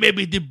and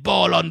maybe the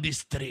ball on the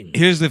string.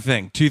 Here's the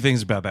thing. Two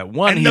things about that.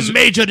 One, And he's the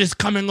major is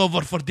coming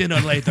over for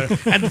dinner later,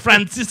 and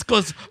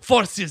Francisco's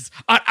forces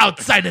are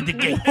outside of the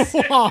gates.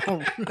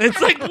 It's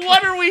like,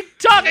 what are we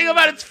talking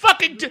about? It's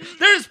fucking.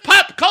 There's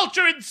pop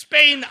culture in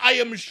Spain. I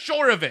am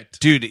sure of it.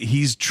 dude,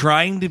 he's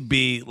trying to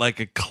be like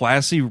a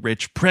classy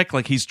rich prick.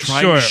 Like he's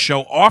trying Sure. to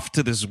show off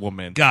to this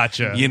woman.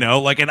 Gotcha.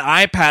 Like an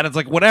iPad. It's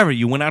like whatever.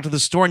 You went out to the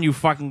store and you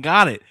fucking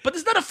got it. But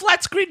there's not a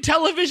flat screen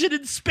television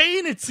in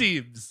Spain, it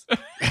seems.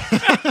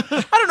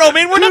 I don't know,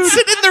 man. We're not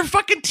sitting in their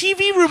fucking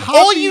TV room.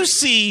 All you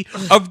see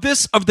of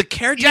the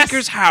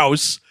caretaker's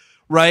house,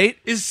 right?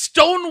 Is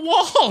stone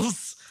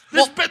walls.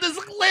 There's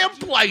like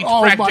lamplight.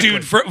 Oh, my practically.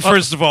 Dude,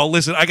 first of all,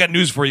 listen, I got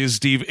news for you,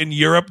 Steve. In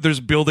Europe,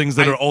 there's buildings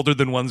that are older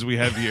than ones we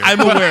have here.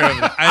 I'm aware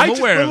of it. I'm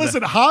aware but of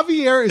listen, it.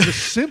 Javier is a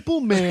simple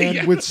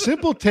man with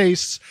simple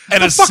tastes.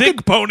 and The a fucking- sick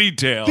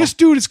ponytail. This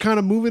dude is kind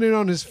of moving in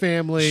on his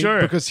family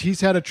Sure. because he's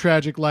had a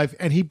tragic life,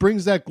 and he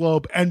brings that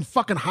globe, and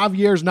fucking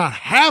Javier's not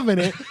having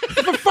it.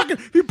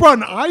 If he brought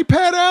an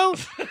iPad out,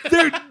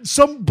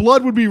 some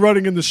blood would be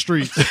running in the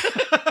streets.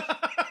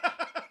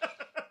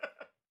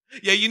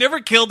 Yeah, you never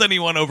killed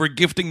anyone over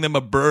gifting them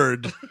a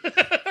bird.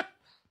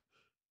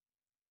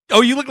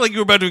 Oh, you look like you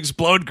were about to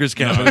explode, Chris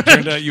Campbell. It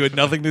turned out you had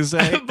nothing to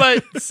say.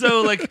 But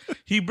so like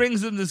he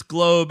brings him this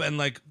globe, and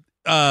like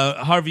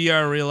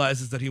Javier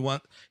realizes that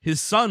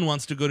his son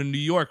wants to go to New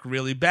York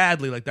really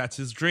badly, like that's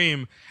his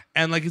dream,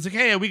 and like he's like,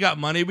 hey, we got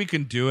money, we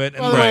can do it.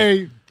 And By the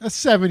way, a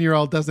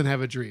 7-year-old doesn't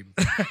have a dream.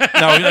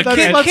 No,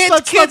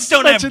 kids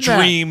don't have mention that.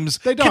 dreams.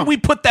 They don't. Can we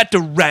put that to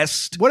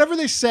rest? Whatever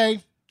they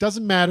say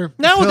doesn't matter.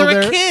 No, until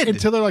they're a kid.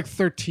 Until they're like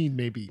 13,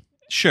 maybe.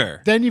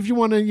 Sure. Then if you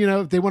want to,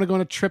 if they want to go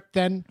on a trip,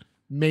 then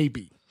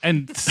maybe.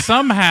 And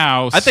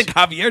somehow, I think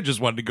Javier just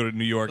wanted to go to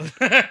New York.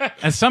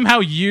 and somehow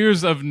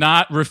years of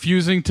not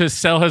refusing to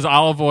sell his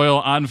olive oil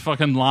on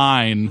fucking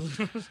line,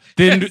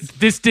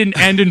 this didn't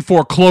end in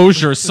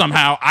foreclosure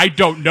somehow. I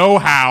don't know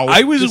how.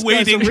 I was This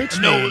guy's a waiting. rich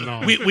man,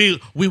 though.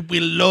 we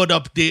load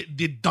up the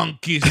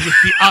donkeys with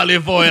the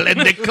olive oil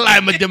and they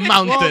climb the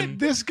Well, mountain.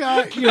 this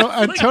guy,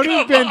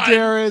 Antonio come on.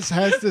 Banderas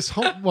has this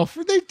whole. Well,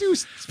 they do.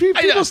 know.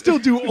 People still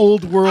do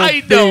old world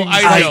I know, things.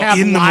 I like know.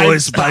 have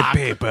livestock.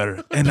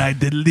 paper and I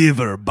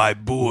deliver by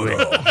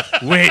burro.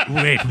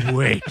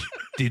 wait.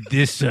 Did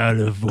this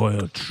olive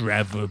oil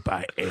travel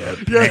by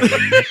airplane?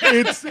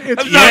 It's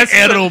Not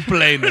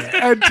aeroplane.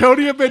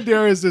 Antonio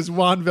Banderas is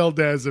Juan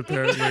Valdez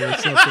apparently or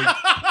something.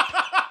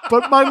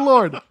 But my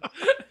lord,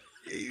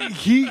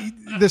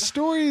 the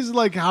story is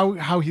like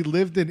how he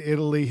lived in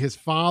Italy. His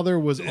father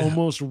was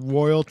almost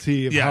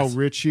royalty of how Yes.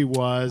 rich he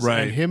was,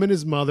 Right. and him and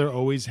his mother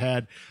always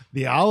had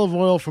the olive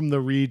oil from the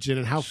region,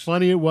 and how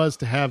funny it was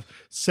to have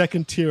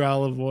second tier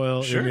olive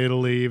oil in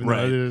Italy. Even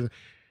Right. though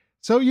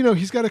so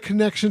he's got a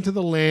connection to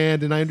the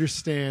land, and I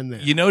understand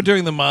that. You know,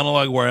 during the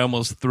monologue where I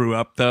almost threw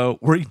up, though,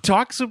 where he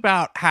talks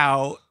about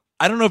how,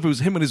 I don't know if it was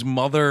him and his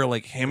mother, or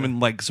like him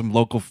and like some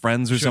local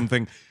friends or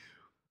something.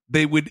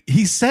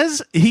 He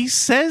says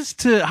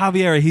to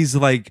Javier, he's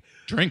like,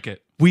 Drink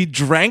it. we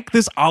drank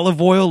this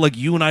olive oil like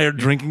you and I are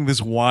drinking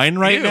this wine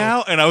right Ew.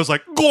 now. And I was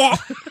like, "Gah!"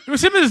 It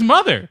was him and his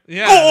mother.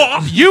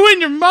 Yeah. You and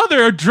your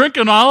mother are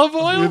drinking olive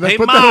oil? They Hey,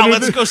 put that Ma, under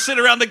let's the- go sit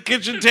around the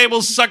kitchen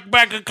table, suck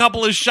back a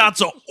couple of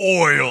shots of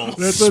oil.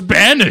 That's, a,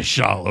 Spanish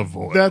olive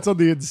oil. that's on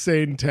the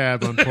insane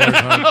tab on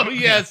Pornhub. Oh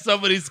yeah,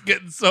 somebody's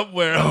getting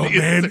somewhere. Oh, on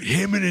the inside.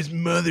 him and his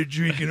mother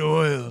drinking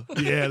oil.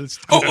 Yeah, let's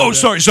Oh,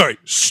 sorry.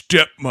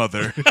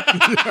 Stepmother.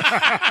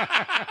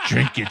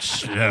 Drink it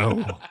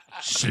slower.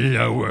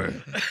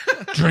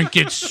 Drink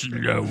it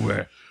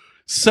slower.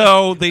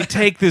 So they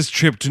take this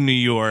trip to New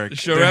York.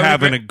 Sure, They're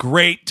having having a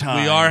great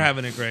time. We are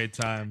having a great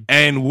time.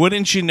 And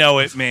wouldn't you know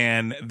it,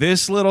 man,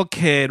 this little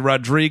kid,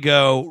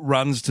 Rodrigo,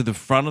 runs to the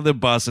front of the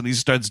bus and he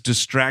starts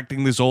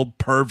distracting this old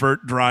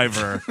pervert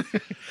driver.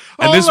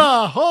 And this,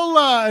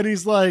 hola, and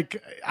he's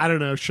like, I don't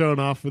know, showing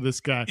off with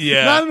this guy.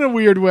 Yeah. Not in a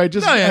weird way,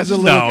 just No, yeah, as a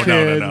just- little no,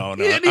 kid. no.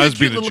 Yeah, and I he's was a cute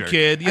being a little jerk.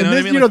 kid. You And know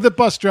this, what I mean? Like- the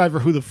bus driver,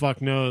 who the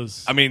fuck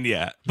knows? I mean,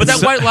 yeah. but that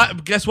So- white line,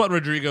 guess what,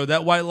 Rodrigo?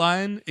 That white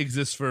line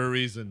exists for a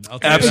reason. I'll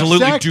tell you that.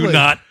 Absolutely Exactly. do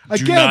not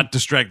Again,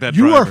 distract that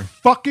you driver. are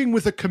fucking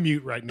with a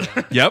commute right now.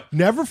 Yep.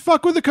 Never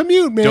fuck with a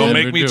commute, man. Don't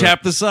Never make me do it.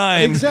 tap the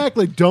sign.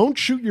 Exactly. Don't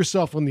shoot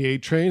yourself on the A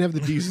train. Have the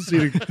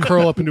decency to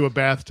curl up into a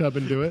bathtub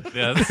and do it.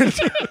 Yeah,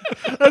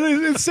 And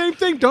it's the same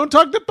thing. Don't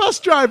talk to bus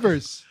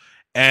drivers.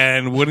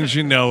 And wouldn't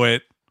you know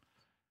it,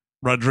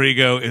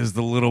 Rodrigo is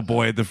the little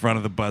boy at the front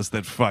of the bus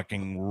that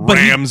fucking But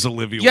he- rams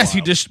Olivia Yes,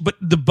 Wilde. but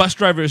the bus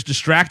driver is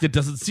distracted,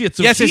 doesn't see it.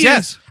 So Yes, he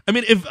yes. is- I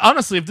mean, if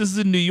this is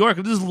in New York,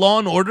 if this is Law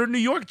and Order in New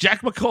York,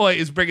 Jack McCoy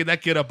is bringing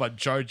that kid up on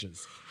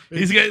charges.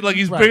 He's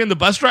bringing the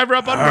bus driver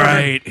up on All murder.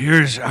 right,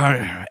 here's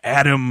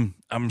Adam.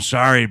 I'm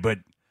sorry, but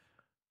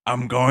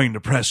I'm going to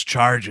press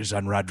charges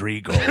on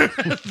Rodrigo.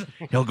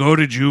 He'll go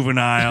to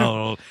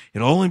juvenile.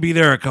 It'll only be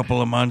there a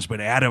couple of months,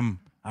 but Adam,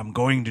 I'm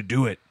going to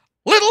do it.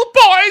 Little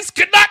boys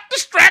cannot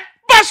distract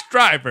bus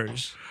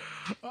drivers.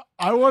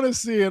 I want to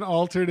see an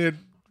alternate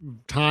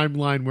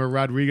timeline where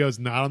Rodrigo's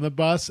not on the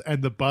bus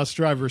and the bus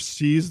driver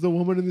sees the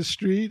woman in the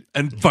street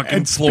And fucking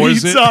and floors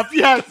speeds it. up.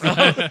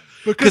 Yes.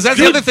 Because that's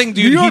the other thing,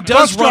 dude. New He York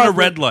does bus run a driver-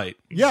 red light.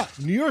 Yeah,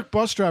 New York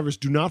bus drivers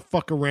do not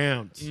fuck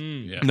around.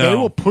 yeah. They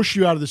will No. push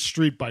you out of the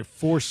street by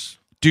force.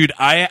 Dude,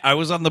 I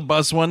was on the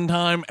bus one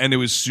time and it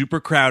was super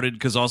crowded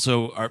because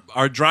also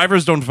our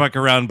drivers don't fuck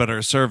around, but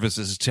our service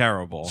is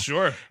terrible.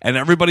 Sure. And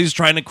everybody's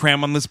trying to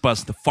cram on this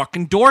bus. The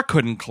fucking door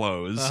couldn't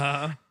close.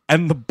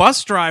 And the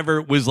bus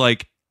driver was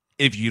like,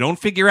 if you don't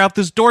figure out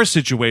this door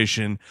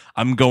situation,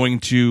 I'm going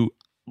to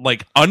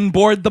like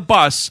unboard the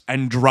bus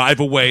and drive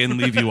away and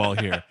leave you all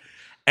here.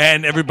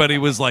 And everybody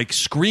was like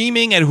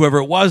screaming at whoever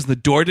it was. The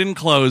door didn't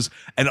close.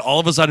 And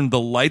all of a sudden, the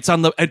lights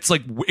on the, it's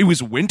like, it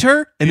was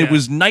winter and it Yeah.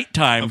 was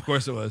nighttime. Of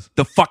course it was.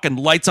 The fucking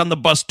lights on the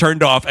bus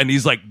turned off. And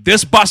he's like,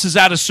 this bus is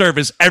out of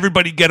service.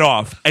 Everybody get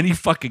off. And he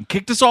fucking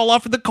kicked us all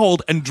off in the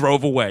cold and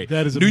drove away.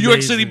 That is New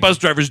York City amazing. bus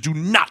drivers do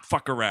not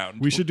fuck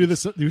around. We should do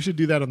this. We should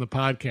do that on the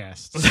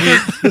podcast.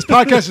 This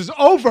podcast is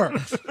over.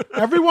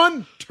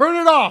 Everyone, turn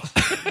it off.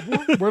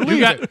 We're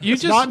leaving.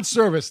 It's not in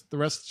service. The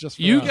rest is just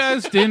for You us.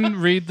 guys didn't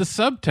read the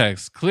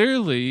subtext.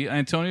 Clearly,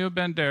 Antonio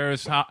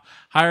Banderas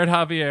hired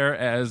Javier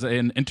as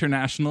an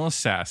international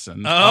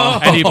assassin.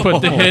 And he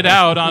put the hit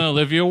out on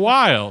Olivia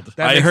Wilde.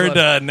 I makes heard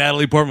a lot-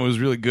 Natalie Portman was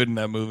really good in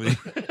that movie.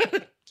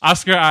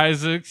 Oscar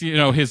Isaac,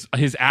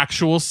 his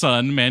actual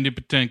son, Mandy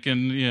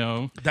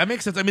Patinkin, That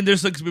makes sense. I mean,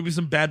 there's like maybe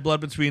some bad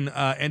blood between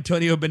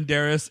Antonio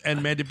Banderas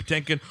and Mandy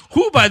Patinkin,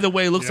 who, by the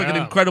way, looks like an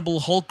Yeah.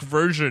 Incredible Hulk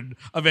version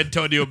of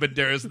Antonio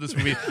Banderas in this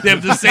movie. They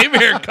have the same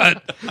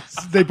haircut.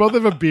 They both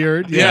have a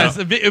beard. Yes,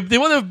 they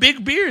want to have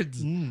big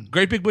beards,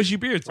 great big bushy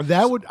beards.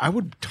 I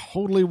would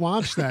totally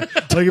watch that.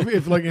 Like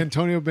if like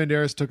Antonio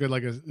Banderas took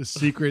a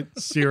secret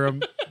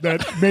serum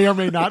that may or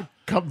may not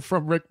come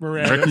from Rick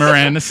Moranis. Rick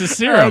Moranis'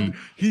 serum. And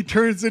he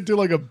turns into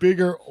like a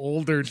bigger,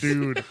 older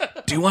dude.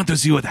 Do you want to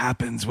see what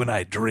happens when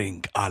I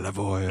drink olive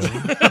oil?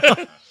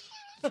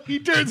 He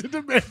turns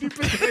into Mandy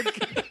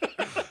Patinkin.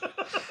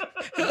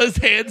 His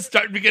hands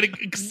start getting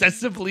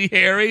excessively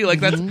hairy. Like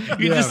that's you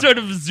Yeah. just sort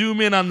of zoom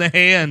in on the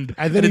hand,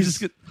 And then it he's just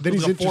gets, then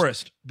looks he's like a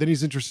forest. Then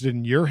he's interested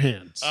in your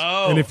hands.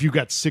 Oh. And if you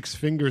got 6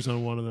 fingers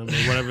on one of them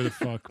or whatever the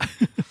fuck.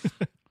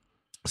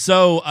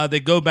 So they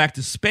go back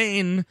to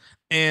Spain,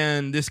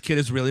 and this kid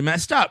is really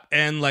messed up,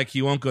 and like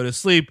he won't go to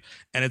sleep,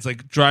 and it's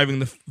like driving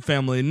the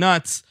family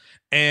nuts.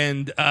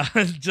 and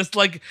just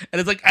like, and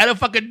it's like, out of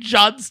fucking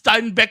John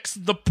Steinbeck's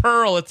The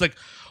Pearl, it's like,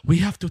 we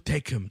have to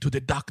take him to the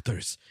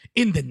doctors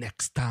in the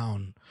next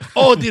town.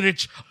 Oh, the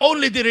rich,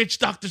 only the rich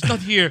doctors, not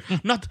here,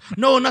 not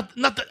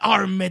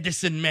our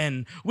medicine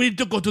men. We need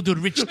to go to the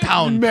rich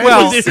town.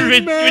 Medicine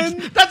The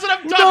men? that's what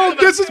I'm talking No, about.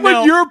 this is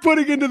what you're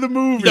putting into the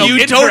movie. No, You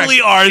incorrect.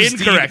 totally are, Steve.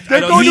 Incorrect. They're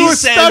I don't- going to he a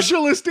said-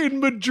 specialist in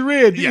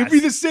Madrid. Yes. It'd be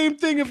the same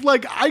thing if,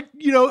 like, I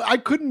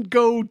couldn't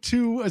go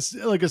to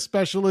a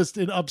specialist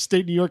in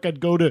upstate New York. I'd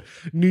go to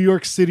New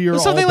York City or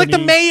Something like the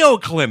Albany. Mayo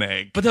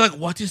Clinic. But they're like,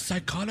 what is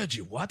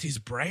psychology? What? His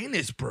brain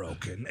is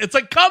broken. It's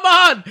like, come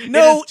on.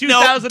 No, it is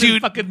 2000 dude,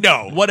 and fucking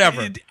no,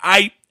 whatever.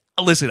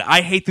 Listen. I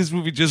hate this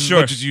movie just Sure.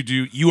 as much as you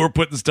do. You are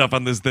putting stuff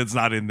on this that's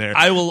not in there.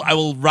 I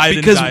will ride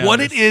because and die what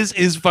on it this.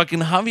 is fucking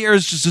Javier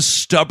is just a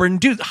stubborn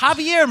dude.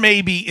 Javier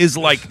maybe is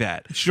like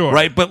that, Sure.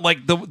 right? But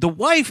like the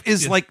wife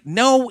is like,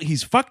 no,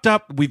 he's fucked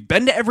up. We've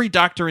been to every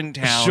doctor in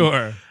town.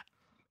 Sure.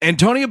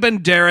 Antonio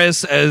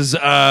Banderas as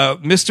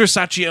Mr.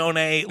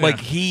 Sacchione, like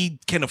he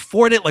can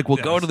afford it. Like we'll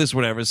go Yes. to this,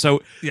 whatever.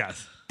 So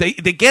Yes. they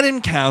get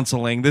in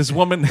counseling. This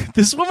woman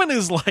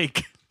is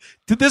like.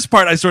 To this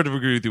part, I sort of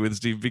agree with you with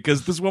Steve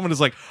because this woman is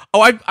like,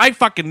 "Oh, I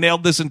fucking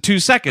nailed this in 2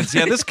 seconds.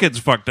 Yeah, this kid's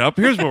fucked up.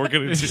 Here's what we're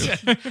gonna do."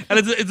 And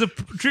it's a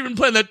treatment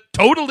plan that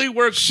totally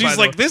works. by She's the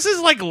like, way. "This is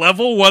like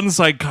level 1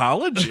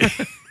 psychology."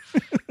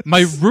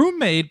 My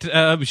roommate,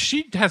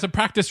 she has a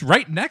practice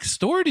right next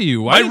door to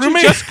you. Why My did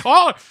roommate- you just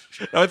call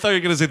her? I thought you were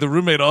gonna say the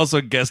roommate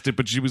also guessed it,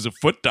 but she was a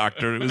foot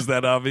doctor. It was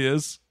that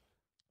obvious.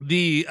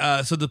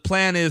 So the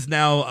plan is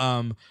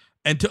now,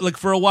 and like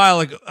for a while,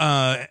 like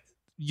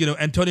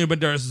Antonio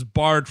Banderas is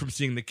barred from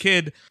seeing the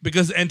kid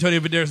because Antonio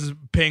Banderas is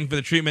paying for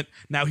the treatment.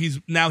 Now he's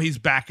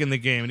back in the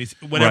game, and he's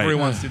whenever Right. he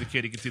wants to see the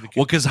kid, he can see the kid.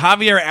 Well, because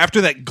Javier,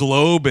 after that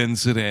Globe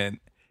incident,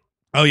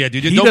 Oh yeah,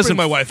 dude, he don't doesn't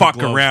bring my wife fuck a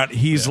Globe. around.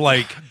 He's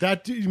like,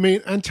 That dude, I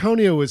mean,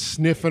 Antonio was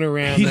sniffing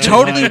around. he that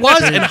totally whole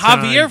was, and time,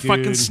 Javier dude.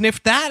 fucking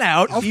sniffed that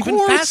out Of even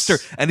course. faster.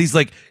 And he's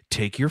like,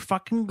 "Take your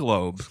fucking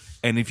Globe,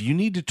 and if you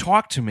need to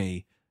talk to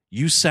me,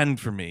 you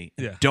send for me.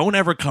 Yeah. Don't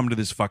ever come to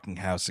this fucking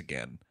house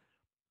again."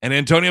 And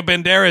Antonio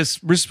Banderas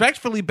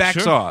respectfully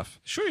backs Sure.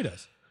 off. Sure, he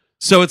does.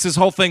 So it's this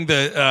whole thing,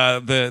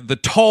 the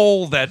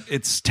toll that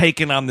it's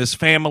taken on this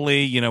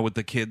family, with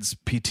the kids'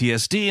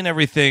 PTSD and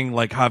everything.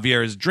 Like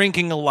Javier is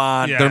drinking a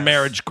lot, their Yes.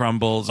 marriage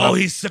crumbles. Oh,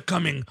 he's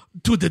succumbing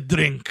to the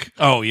drink.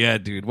 Oh yeah,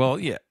 dude. Well,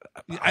 yeah.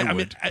 I mean,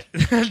 would. I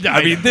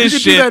I mean, know. this You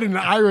could shit. do that in an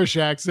Irish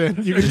accent.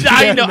 You could do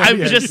I that know. in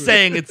I'm any just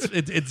accent.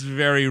 saying it's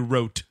very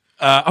rote.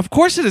 Of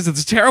course it is.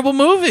 It's a terrible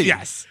movie.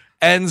 Yes.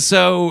 And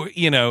so,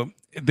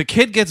 the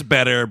kid gets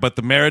better, but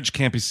the marriage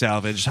can't be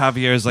salvaged.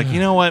 Javier's like, you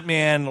know what,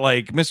 man?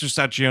 Like, Mr.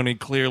 Sacchione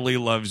clearly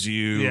loves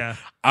you. Yeah.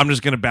 I'm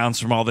just going to bounce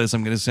from all this.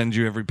 I'm going to send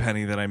you every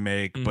penny that I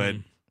make, but,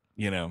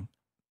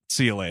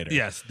 see you later.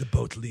 Yes, the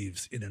boat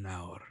leaves in an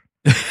hour.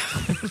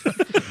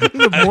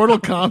 The Mortal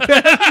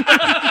Kombat.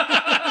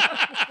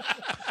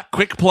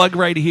 Quick plug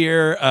right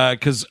here,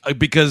 because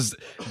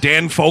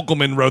Dan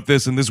Fogelman wrote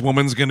this, and this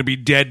woman's going to be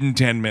dead in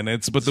 10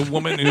 minutes. But the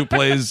woman who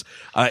plays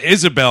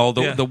Isabel,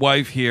 the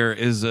wife here,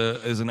 is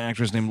an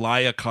actress named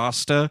Laia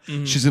Costa.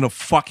 She's in a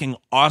fucking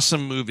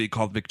awesome movie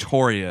called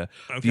Victoria.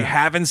 If you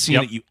haven't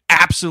seen it, you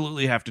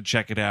absolutely have to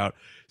check it out.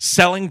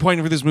 Selling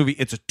point for this movie,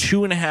 it's a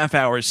 2.5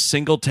 hour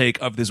single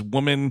take of this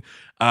woman,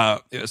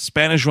 a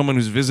Spanish woman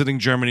who's visiting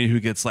Germany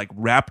who gets like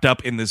wrapped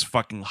up in this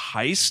fucking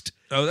heist.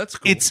 Oh, that's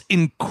cool. It's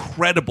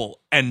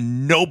incredible,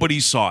 and nobody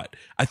saw it.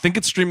 I think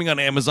it's streaming on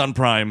Amazon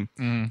Prime.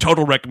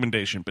 Total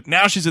recommendation. But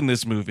now she's in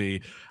this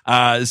movie.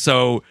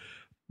 So,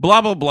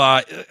 blah, blah,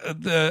 blah.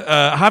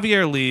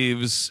 Javier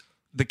leaves.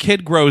 The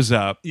kid grows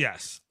up.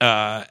 yes.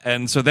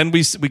 And so then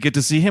we get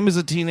to see him as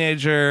a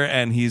teenager,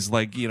 and he's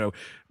like,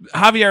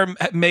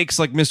 Javier makes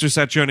like Mr.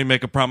 Sacchione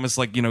make a promise,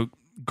 like,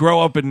 grow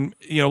up and,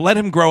 let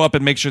him grow up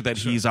and make sure that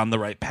he's on the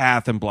right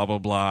path and blah, blah,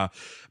 blah.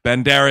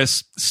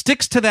 Banderas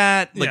sticks to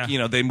that. Like,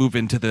 Yeah. they move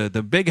into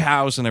the big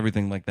house and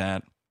everything like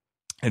that.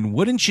 And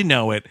wouldn't you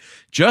know it,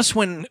 just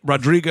when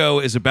Rodrigo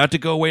is about to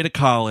go away to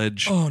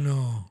college, Oh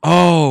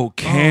no.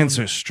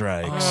 cancer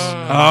strikes.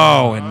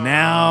 And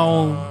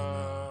now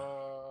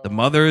the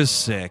mother is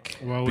sick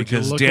Well, would you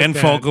because look Dan at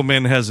that?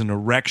 Fogelman has an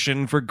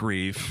erection for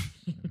grief.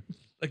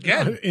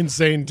 Again.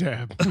 Insane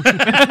tab.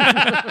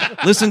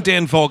 Listen,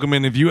 Dan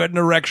Fogelman, if you had an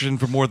erection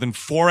for more than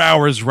 4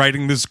 hours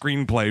writing the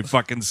screenplay,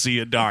 fucking see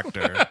a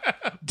doctor.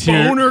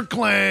 Boner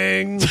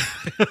clang.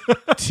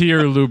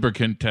 Tier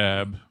lubricant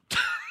tab.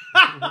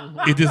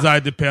 It is I,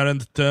 the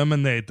parent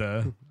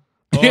Terminator.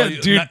 Yeah,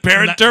 dude,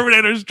 Parent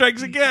Terminator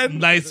strikes again.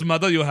 Nice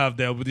mother you have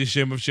there with the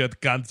shame of she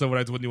had cancer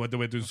right when you went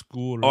away to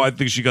school. Oh, I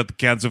think she got the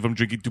cancer from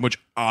drinking too much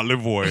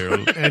olive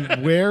oil.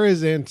 And where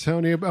is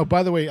Antonio? Oh,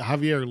 by the way,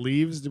 Javier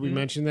leaves. Did we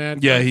mention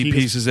that? Yeah, he just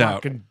pieces out.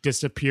 fucking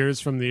disappears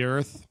from the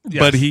earth.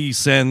 But he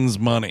sends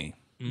money.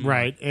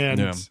 Right. And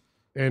Yeah.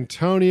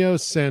 Antonio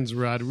sends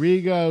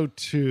Rodrigo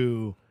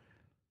to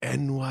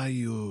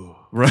NYU.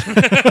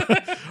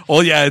 Right.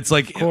 Well, yeah, it's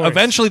like course.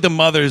 eventually the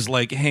mother's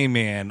like, hey,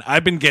 man,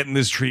 I've been getting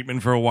this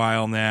treatment for a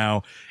while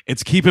now.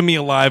 It's keeping me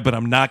alive, but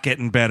I'm not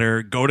getting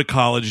better. Go to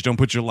college. Don't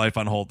put your life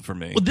on hold for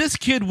me. Well, this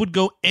kid would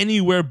go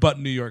anywhere but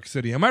New York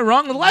City. Am I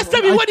wrong? The last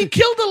time he went, he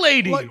killed a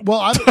lady.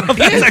 Well,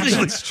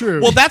 that's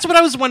true. Well, that's what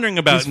I was wondering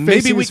about. He's Maybe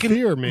facing we his can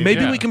fear,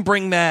 maybe. we can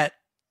bring that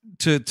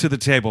to the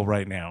table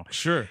right now.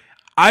 Sure.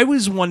 I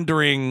was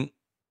wondering,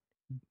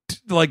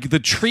 like the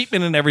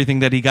treatment and everything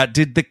that he got.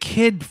 Did the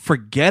kid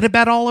forget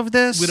about all of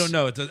this? We don't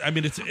know.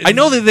 I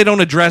know that they don't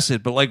address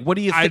it, but like, what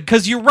do you think?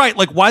 Because you're right.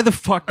 Like, why the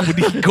fuck would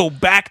he go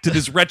back to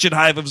this wretched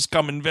hive of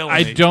scum and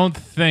villainy? I don't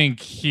think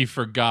he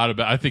forgot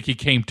about. I think he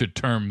came to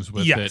terms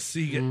with Yes.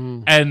 it.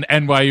 And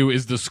NYU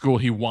is the school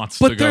he wants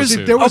to go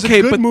to. There was Okay,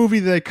 a good but- movie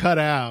they cut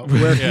out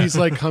where he's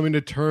like coming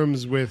to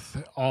terms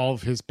with all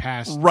of his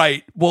past.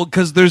 Right. Well,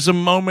 because there's a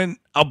moment.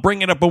 I'll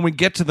bring it up when we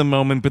get to the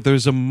moment, but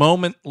there's a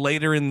moment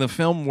later in the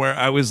film where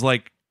I was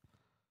like,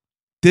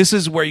 this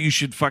is where you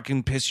should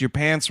fucking piss your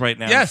pants right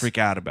now and Yes. freak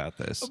out about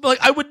this. Like,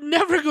 I would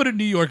never go to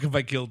New York if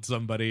I killed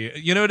somebody.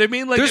 You know what I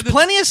mean? Like, There's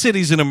plenty of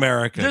cities in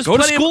America. There's Go to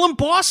plenty of- school in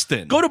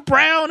Boston. Go to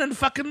Brown and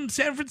fucking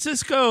San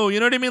Francisco.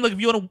 You know what I mean? Like,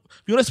 if you want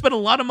to spend a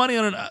lot of money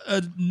on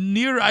a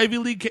near Ivy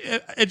League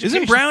education.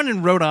 Isn't Brown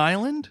in Rhode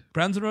Island?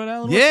 Brown's in Rhode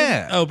Island?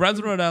 Yeah. What's it? Oh, Brown's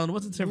in Rhode Island.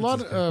 What's in San A lot,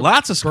 Francisco?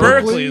 Lots of schools.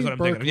 Berkeley is what I'm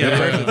thinking of.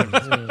 Yeah, Berkeley.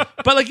 Berkeley.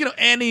 But like,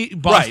 Annie,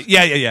 Boston.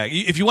 Right. Yeah.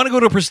 If you want to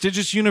go to a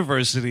prestigious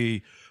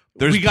university,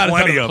 there's We got a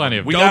ton plenty of- of plenty them.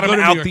 of We them. got Don't them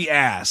go to out New the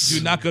ass.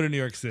 Do not go to New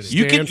York City.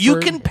 You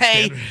can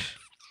pay Stanford.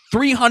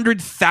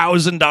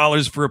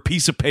 $300,000 for a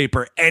piece of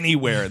paper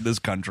anywhere in this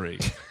country.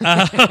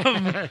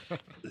 And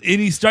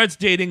he starts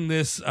dating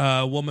this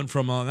woman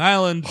from Long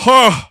Island.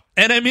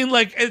 And I mean,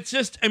 like, it's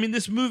just, I mean,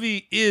 this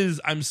movie is,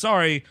 I'm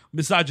sorry,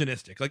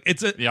 misogynistic. Like,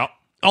 it's a, Yep.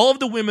 all of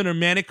the women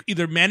are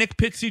either manic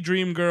pixie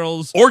dream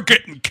girls Or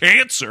getting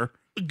cancer.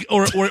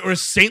 or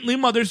saintly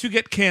mothers who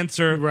get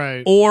cancer.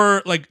 Right.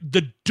 Or like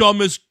the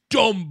dumbest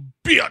dumb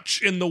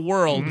bitch in the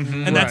world.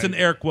 Mm-hmm. And that's in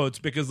air quotes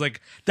because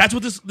like, that's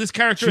what this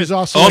character She's is.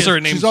 also Also, her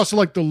name's- she's also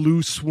like the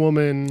loose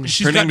woman.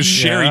 She's Her got- name is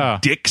Sherry Yeah.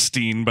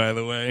 Dickstein, by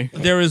the way.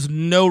 There is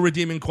no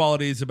redeeming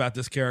qualities about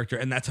this character,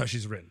 and that's how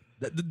she's written.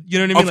 You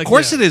know what I mean? Of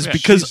course it is, Yeah,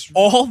 because she's-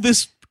 all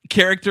this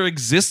character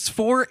exists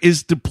for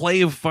is to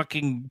play a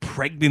fucking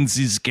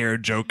pregnancy scare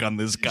joke on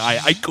this guy.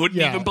 I couldn't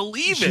Yeah, even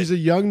believe she's it. a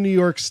young New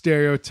York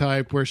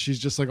stereotype where she's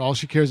just like all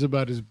she cares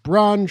about is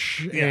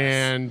brunch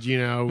and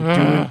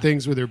doing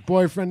things with her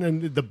boyfriend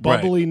and the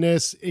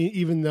bubbliness,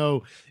 even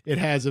though it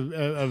has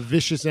a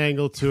vicious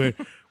angle to it,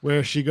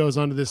 where she goes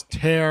onto this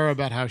tear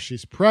about how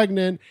she's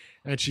pregnant.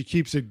 And she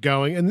keeps it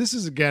going. And this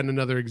is, again,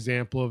 another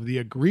example of the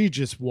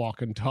egregious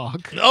walk and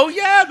talk. Oh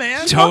yeah,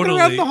 man. Totally. Walking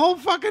around the whole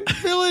fucking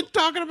village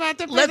talking about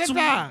the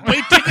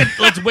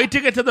Let's wait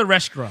to get to the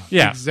restaurant.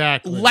 Yeah.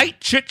 Exactly. Light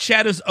chit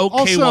chat is okay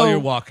Also, while you're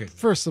walking.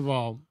 First of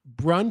all,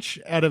 brunch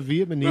at a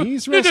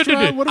Vietnamese no, no, no.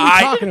 restaurant? What are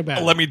we talking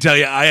about? Let me tell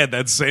you, I had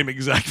that same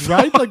exact thought.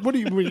 Right? Like, what do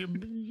you...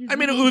 I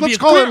mean, it would let's be a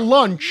call great- it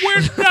lunch.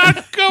 We're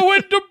not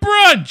going to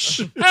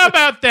brunch. How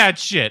about that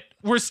shit?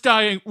 We're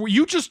staying.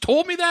 You just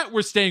told me that.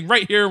 We're staying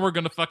right here. We're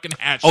going to fucking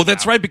hash Oh, it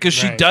that's out. right, because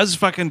she Right. does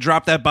fucking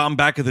drop that bomb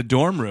back at the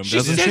dorm room, She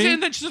doesn't says she? it,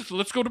 and then she says,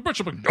 "Let's go to brunch."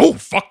 I'm like, "No,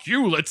 fuck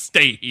you. Let's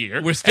stay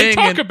here. We're staying and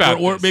talk in,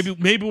 about or this."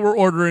 maybe we're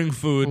ordering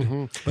food,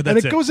 but And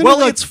that's it goes into Well,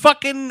 like... it's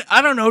fucking,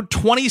 I don't know,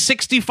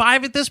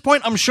 2065 at this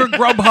point. I'm sure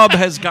Grubhub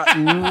has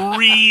gotten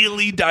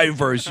really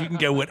diverse. You can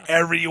get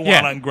whatever you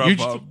want on You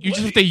Grubhub.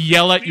 just have to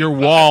yell at your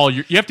wall.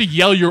 You have to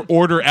yell your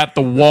order at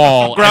the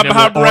wall. and it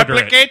Grubhub will order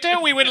it.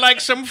 replicator, we would like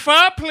some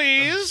pho,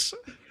 please.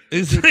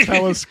 It's like-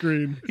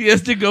 telescreen. he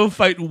has to go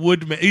fight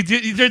Woodman. He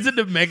turns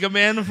into Mega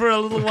Man for a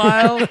little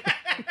while.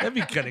 That'd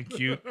be kind of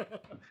cute.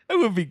 That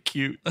would be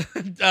cute.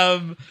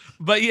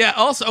 But yeah,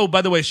 also, oh,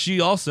 by the way,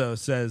 she also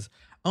says,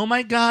 "Oh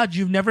my God,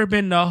 you've never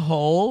been to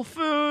Whole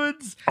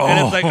Foods?" And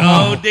it's like,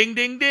 oh, ding,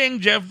 ding, ding,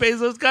 Jeff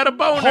Bezos got a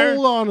boner.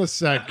 Hold on a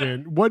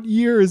second. What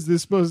year is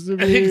this supposed to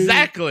be?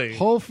 Exactly.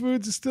 Whole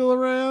Foods is still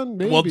around?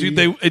 Maybe. Well, dude,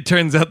 it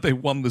turns out they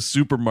won the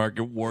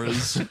supermarket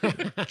wars.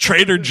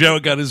 Trader Joe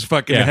got his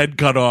fucking head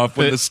cut off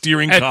when the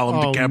steering column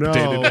Oh,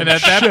 decapitated no. him. And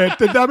at that-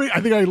 Shit.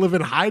 I think I live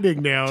in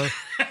hiding now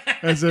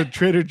as a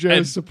Trader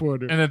Joe's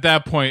supporter. And at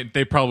that point,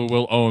 they probably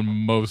will own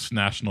most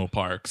national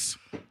parks.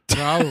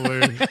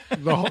 Probably.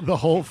 the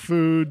Whole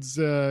Foods,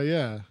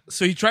 yeah.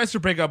 So he tries to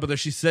break up with her.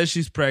 She says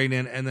she's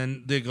pregnant, and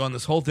then they go on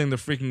this whole thing. They're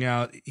freaking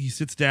out. He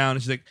sits down,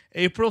 and she's like,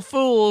 "April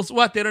Fools?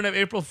 What? They don't have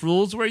April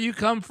Fools where you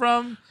come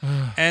from?"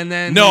 And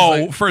then No,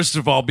 he's like, first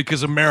of all,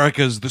 because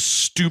America is the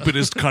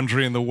stupidest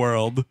country in the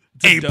world.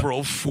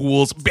 April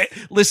Fools.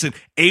 Listen,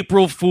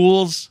 April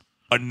Fools,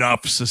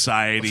 enough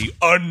society.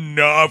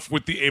 Enough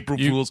with the April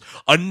Fools.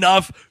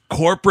 Enough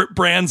corporate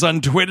brands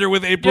on Twitter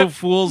with April Yep.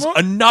 Fools.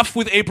 Enough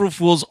with April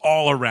Fools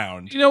all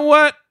around. You know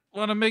what?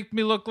 Want to make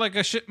me look like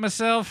I shit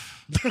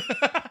myself?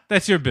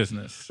 That's your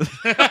business.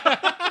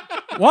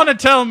 Want to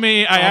tell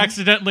me I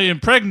accidentally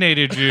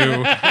impregnated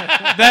you?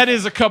 that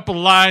is a couple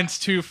lines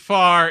too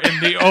far in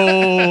the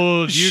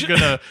old. You're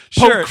gonna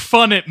Sure. poke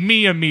fun at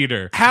me a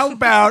meter. How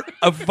about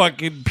a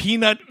fucking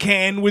peanut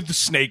can with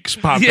snakes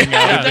popping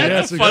out of it?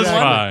 Yes, That's exactly.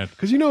 fine.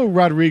 Because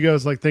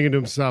Rodrigo's like thinking to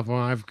himself, "Well,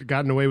 I've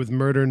gotten away with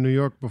murder in New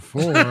York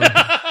before.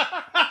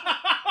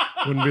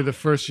 Wouldn't be the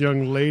first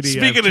young lady." I've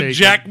Speaking of taken."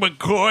 Jack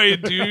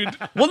McCoy, dude.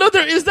 Well, no,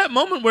 there is that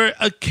moment where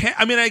a cat.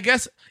 I mean, I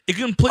guess it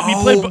can be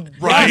played.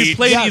 right. It's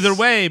played Yes. either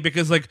way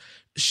because, like,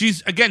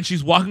 she's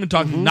walking and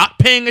talking, not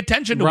paying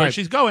attention to where Right.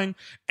 she's going,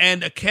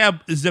 and a cab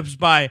zips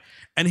by,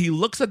 and he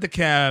looks at the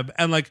cab,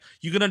 and like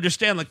you can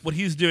understand, like what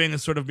he's doing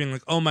is sort of being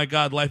like, "Oh my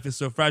god, life is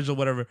so fragile,"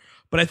 whatever.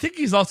 But I think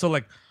he's also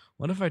like,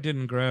 "What if I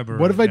didn't grab her?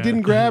 What if I Yeah.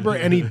 didn't grab her?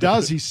 And he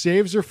does. He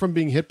saves her from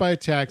being hit by a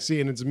taxi,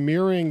 and it's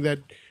mirroring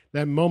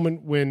that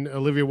moment when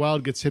Olivia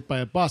Wilde gets hit by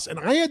a bus. And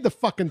I had the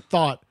fucking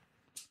thought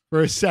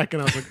for a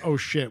second. I was like, "Oh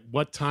shit!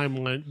 What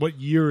timeline? What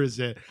year is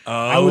it?"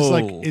 I was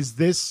like, Oh.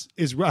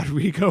 "Is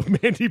Rodrigo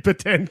Mandy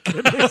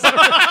Patinkin?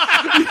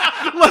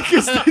 Like,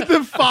 is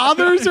the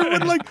fathers or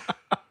what?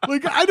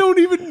 Like I don't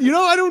even,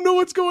 I don't know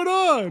what's going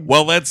on."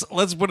 Well, let's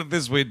put it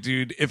this way,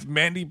 dude. If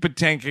Mandy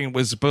Patinkin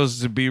was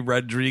supposed to be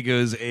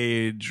Rodrigo's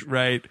age,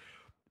 right?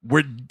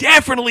 We're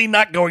definitely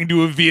not going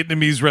to a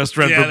Vietnamese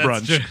restaurant Yeah, for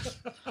that's brunch.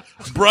 true.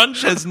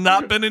 Brunch has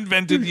not been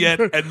invented yet,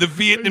 and the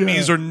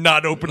Vietnamese Yeah. are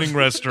not opening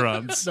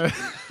restaurants.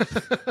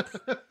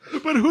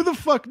 But who the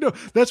fuck no?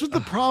 That's what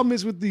the problem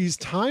is with these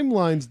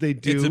timelines they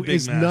It's a do. big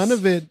Is mess. none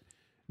of it.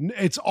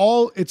 It's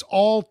all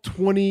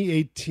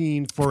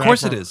 2018 forever.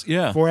 course it is,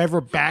 yeah. Forever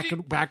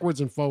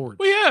backwards and forwards.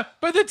 Well, yeah.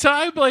 By the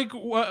time, like,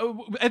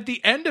 at the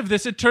end of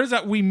this, it turns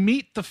out we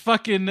meet the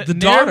fucking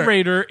daughter.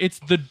 narrator. It's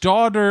the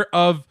daughter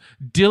of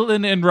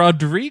Dylan and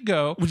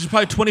Rodrigo. Which is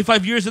probably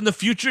 25 years in the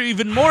future,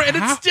 even more, and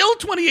it's still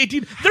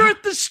 2018. They're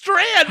at the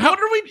Strand. What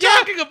are we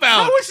talking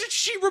about? How is it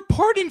she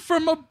reporting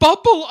from a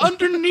bubble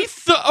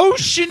underneath the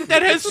ocean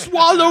that has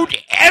swallowed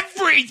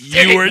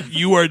everything?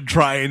 You are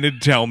trying to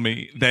tell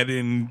me that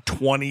in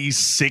 2060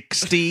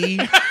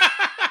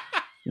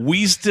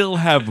 we still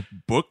have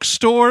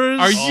bookstores?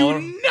 Are you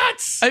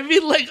nuts? I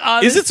mean, like,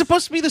 Is it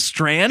supposed to be the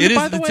Strand? It is.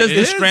 by the It way? says It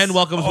the is? Strand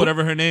welcomes Oh,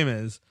 whatever her name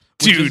is.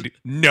 Which dude. is-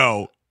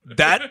 No,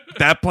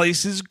 that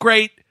place is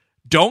great.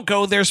 Don't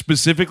go there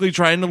specifically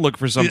trying to look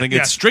for something. Yeah.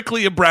 It's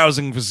strictly a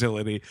browsing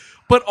facility.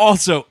 But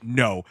also,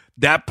 no,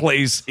 that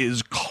place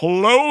is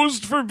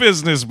closed for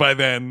business by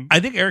then. I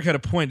think Eric had a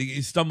point.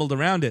 He stumbled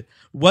around it.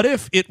 What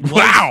if it was?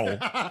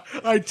 Wow.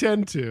 I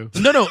tend to.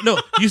 No.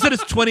 You said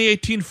it's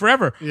 2018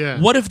 forever. Yeah.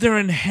 What if they're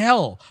in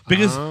hell?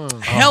 Because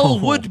hell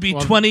would be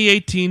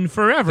 2018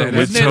 forever, That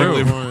is wouldn't it?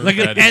 totally true. Like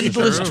an That is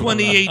endless true.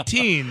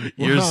 2018.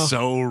 You're Wow.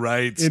 so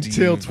right, Steve.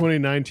 Until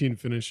 2019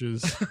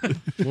 finishes.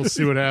 We'll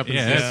see what happens.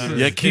 Yeah, this it's- year.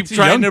 Yeah, keep It's a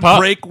trying young to pup.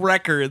 break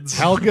records.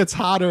 Hell gets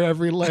hotter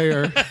every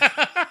layer.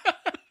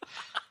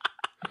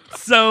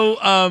 So,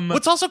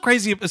 What's also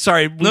crazy,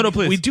 sorry, No,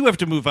 please. we do have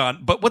to move on,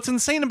 but what's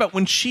insane about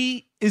when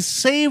she is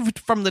saved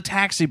from the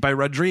taxi by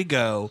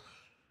Rodrigo,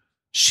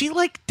 she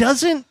like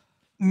doesn't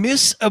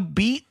miss a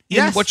beat in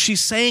Yes. what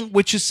she's saying,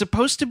 which is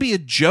supposed to be a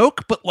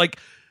joke, but like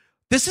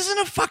this isn't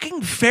a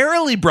fucking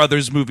Farrelly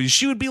Brothers movie.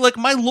 She would be like,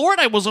 "My lord,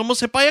 I was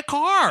almost hit by a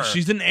car."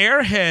 she's an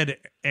airhead,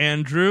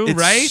 Andrew, it's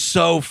right?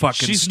 so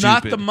fucking She's stupid.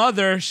 not the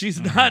mother.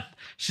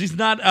 She's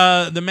not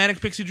the Manic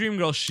Pixie Dream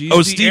Girl. She's Oh,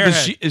 the Steve,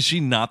 airhead. is she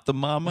not the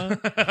mama?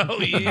 Oh,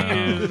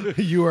 ew.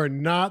 You are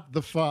not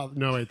the father.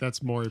 No, wait,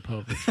 that's Maury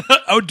Povich.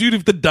 Oh, dude,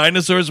 if the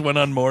dinosaurs went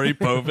on Maury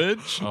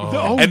Povich.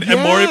 Oh, And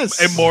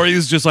yes. Maury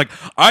is just like,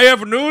 I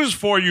have news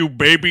for you,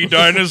 baby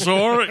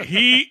dinosaur.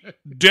 He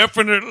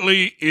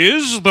definitely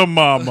is the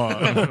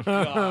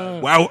mama.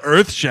 Wow,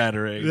 earth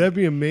shattering. That'd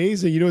be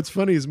amazing. You know what's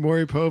funny is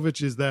Maury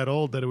Povich is that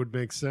old that it would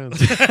make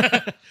sense.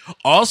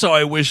 Also,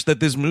 I wish that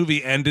this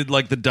movie ended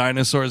like the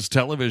dinosaurs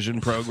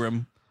television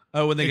program.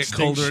 Oh, when they get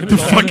colder. The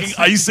fucking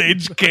ice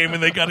age came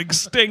and they got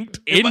extinct.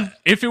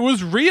 If it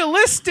was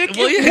realistic,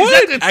 Well, it yeah,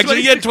 would. exactly.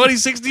 Actually, yeah,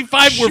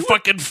 2065, we're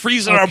fucking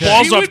freezing our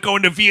balls She off would-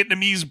 going to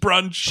Vietnamese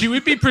brunch. She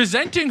would be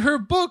presenting her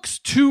books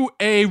to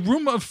a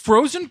room of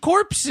frozen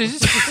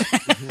corpses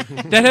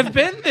that have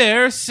been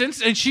there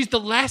since, and she's the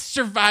last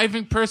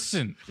surviving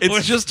person.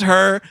 It's just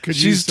her. Could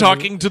you She's say-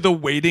 talking to the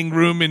waiting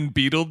room in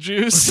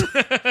Beetlejuice.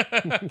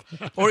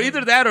 Or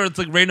either that or it's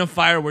like Rain of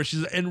Fire where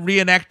she's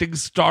reenacting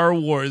Star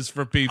Wars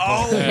for people.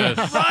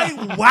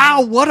 right.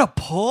 Wow, what a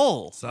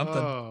pull. Something.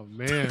 Oh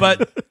man!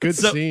 But good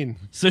so- scene.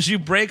 So he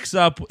breaks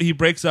up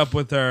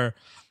with her.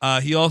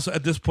 He also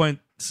at this point,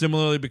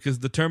 similarly because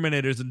the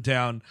Terminator's in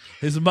town,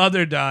 his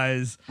mother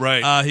dies.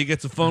 Right. He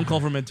gets a phone call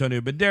from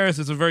Antonio Banderas.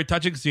 It's a very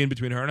touching scene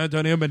between her and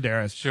Antonio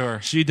Banderas. Sure.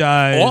 She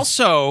dies.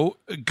 Also,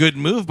 a good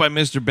move by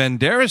Mr.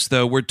 Banderas,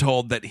 though. We're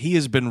told that he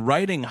has been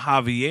writing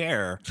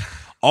Javier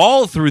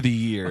all through the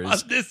years.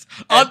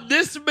 on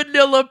this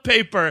manila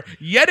paper,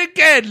 yet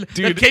again,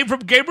 that came from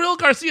Gabriel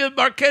Garcia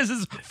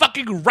Marquez's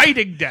fucking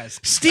writing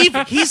desk. Steve,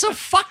 he's a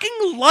fucking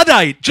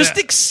Luddite. Just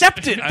Yeah.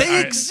 accept it. They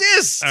right.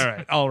 exist.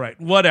 All right,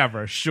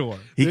 whatever, sure.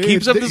 He They-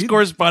 keeps up they- this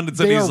correspondence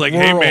and they he's are like,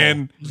 hey, rural.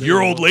 man, They your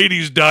are old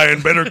lady's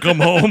dying. Better come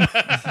home.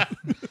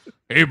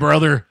 Hey,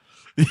 brother,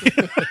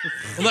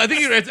 Well, I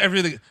think he writes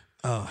everything.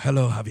 Oh,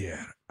 hello,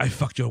 Javier. I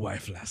fucked your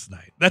wife last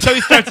night. That's how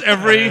he starts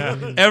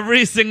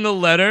every single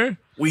letter.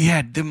 We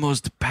had the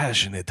most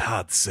passionate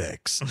hot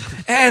sex.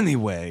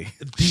 Anyway,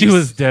 She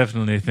was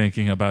definitely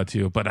thinking about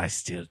you, but I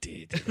still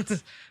did.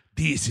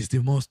 This is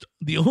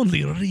the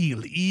only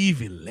real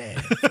evil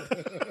left.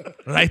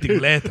 Writing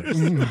letters.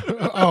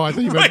 Oh, I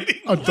think you meant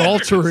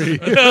adultery.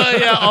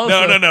 Yeah,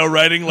 also. no.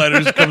 Writing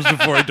letters comes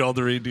before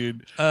adultery,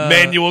 dude.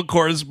 Manual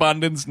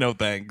correspondence, no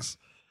thanks.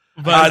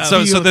 But,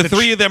 So the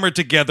three of them are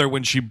together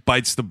when she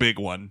bites the big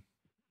one,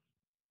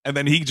 and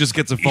then he just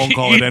gets a phone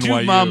call at Y tu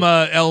NYU.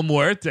 Mama El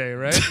Muerte,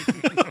 right?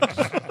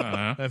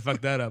 I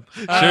fucked that up.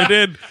 Sure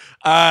did.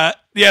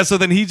 Yeah, so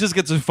then he just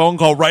gets a phone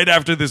call right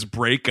after this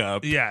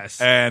breakup. Yes.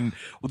 And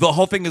the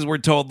whole thing is we're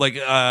told, like,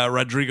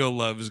 Rodrigo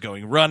loves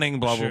going running,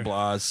 blah, blah,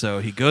 blah. So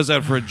he goes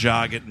out for a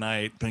jog at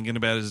night thinking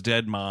about his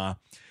dead ma.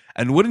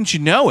 And wouldn't you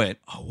know it,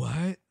 Oh,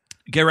 what?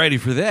 get ready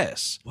for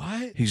this.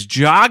 What? He's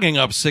jogging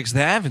up 6th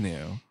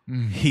Avenue.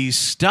 He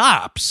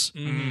stops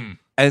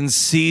and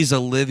sees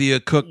Olivia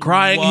Cook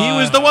crying. He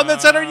was the one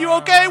that said, "Are you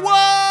okay?" Whoa!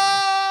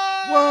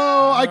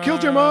 Whoa, I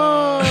killed your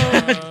mom.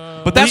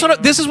 But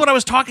this is what I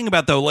was talking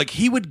about, though. Like,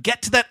 he would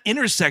get to that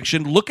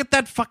intersection, look at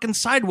that fucking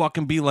sidewalk,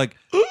 and be like,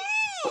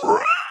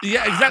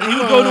 Yeah, exactly. He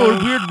would go to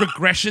a weird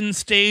regression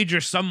stage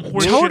or some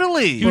horse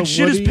Totally. shit. He would But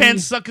shit his Woody-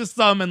 pants, suck his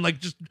thumb, and like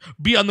just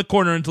be on the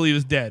corner until he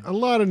was dead. A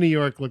lot of New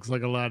York looks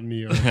like a lot of New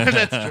York.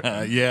 That's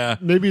true. yeah.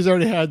 Maybe he's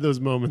already had those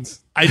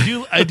moments. I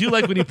do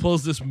like when he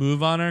pulls this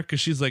move on her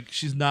because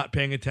she's not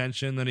paying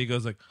attention. Then he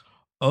goes like,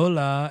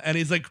 "Hola," and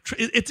he's like,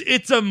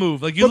 "It's a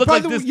move." Like you look by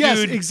like the this way, yes,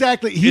 dude.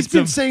 exactly. He's It's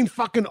been a- saying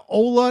fucking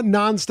 "Ola"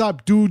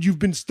 nonstop. Dude, you've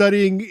been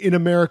studying in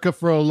America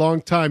for a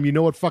long time. You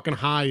know what fucking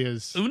high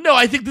is. No,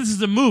 I think this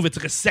is a move. It's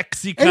like a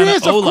sexy It kind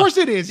is, of Ola. course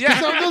it is.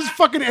 'Cause Yeah. those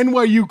fucking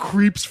NYU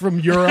creeps from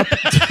Europe.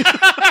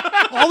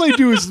 All they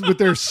do is with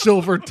their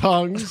silver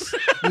tongues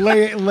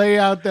lay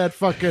out that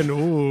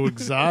fucking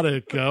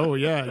exotic. Oh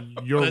yeah,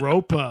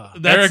 Europa.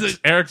 That's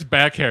Eric's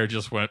back hair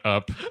just went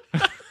up.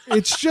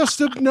 It's just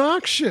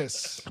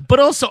obnoxious. But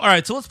also, all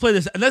right, so let's play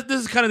this. And this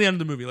is kind of the end of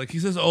the movie. Like he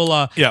says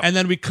 "Hola," Yeah. and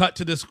then we cut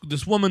to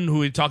this woman who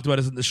we talked about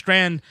is in the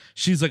Strand.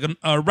 She's like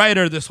a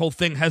writer. This whole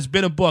thing has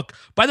been a book.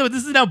 By the way,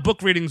 this is how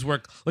book readings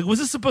work. Like, was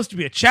this supposed to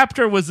be a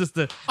chapter? Was this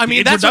the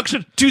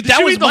introduction? Dude, Did that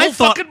you was read the my whole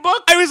thought. fucking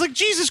book? I was like,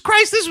 Jesus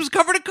Christ, this was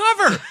cover to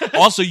cover.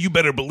 Also, you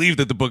better believe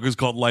that the book is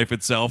called Life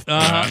Itself.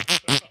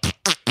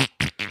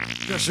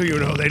 Just so you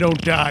know, they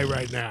don't die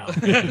right now.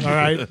 All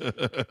right.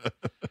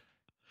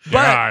 There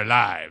are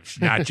lives,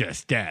 not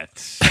just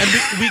deaths.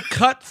 And we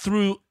cut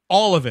through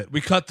all of it.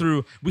 We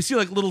see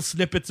like little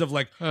snippets of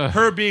like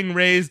her being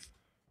raised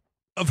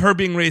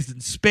in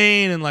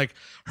Spain and like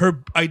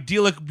her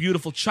idyllic,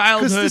 beautiful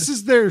childhood. Because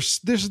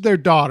this is their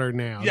daughter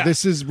now. Yeah.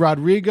 This is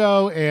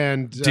Rodrigo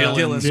and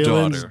Dylan's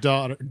Dylan's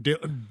daughter.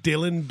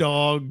 Dylan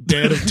dog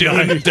dead of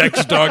Dylan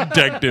Dex Dog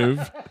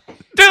Detective.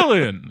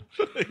 Dylan.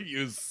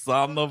 You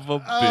son of a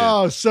bitch.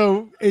 Oh,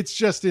 so it's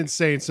just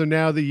insane. So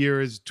now the year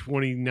is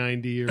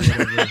 2090 or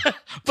whatever.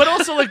 But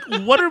also, like,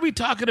 what are we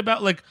talking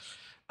about? Like,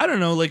 I don't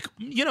know. Like,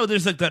 you know,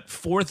 there's like that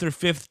fourth or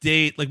fifth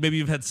date. Like, maybe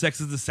you've had sex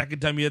as the second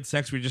time you had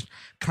sex, where you're just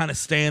kind of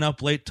staying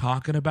up late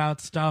talking about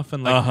stuff,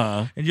 and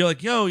like, and you're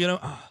like, yo, you know,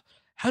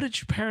 how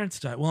did your parents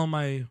die? Well,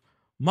 my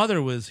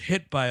mother was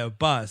hit by a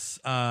bus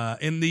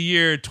in the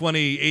year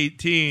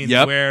 2018,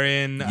 Yep.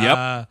 wherein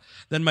Yep.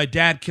 then my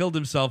dad killed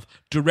himself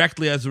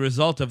directly as a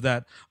result of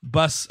that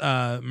bus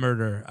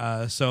murder.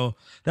 So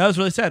that was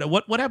really sad.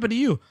 What happened to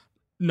you?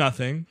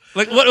 Nothing.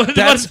 Like what?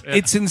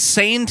 It's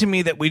insane to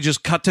me that we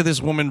just cut to this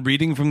woman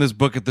reading from this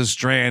book at the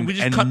Strand, We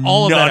just and cut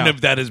all of that none out.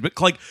 of that is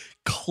like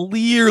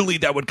clearly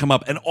that would come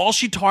up, and all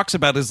she talks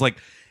about is like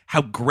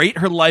how great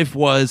her life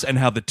was and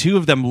how the two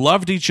of them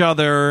loved each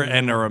other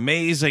and are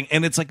amazing,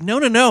 and it's like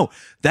no,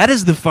 that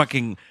is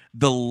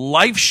the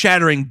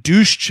life-shattering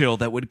douche chill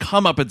that would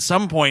come up at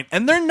some point,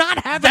 and they're not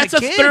having That's a a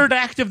kid. third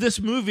act of this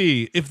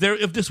movie. If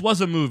this was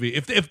a movie,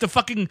 if the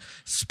fucking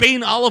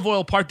Spain olive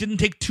oil part didn't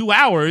take 2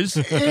 hours,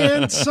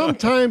 And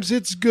sometimes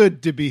it's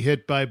good to be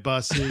hit by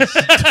buses.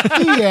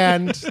 The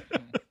end.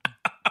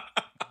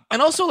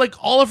 and also like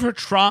all of her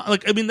trauma.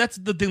 Like I mean, that's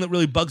the thing that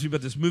really bugs me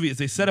about this movie is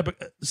they set up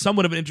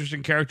somewhat of an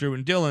interesting character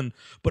in Dylan,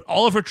 but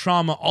all of her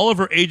trauma, all of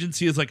her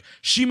agency is like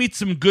she meets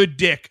some good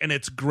dick and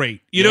it's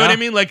great. You know Yeah. what I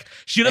mean? Like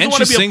she doesn't And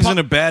want she to be sings a in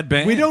a bad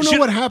band. We don't know She-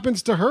 what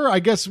happens to her. I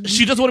guess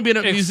she doesn't want to be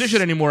a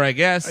musician anymore. I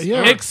guess.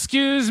 Yeah.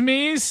 Excuse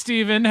me,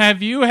 Steven,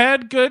 have you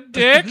had good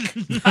dick?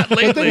 Not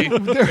lately.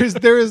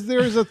 there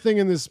is a thing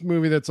in this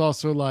movie that's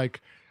also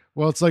like,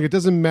 well, it's like it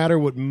doesn't matter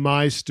what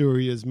my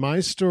story is. My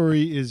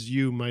story is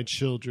you, my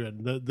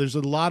children. There's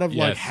a lot of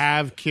like Yes.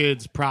 have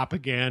kids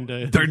propaganda.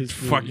 in There this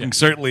movie. fucking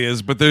certainly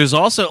is, but there's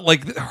also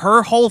like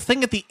her whole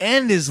thing at the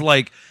end is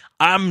like,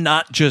 I'm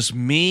not just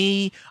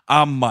me.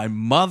 I'm my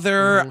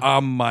mother.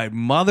 I'm my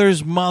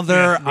mother's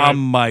mother. I'm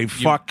my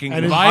fucking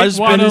and Might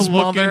want to husband's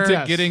look mother. into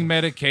Yes. getting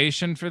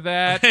medication for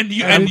that. And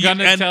you- I'm and you-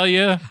 gonna and- tell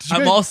you.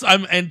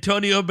 I'm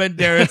Antonio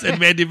Banderas and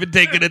Mandy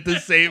Patinkin at the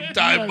same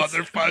time,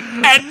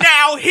 motherfucker. And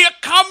now here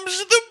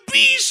comes the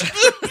beast.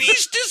 The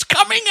beast is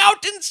coming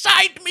out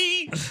inside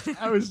me.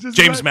 I was just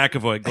James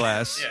McAvoy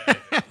glass.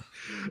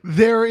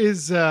 There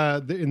is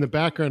in the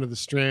background of the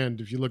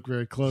Strand. If you look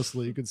very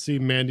closely, you can see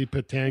Mandy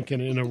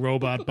Patinkin in a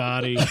robot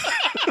body.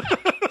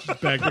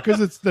 Back because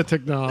it's the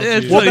technology. Yeah,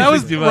 it's Well, really that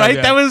was 61, right.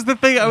 yeah. That was the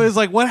thing. I was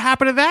like, "What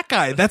happened to that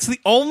guy?" That's the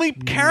only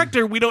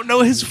character we don't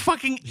know his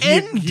fucking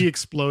end. He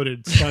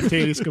exploded,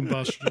 spontaneous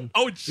combustion.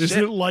 Oh shit!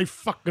 Isn't it life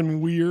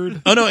fucking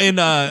weird? Oh no! In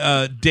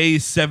day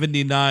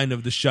 79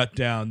 of the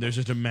shutdown, there's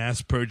just a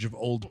mass purge of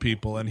old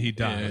people, and he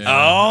dies.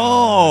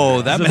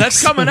 Oh, that So makes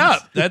that's coming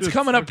sense. up. That's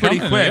coming up pretty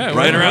coming, quick. yeah,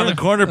 Right We're- around the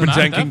corner. not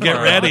Pretend that can get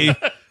far ready.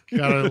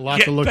 Got a lot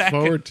Get to look back.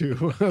 forward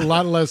to. A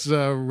lot less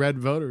red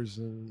voters.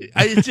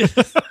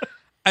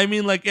 I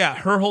mean, like, yeah,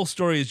 her whole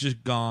story is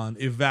just gone,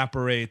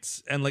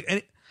 evaporates, and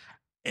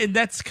and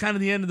that's kind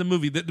of the end of the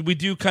movie. That we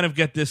do kind of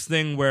get this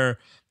thing where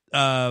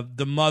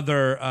the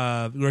mother,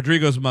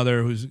 Rodrigo's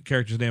mother, whose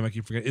character's name I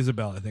keep forgetting,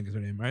 Isabel, I think is her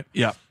name, right?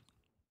 Yeah.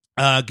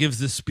 Gives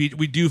this speech.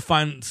 We do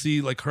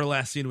see like her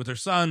last scene with her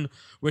son,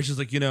 where she's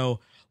like,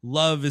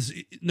 love is,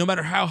 no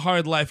matter how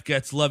hard life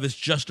gets, love is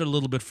just a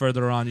little bit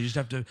further on. You just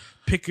have to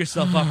pick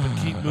yourself up and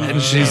keep moving.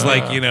 And she's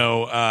like,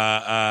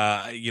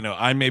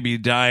 I may be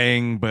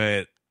dying,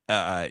 but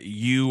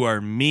you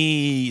are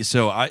me.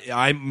 So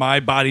my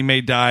body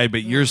may die,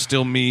 but you're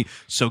still me.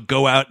 So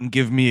go out and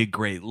give me a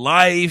great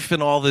life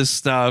and all this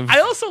stuff. I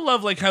also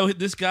love like how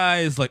this guy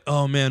is like,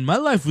 oh man, my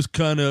life was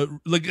kind of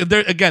like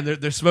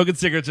they're smoking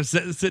cigarettes,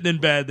 they're sitting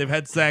in bed, they've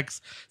had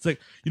sex. It's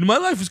like, my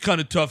life was kind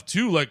of tough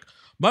too. Like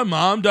my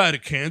mom died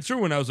of cancer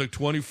when I was like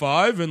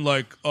 25, and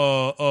like I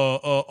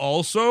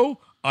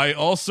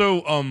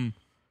also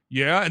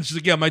yeah, and she's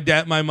like,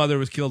 yeah, my mother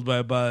was killed by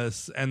a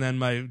bus, and then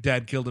my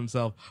dad killed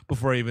himself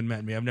before he even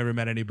met me. I've never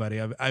met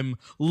anybody. I'm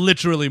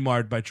literally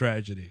marred by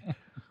tragedy.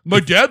 My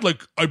dad,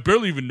 like, I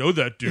barely even know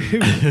that dude.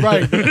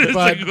 Right,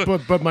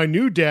 but my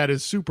new dad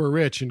is super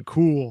rich and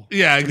cool.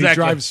 Yeah, And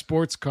exactly. he drives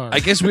sports cars. I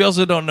guess we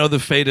also don't know the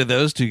fate of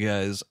those two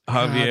guys,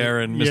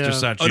 Javier and Mr. Yeah.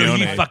 Sacchione. Oh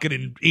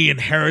no, he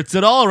inherits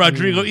it all.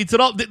 Rodrigo eats it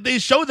all. They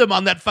show them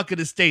on that fucking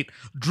estate,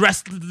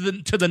 dressed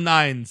to the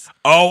nines.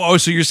 Oh,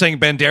 so you're saying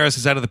Banderas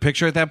is out of the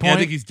picture at that point? Yeah, I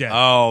think he's dead.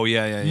 Oh,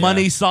 yeah.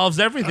 Money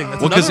solves everything.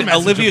 That's Well, because another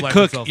message Olivia of life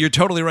Cook, itself. you're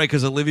totally right.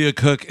 Because Olivia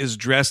Cook is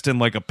dressed in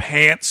like a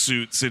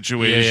pantsuit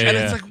situation. and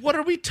it's like, what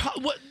are we?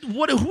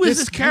 Who is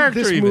this character?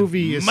 This even? Money.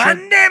 movie is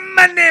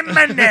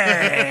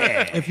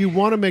if you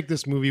want to make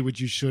this movie, which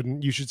you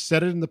shouldn't, you should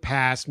set it in the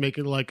past, make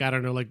it like, I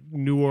don't know, like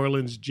New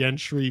Orleans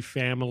gentry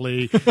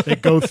family. They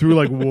go through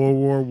like World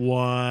War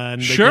One,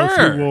 they go Sure.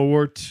 through World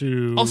War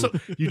Two. Also-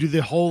 you do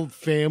the whole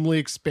family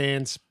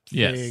expanse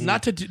Yes. thing.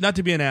 Not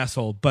to be an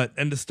asshole, but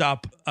to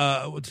talk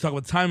about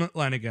the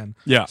timeline again.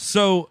 Yeah.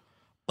 So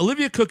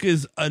Olivia Cook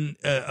is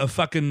a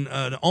fucking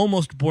an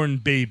almost born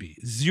baby,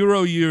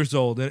 0 years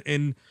old,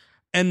 and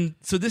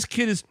so this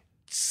kid is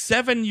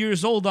 7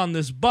 years old on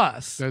this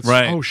bus. That's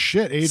Right. Oh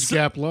shit, age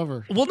gap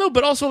lover. Well, no,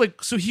 but also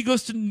like, so he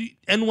goes to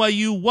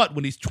NYU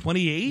when he's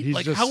 28? He's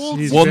Like, just- how old?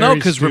 he's Is Well, he? no, very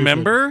because stupid.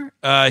 remember,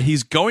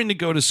 he's going to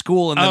go to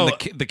school, and then Oh.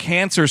 the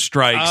cancer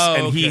strikes, Oh,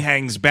 and he okay.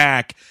 hangs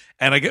back.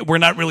 And we're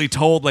not really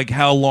told like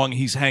how long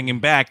he's hanging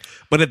back.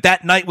 But at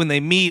that night when they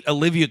meet,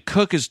 Olivia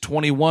Cook is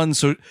 21,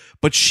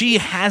 but she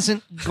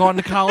hasn't gone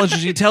to college.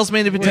 She tells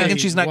Mandy Patinkin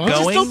she's not what? She's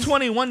going. still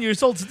 21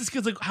 years old. So this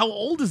kid's like, how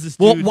old is this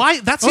Well, dude? why?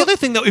 That's the other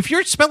thing, though. If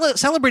you're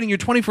celebrating your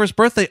 21st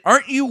birthday,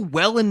 aren't you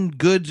well and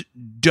good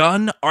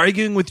done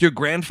arguing with your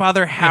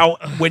grandfather how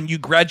when you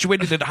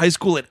graduated at high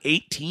school at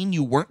 18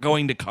 you weren't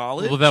going to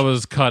college? Well, that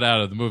was cut out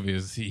of the movie.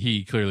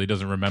 He clearly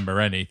doesn't remember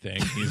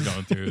anything. He's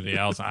going through the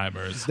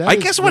Alzheimer's. That I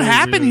is guess what really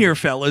happened weird. here,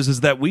 fellas,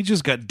 is that we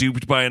just got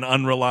duped by an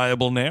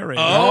unreliable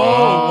narrator.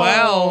 Oh,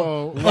 well.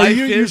 Oh, Life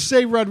you is-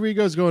 say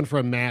Rodrigo's going for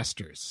a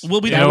master's.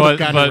 Well, we You That know would've what?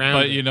 gotten But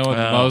around it. you know what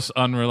the most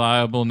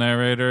unreliable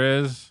narrator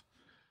is?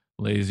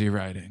 Lazy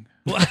writing.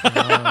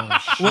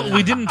 Well,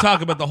 we didn't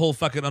talk about the whole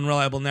fucking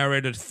unreliable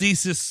narrator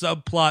thesis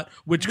subplot,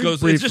 which We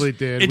goes briefly it's just,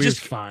 did. It's We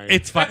just was fine.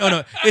 It's fine. Oh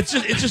no, it's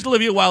just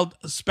Olivia Wilde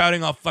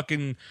spouting off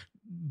fucking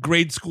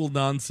grade school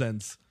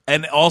nonsense.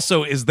 And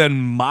also is then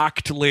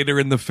mocked later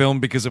in the film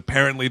because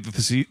apparently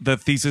the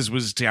thesis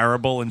was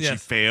terrible and she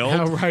Yes. failed.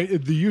 How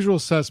right? The Usual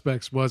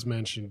Suspects was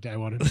mentioned. I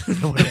wanted to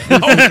know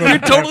You're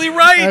totally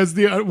right. as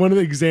the one of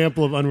the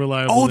example of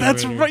unreliable. Oh,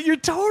 that's narrator. right. You're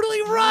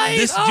totally right.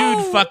 This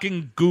Oh. dude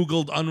fucking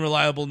Googled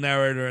unreliable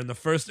narrator, and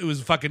it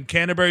was fucking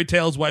Canterbury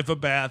Tales, Wife of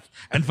Bath,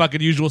 and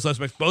fucking Usual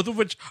Suspects, both of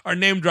which are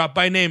name dropped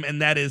by name,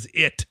 and that is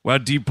it. Wow,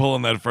 deep pull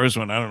on that first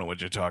one. I don't know what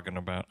you're talking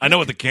about. I know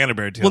what the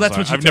Canterbury Tales Well, that's are.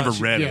 what she I've never tells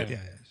you. read Yeah. it. Yeah.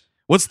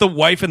 What's the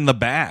wife in the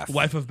bath?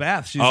 Wife of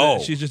Bath.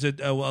 She's just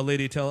a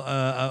lady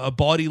a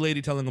bawdy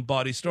lady telling a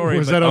bawdy story.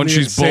 Was but- that on and the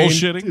she's insane,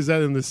 bullshitting? Is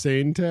that in the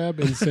sane tab?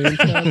 Insane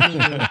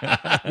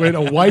tab? Wait,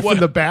 a wife in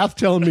the bath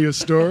telling me a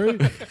story?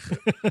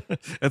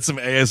 That's some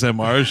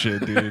ASMR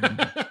shit, dude.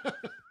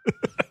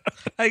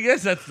 I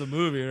guess that's the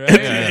movie, right?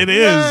 It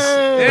is.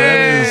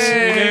 That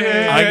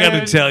is.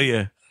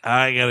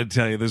 I gotta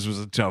tell you, this was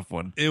a tough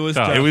one. It was.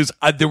 Tough. tough. It was.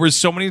 There were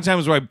so many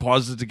times where I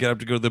paused it to get up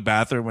to go to the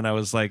bathroom, and I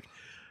was like,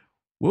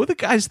 "What would the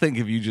guys think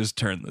if you just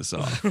turned this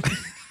off?"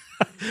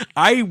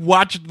 I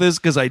watched this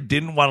because I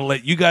didn't want to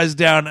let you guys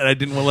down, and I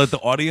didn't want to let the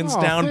audience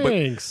Oh, down.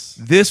 thanks.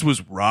 But this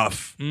was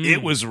rough.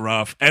 It was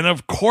rough, and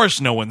of course,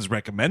 no one's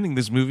recommending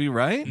this movie,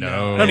 right?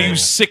 No. None of you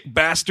sick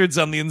bastards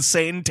on the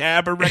insane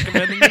tab are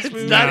recommending this movie.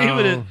 It's not No,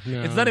 even.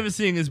 no. It's not even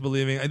seeing is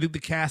believing. I think the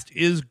cast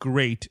is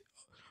great,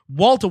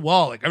 wall to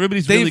wall. Like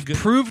everybody's They've really good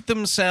proved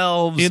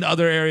themselves in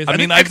other areas. I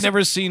mean, think I've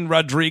never seen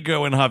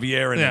Rodrigo and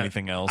Javier in Yeah.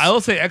 anything else. I will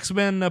say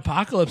X-Men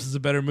Apocalypse is a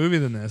better movie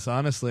than this,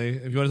 honestly.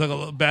 If you want to talk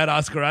about bad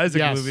Oscar Isaac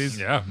Yes. movies,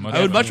 Yeah,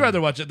 I would much rather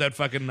watch that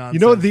fucking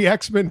nonsense. You know, the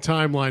X-Men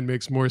timeline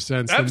makes more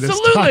sense than this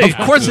Absolutely. Of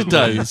course it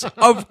does.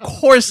 Of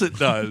course it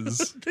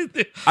does.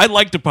 I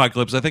liked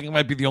Apocalypse. I think it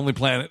might be the only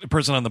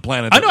person on the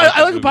planet. I that know. liked I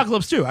that like movie.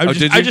 Apocalypse too. Oh,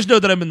 did you? I just know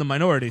that I'm in the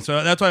minority,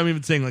 so that's why I'm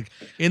even saying like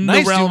in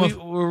Nice, the realm dude.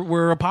 of.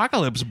 We're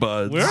Apocalypse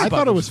buds. We're I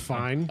thought it was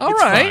fine. All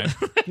right,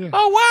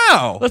 Oh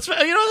wow! let's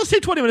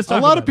take 20 minutes. To A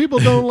talk lot about of people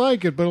don't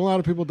like it, but a lot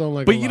of people don't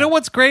like it. But you know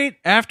what's great?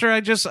 After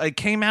I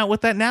came out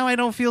with that, now I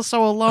don't feel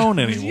so alone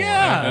anymore.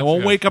 Yeah. I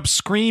won't wake up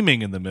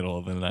screaming in the middle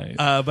of the night.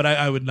 But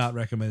I would not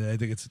recommend it. I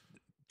think it's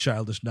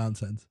childish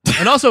nonsense.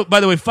 And also, by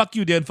the way, fuck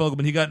you, Dan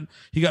Fogelman.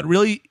 He got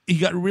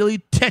really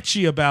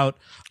tetchy about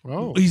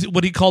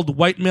what he called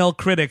white male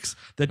critics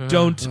that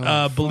don't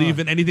believe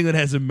in anything that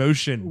has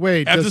emotion.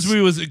 Wait, after does- this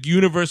movie was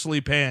universally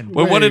panned.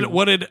 Well, Wait.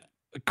 what did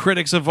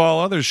critics of all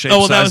other shapes, Oh,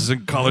 well, that sizes,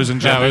 and colors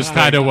and That genders was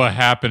kind of what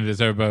happened.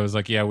 Is everybody was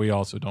like, "Yeah, we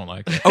also don't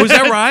like it." Oh, is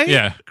that right?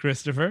 Yeah.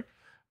 Christopher.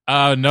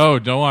 No,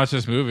 don't watch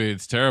this movie.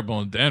 It's terrible.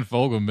 And Dan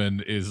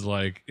Fogelman is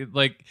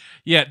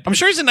yeah. I'm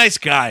sure he's a nice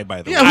guy,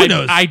 by the way. Yeah, who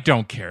knows? I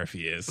don't care if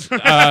he is.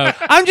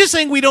 I'm just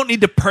saying we don't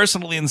need to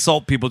personally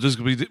insult people just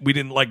because we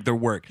didn't like their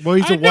work. Well,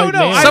 he's a No, white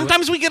no, man.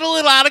 Sometimes we get a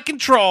little out of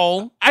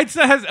control. I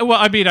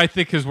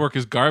think his work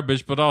is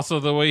garbage, but also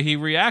the way he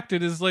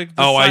reacted is like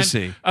the Oh, I sign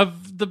see.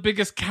 of the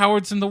biggest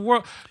cowards in the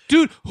world.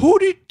 Dude,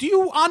 do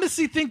you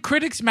honestly think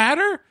critics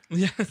matter?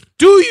 Yeah.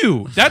 Do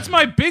you? That's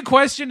my big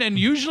question. And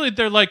usually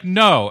they're like,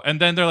 no. And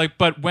then they're like,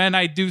 but when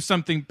I do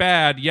something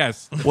bad,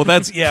 yes. Well,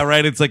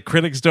 right. It's like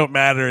critics don't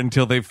matter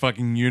until they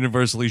fucking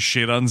universally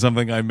shit on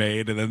something I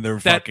made, and then they're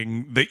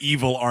fucking the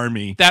evil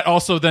army. That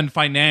also then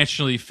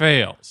financially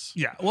fails.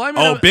 Yeah. Well, I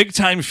mean, Big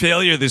time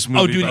failure, this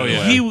movie. Oh, dude, by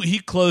the way. he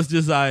closed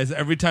his eyes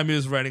every time he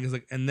was writing. He's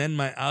like, and then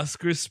my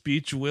Oscar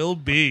speech will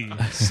be.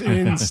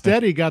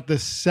 Instead, he got the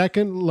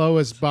second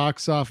lowest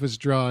box office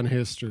draw in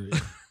history.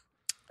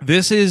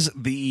 This is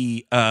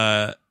the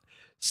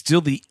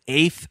still the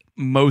 8th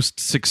most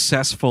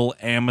successful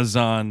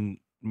Amazon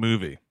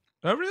movie.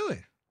 Oh,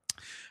 really?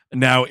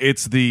 Now,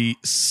 it's the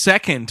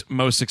second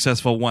most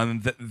successful one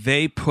that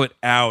they put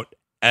out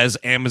as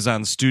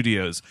Amazon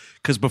Studios,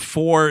 because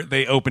before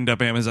they opened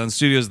up Amazon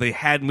Studios, they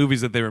had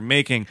movies that they were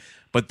making,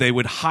 but they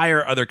would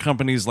hire other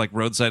companies like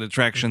Roadside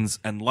Attractions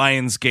and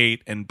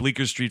Lionsgate and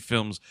Bleecker Street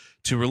Films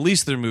to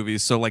release their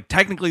movies. So, like,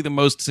 technically the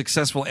most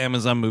successful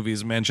Amazon movie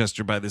is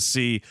Manchester by the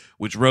Sea,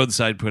 which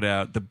Roadside put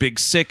out. The Big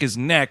Sick is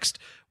next.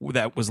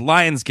 That was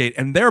Lionsgate,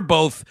 and they're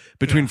both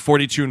between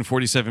 $42 and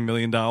 $47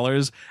 million.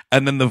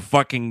 And then the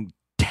fucking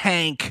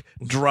tank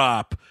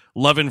drop,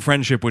 Love and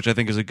Friendship, which I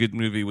think is a good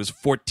movie, was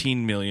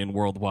 14 million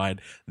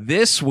worldwide.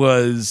 This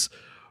was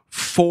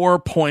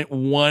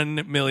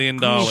 $4.1 million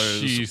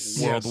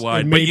Jeez.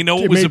 worldwide. Yes. But you know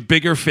what It was made- a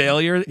bigger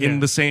failure in Yeah.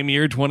 the same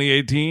year,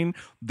 2018?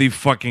 The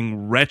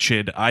fucking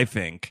wretched, I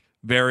think,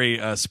 very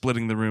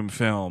splitting the room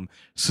film,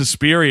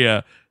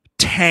 Suspiria,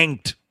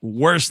 tanked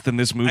worse than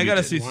this movie. I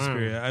gotta did. see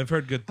Suspiria. I've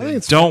heard good I think things.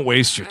 it's Don't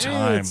waste your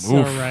time. It's Oof.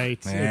 all right.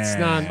 It's Man.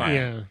 not. Fine.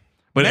 Yeah.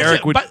 But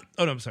Eric would.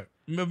 I'm sorry.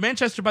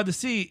 Manchester by the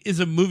Sea is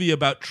a movie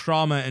about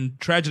trauma and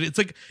tragedy. It's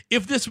like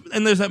if this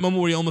and there's that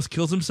moment where he almost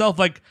kills himself,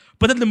 like,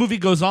 but then the movie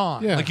goes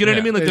on. Yeah. Like, you know what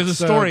I mean? Like, there's a It's,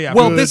 story. after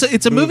Well, good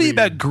it's a movie movie.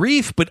 about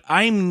grief, but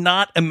I'm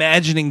not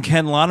imagining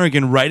Ken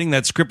Lonergan writing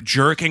that script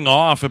jerking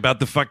off about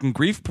the fucking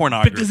grief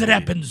pornography. because it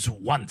happens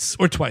once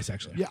or twice,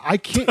 actually. Yeah, I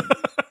can't.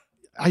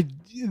 I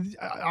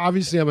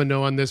obviously I'm a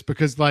no on this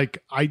because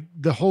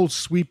the whole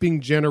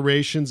sweeping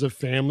generations of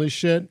family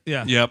shit.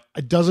 Yeah. Yep.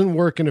 It doesn't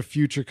work in a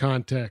future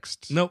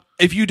context. Nope.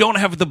 If you don't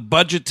have the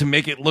budget to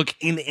make it look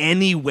in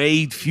any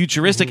way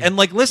futuristic, and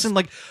like, listen,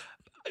 like,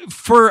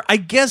 for I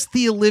guess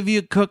the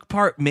Olivia Cook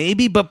part,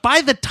 maybe, but by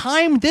the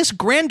time this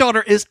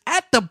granddaughter is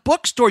at the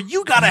bookstore,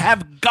 you gotta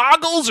have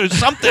goggles or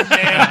something,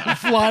 man.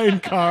 Flying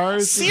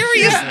cars.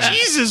 Serious,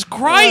 Jesus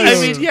Christ!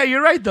 I mean, yeah,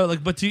 you're right though.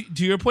 Like, but to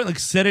your point, like,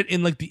 set it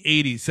in like the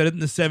 80s, set it in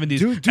the 70s,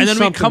 Do and then we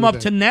something come with up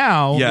it. to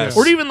now, Yes.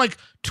 or even like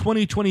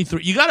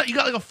 2023. You got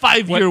like a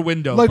 5-year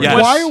window. Like,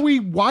 Yes.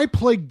 why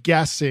play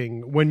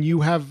guessing when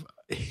you have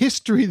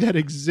history that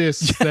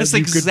exists. Yes, that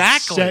you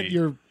exactly. Could set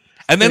your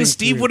And then thing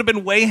Steve through. would have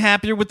been way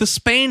happier with the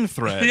Spain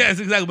thread. Yes,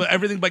 exactly. But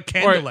everything by Or,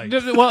 candlelight.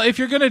 well, if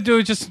you're gonna do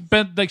it, just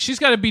bet, like she's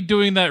got to be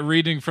doing that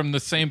reading from the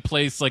same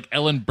place like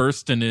Ellen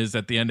Burstyn is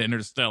at the end of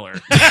Interstellar.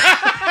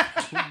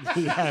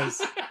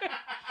 Yes.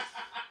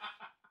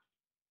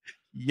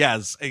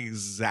 Yes,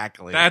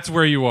 exactly. That's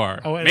where you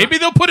are. Oh, and Maybe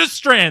they'll put a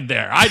strand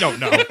there. I don't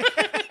know.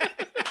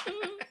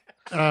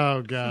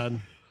 Oh God.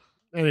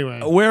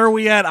 Anyway, Where are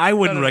we at? I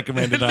wouldn't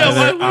recommend it No,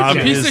 either. why would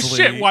you? Piece of obviously.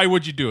 shit. Why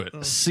would you do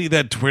it? See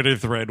that Twitter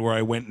thread where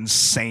I went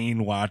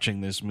insane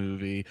watching this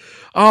movie.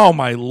 Oh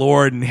my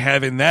Lord in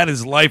heaven. That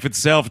is Life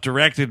Itself,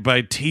 directed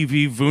by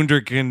TV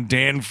Wunderkind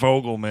Dan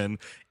Fogelman.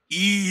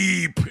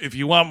 Eep. If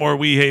you want more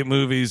We Hate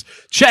Movies,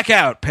 check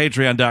out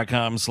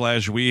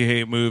patreon.com/We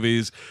Hate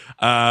Movies.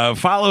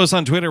 Follow us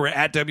on Twitter. We're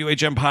at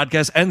WHM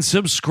Podcast, and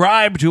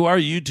subscribe to our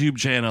YouTube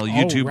channel,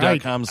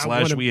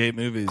 youtube.com/We Hate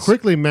Movies.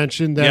 quickly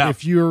mention that Yeah.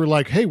 if you're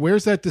like, hey,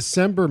 where's that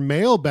December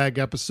mailbag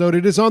episode?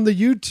 It is on the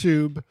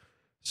YouTube.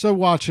 So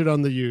watch it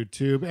on the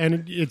YouTube.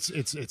 And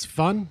it's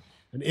fun,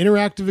 an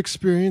interactive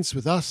experience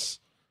with us.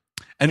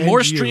 And And more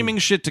you. streaming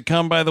shit to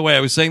come, by the way. I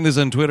was saying this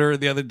on Twitter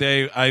the other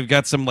day. I've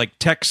got some like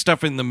tech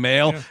stuff in the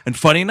mail. And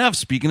funny enough,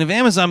 speaking of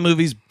Amazon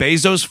movies,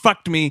 Bezos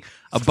fucked me.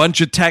 A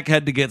bunch of tech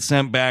had to get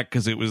sent back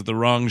because it was the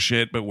wrong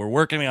shit, but we're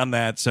working on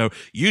that. So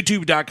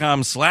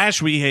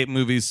youtube.com/We Hate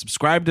Movies.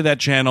 Subscribe to that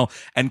channel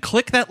and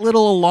click that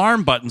little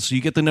alarm button so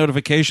you get the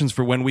notifications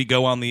for when we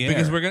go on the air.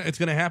 because it's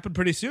going to happen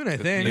pretty soon, I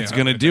think. It's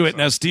going to do it.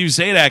 Now, Steve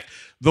Zadak,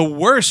 the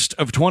worst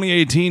of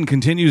 2018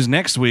 continues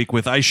next week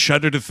with I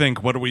Shudder to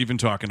Think. What are we even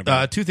talking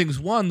about? Two things.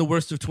 One, the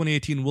worst of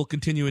 2018 will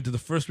continue into the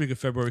first week of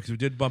February because we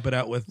did bump it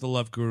out with The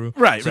Love Guru.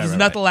 Right, So right, this is right,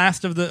 not right. the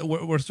last of the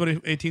worst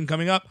 2018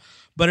 coming up,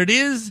 but it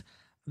is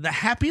the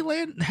Happy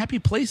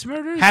Place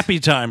Murders? Happy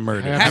Time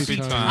Murder. Happy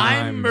Time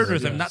Time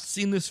Murders. I've Yes. not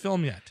seen this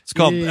film yet. It's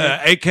called,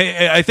 Yeah.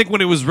 AKA, I think when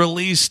it was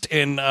released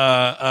in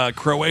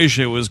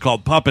Croatia, it was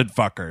called Puppet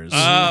Fuckers.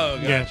 Oh,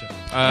 Gotcha.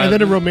 And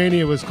then in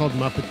Romania, it was called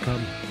Muppet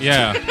Cum.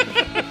 Yeah.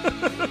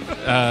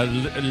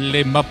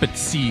 Les Muppet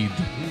Seed.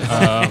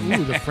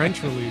 Ooh, the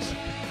French release.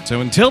 So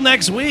until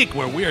next week,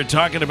 where we are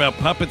talking about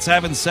puppets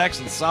having sex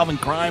and solving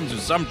crimes or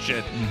some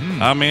shit,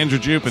 I'm Andrew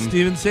Jupin.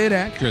 Steven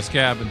Sadak. Chris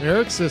Cabin.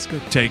 Eric Siska.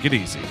 Take it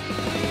easy.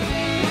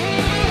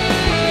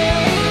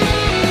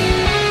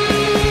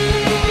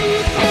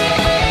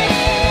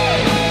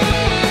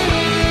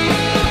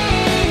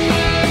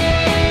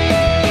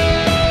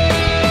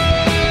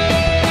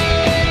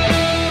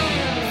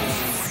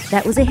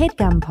 That was a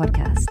HeadGum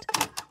podcast.